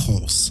that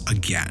pulse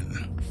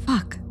again.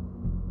 Fuck.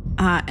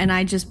 And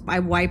I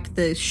wipe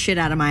the shit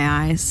out of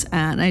my eyes,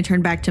 and I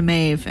turn back to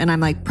Maeve, and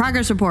I'm like,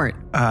 progress report.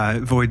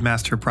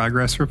 Voidmaster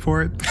progress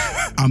report.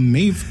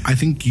 Maeve, I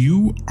think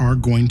you are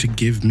going to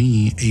give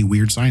me a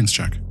weird science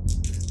check.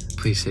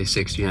 Please say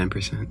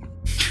 69%.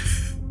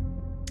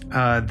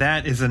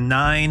 That is a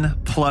 9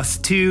 plus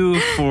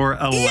 2 for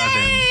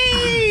 11.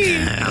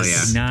 Hell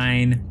yeah.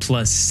 9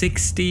 plus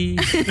 60.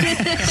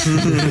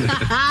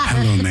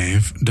 Hello,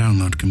 Maeve.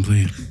 Download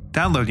complete.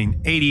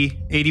 Downloading 80,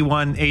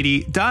 81,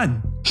 80.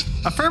 Done.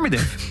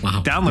 Affirmative.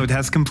 Wow. Download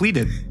has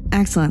completed.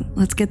 Excellent.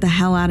 Let's get the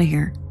hell out of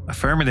here.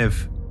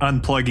 Affirmative.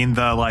 Unplugging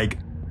the like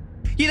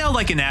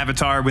an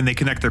Avatar when they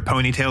connect their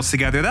ponytails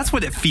together. That's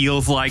what it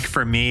feels like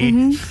for me.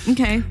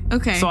 Mm-hmm.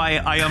 Okay. So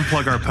I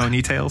unplug our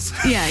ponytails.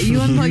 Yeah, you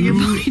unplug your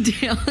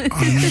ponytail.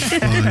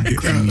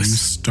 Unplug and you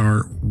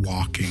start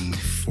walking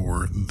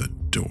for the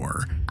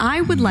door.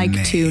 I would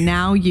like to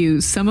now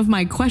use some of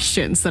my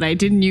questions that I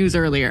didn't use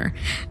earlier.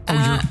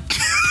 Okay.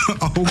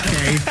 Hold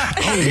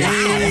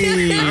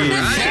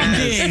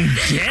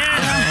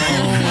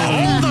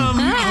them.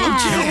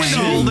 Know when to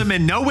hold them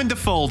and know when to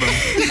fold them.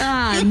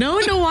 Know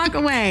when to walk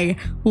away.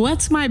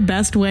 What's my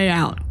best way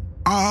out?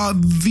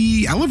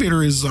 The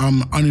elevator is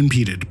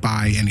unimpeded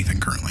by anything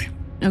currently.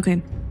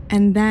 Okay.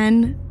 And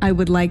then I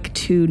would like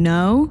to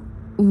know,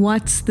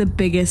 what's the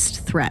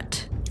biggest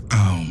threat?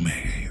 Oh,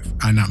 Maeve.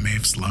 Not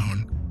Maeve,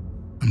 Sloan.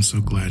 I'm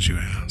so glad you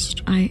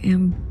asked. I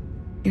am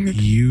scared.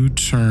 You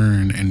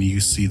turn and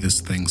you see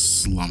this thing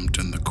slumped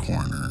in the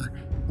corner,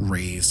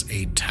 raise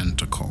a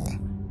tentacle,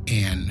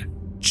 and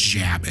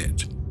jab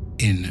it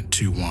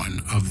into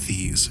one of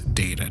these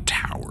data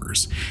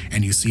towers.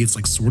 And you see it's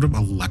like sort of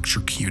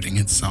electrocuting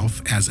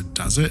itself as it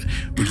does it,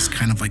 but it's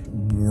kind of like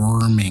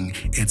worming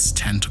its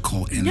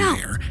tentacle in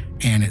there.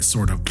 And it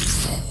sort of,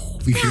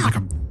 you hear like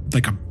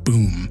a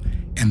boom,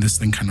 and this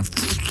thing kind of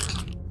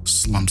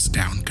slumps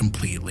down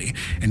completely.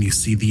 And you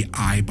see the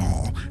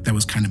eyeball that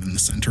was kind of in the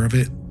center of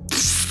it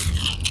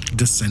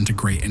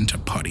disintegrate into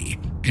putty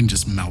and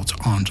just melt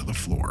onto the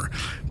floor.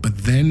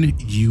 But then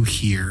you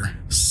hear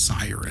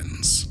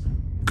sirens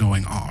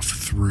going off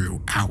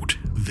throughout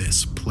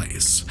this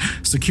place.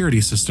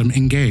 Security system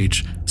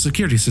engage.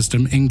 Security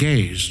system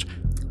engaged.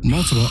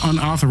 Multiple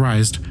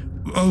unauthorized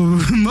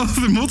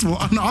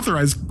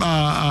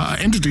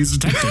entities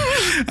detected.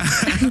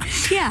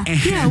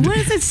 Yeah. What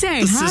does it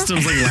say? The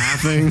system's like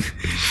laughing.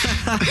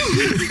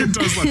 It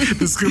does. Like,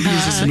 this computer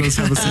system does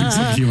have a sense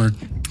of humor.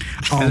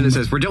 And then it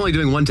says, we're only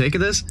doing one take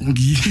of this?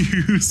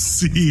 You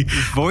see,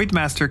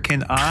 Voidmaster,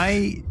 can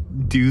I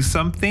do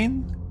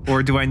something?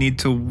 Or do I need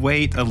to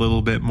wait a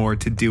little bit more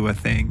to do a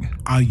thing?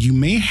 You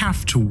may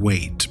have to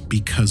wait,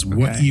 because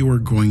what you are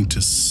going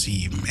to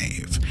see,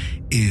 Maeve,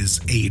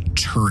 is a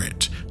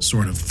turret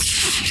sort of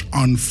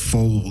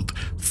unfold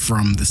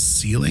from the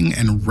ceiling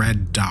and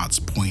red dots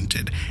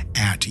pointed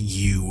at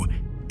you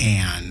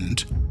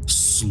and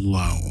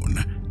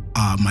Sloan.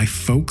 My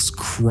folks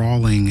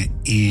crawling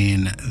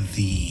in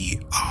the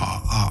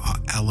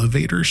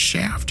elevator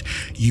shaft,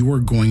 you are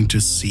going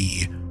to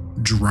see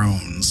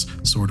drones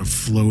sort of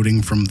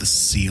floating from the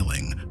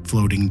ceiling,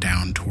 floating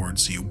down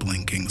towards you,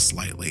 blinking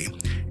slightly.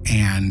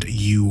 And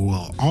you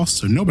will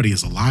also, nobody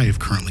is alive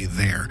currently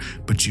there,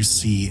 but you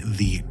see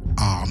the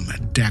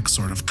deck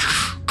sort of,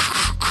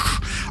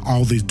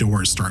 all these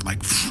doors start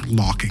like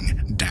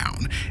locking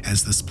down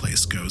as this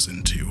place goes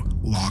into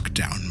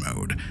lockdown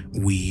mode.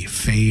 We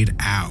fade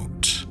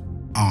out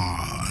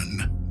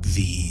on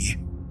the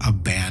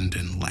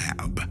abandoned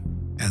lab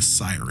as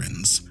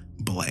sirens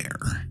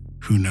blare.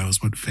 Who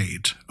knows what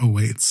fate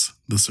awaits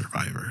the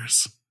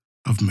survivors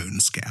of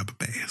Moonscab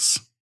Base.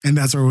 And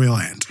that's where we'll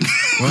end.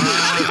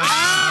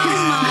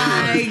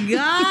 Oh my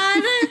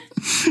God.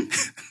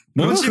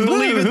 Won't you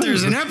believe it?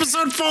 There's an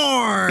episode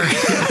 4.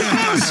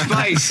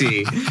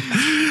 Spicy.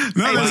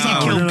 No, that's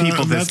not. Kill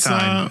people this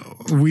time.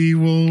 We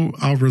will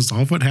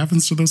resolve what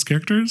happens to those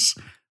characters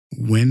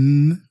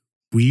when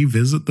we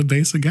visit the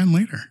base again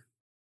later.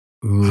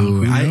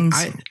 Ooh, who knows?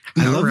 I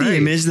love Right. the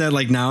image that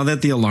like now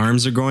that the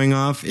alarms are going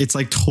off, it's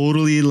like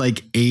totally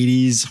like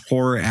 80s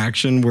horror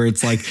action where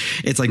it's like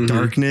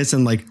darkness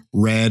and like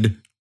red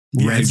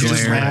it's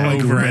just glare. all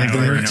like red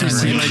glare.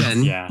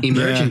 Attention, Yeah.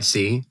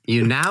 emergency.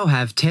 You now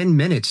have 10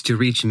 minutes to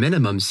reach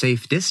minimum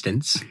safe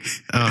distance.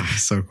 Oh,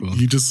 so cool.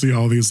 You just see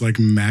all these like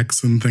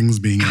mechs and things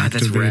being God,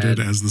 that's activated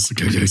rad. as the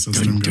security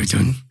system goes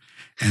off.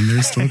 And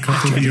there's still a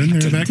couple of you in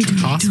there that could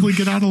possibly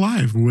get out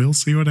alive. We'll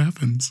see what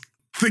happens.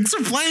 Thanks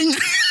for playing.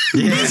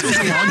 This was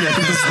long. I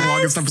think this is the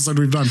longest episode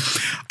we've done.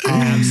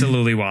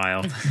 Absolutely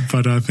wild.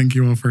 But thank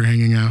you all for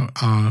hanging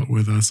out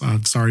with us.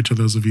 Sorry to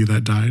those of you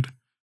that died.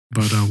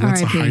 But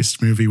what's a R.I.P.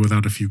 heist movie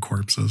without a few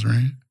corpses,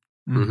 right?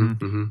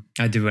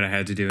 I did what I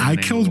had to do. in the I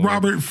name killed of the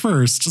Lord. Robert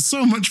first.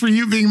 So much for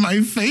you being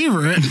my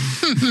favorite.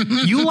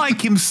 You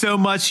like him so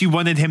much, you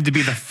wanted him to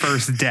be the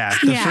first death.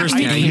 Yeah. first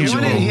Yeah, you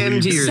angel. wanted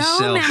him to yourself.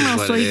 So is now,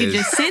 what so it he could is.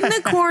 just sit in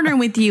the corner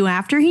with you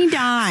after he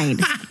died.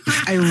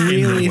 I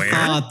really Where?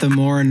 thought the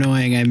more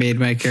annoying I made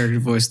my character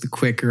voice, the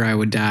quicker I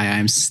would die.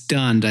 I'm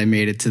stunned I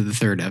made it to the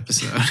 3rd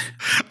episode.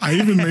 I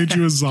even made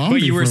you a zombie.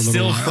 But you were for a little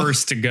still while.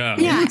 first to go.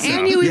 Yeah,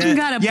 and you even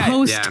got a Yeah.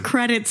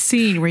 post-credit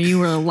scene where you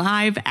were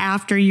alive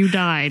after you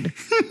died.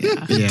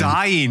 Yeah.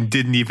 Dying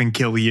didn't even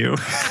kill you.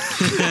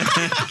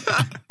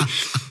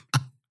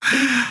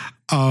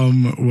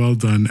 Well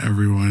done,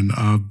 everyone.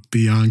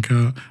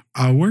 Bianca,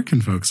 where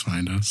can folks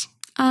find us?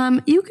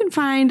 You can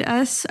find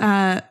us,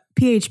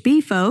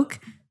 PHB folk,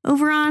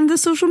 over on the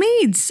social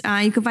medias.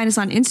 You can find us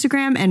on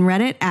Instagram and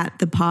Reddit at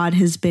The Pod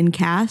Has Been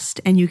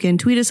Cast, and you can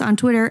tweet us on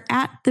Twitter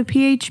at The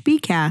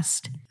PHB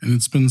Cast. And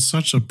it's been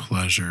such a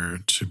pleasure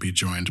to be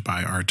joined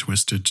by our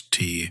Twisted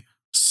Tea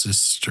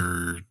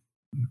sister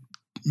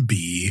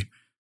B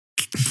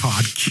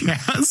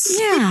podcast.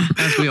 Yeah.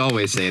 As we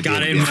always say at the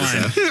Got end it of in the one.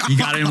 episode. You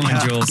got it in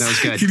one, Jules. That was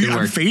good. Dude, Good I'm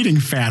work. fading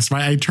fast.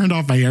 I turned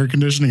off my air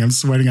conditioning. I'm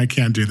sweating. I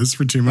can't do this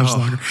for too much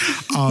longer.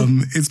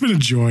 It's been a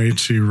joy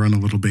to run a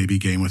little baby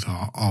game with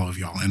all of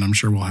y'all, and I'm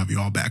sure we'll have you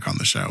all back on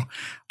the show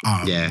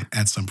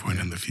at some point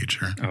in the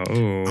future.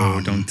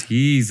 Oh, don't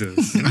tease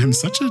us. I'm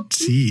such a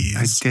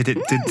tease. I did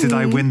it. Did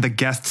I win the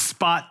guest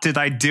spot? Did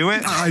I do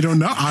it? I don't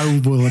know. I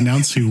will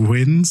announce who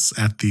wins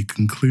at the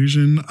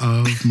conclusion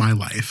of my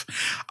life.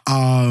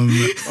 Oh,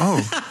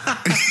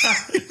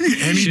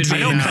 Should I be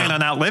don't now. plan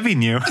on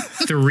outliving you.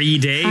 3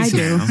 days I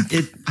do. now.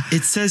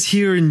 It says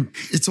here, and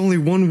it's only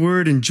one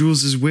word in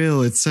Jules's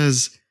will. It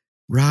says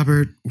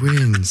Robert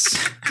wins.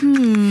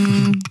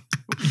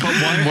 But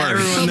one word.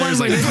 There's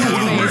like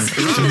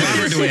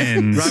Robert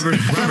wins.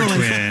 Robert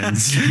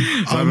wins.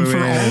 For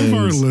all of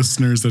our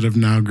listeners that have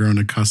now grown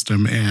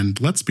accustomed and,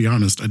 let's be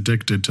honest,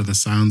 addicted to the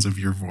sounds of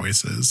your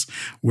voices,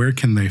 where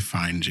can they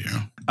find you?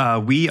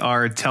 We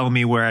are Tell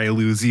Me Where I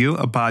Lose You,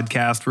 a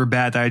podcast where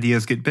bad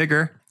ideas get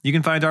bigger. You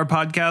can find our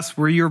podcast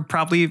where you're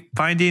probably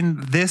finding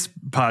this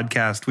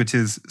podcast, which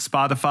is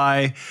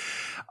Spotify,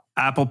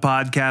 Apple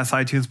Podcasts,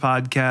 iTunes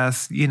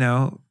Podcasts,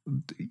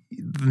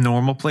 the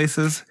normal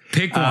places.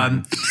 Pick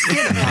one.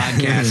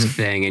 Podcast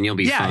thing, and you'll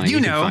be Yeah, fine. you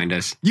You know. can find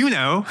us. You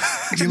know.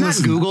 Not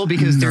Google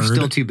because they're nerd.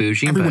 still too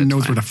bougie. Everyone but knows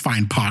it's where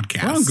fine. to find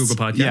podcasts. We're on Google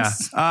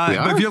Podcasts. Yeah. We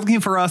But are? if you're looking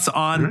for us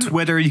on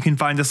Twitter, you can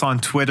find us on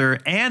Twitter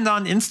and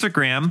on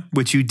Instagram,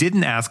 which you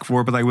didn't ask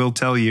for, but I will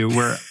tell you.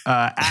 We're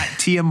at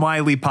TM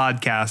Wiley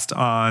Podcast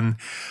on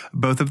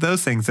both of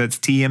those things. That's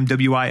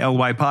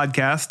TMWILY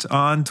Podcast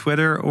on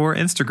Twitter or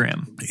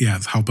Instagram. Yeah,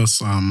 help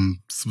us.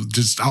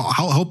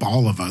 I'll help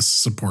all of us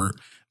support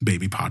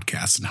baby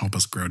podcasts and help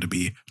us grow to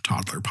be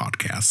toddler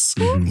podcasts.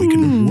 We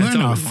can That's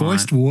win all our we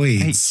first want.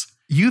 weights.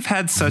 You've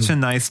had such a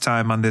nice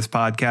time on this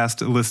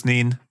podcast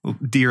listening,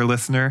 dear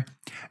listener.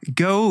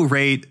 Go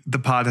rate The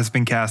Pod Has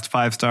Been Cast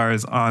 5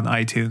 stars on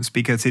iTunes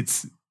because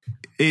it's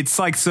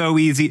like so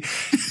easy.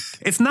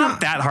 It's not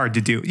that hard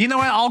to do. You know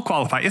what? I'll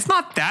qualify. It's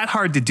not that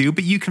hard to do,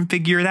 but you can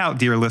figure it out,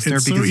 dear listener,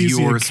 It's so because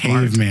easy you're a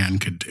smart. caveman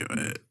could do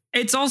it.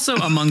 It's also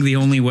among the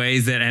only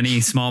ways that any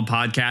small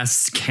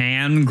podcasts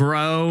can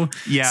grow.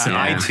 Yeah, So-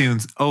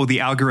 iTunes. Oh, the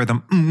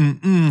algorithm.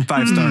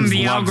 5 stars.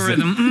 The loves it.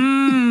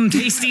 algorithm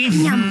tasty.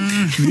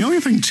 The only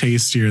thing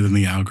tastier than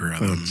the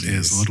algorithm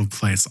is a little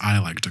place I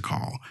like to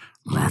call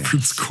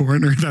Robert's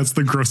Corner. That's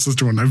the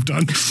grossest one I've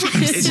done.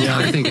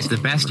 I think it's the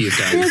best you've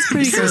done. That's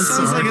pretty It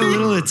sounds like a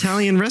little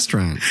Italian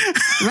restaurant.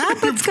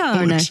 Robert's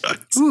Corner.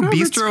 Ooh,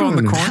 bistro on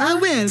the corner.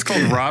 It's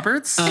Called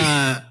Robert's.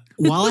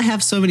 While I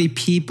have so many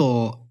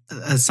people,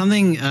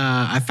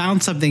 I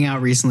found something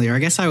out recently, or I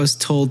guess I was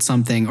told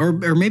something, or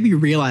maybe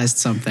realized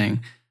something.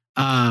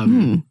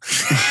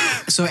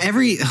 So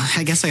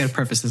I guess I got to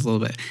preface this a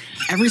little bit.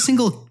 Every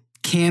single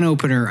can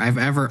opener I've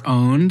ever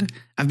owned,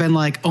 I've been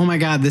like, oh my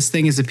God, this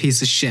thing is a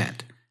piece of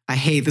shit. I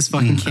hate this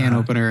fucking can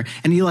opener.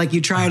 And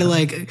you try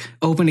to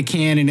open a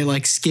can and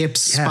it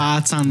skips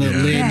spots on the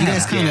lid. You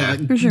guys kind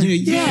of,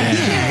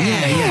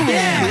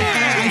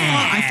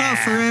 I thought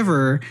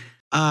forever.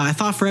 I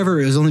thought forever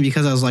it was only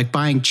because I was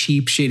buying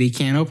cheap, shitty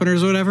can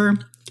openers or whatever,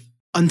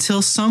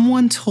 until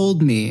someone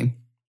told me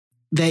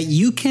that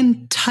you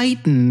can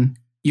tighten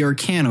your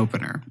can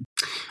opener.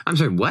 I'm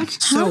sorry, what?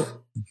 So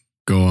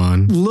Go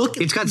on.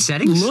 It's got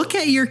settings? Look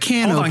at your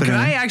can Hold opener. on,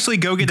 can I actually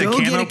go get a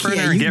can opener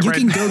and get you right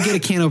can go get a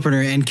can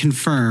opener and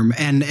confirm.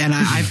 And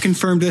I've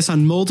confirmed this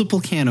on multiple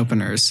can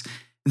openers,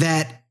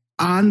 that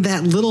on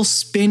that little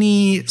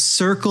spinny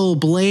circle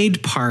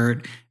blade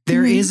part,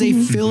 there is a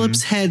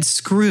Phillips head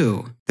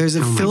screw. There's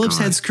a Phillips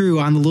head screw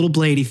on the little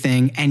bladey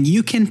thing, and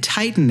you can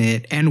tighten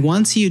it. And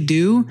once you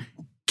do,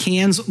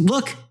 cans,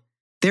 look,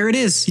 there it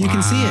is. You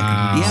can see it.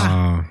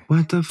 Yeah.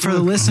 What the fuck? For the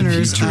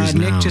listeners, confused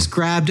Nick now. just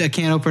grabbed a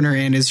can opener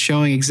and is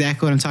showing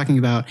exactly what I'm talking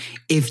about.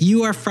 If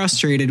you are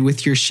frustrated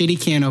with your shitty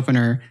can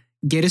opener,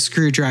 get a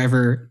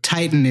screwdriver,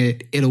 tighten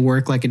it. It'll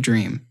work like a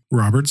dream.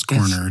 Robert's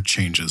Corner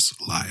changes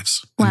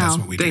lives. Wow. And that's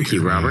what we do. Thank you,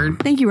 here.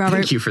 Robert. Thank you, Robert.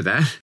 Thank you for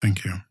that.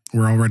 Thank you.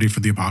 We're all ready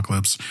for the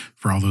apocalypse,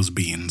 for all those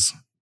beans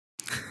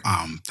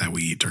that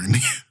we eat during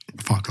the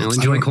apocalypse.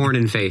 I'll enjoy corn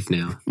and faith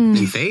now. In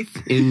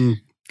faith? In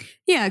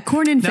Yeah,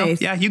 corn and No,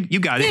 faith. yeah, you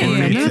got it.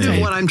 Yeah, no,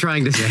 that's what I'm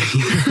trying to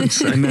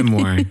say. A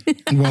memoir.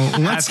 Well,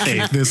 let's Have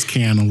take faith. this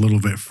can a little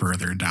bit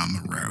further down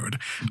the road.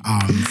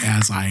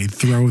 As I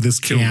throw this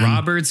To can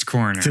Robert's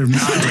Corner. to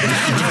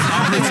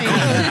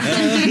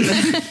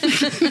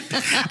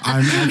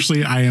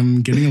I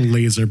am getting a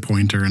laser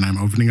pointer and I'm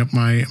opening up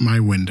my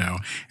window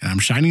and I'm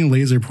shining a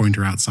laser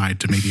pointer outside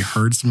to maybe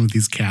herd some of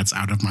these cats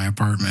out of my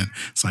apartment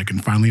so I can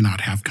finally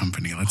not have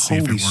company. Let's see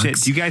if Holy it shit.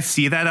 works. Do you guys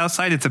see that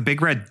outside? It's a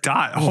big red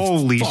dot.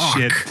 Holy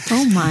shit.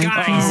 Oh my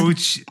Guys.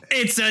 god.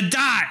 It's a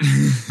dot.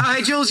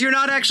 Hi, Jules. You're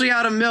not actually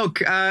out of milk.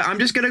 I'm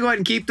just going to go ahead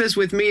and keep this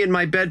with me in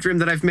my bedroom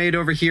that I've made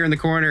over here in the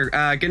corner.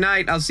 Good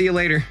night. I'll see you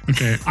later.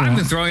 Okay. I've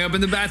been throwing up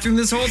in the bathroom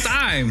this whole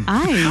time.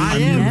 I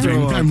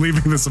am. I'm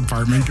leaving this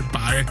apartment. Goodbye.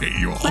 I hate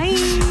you all.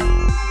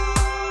 Bye.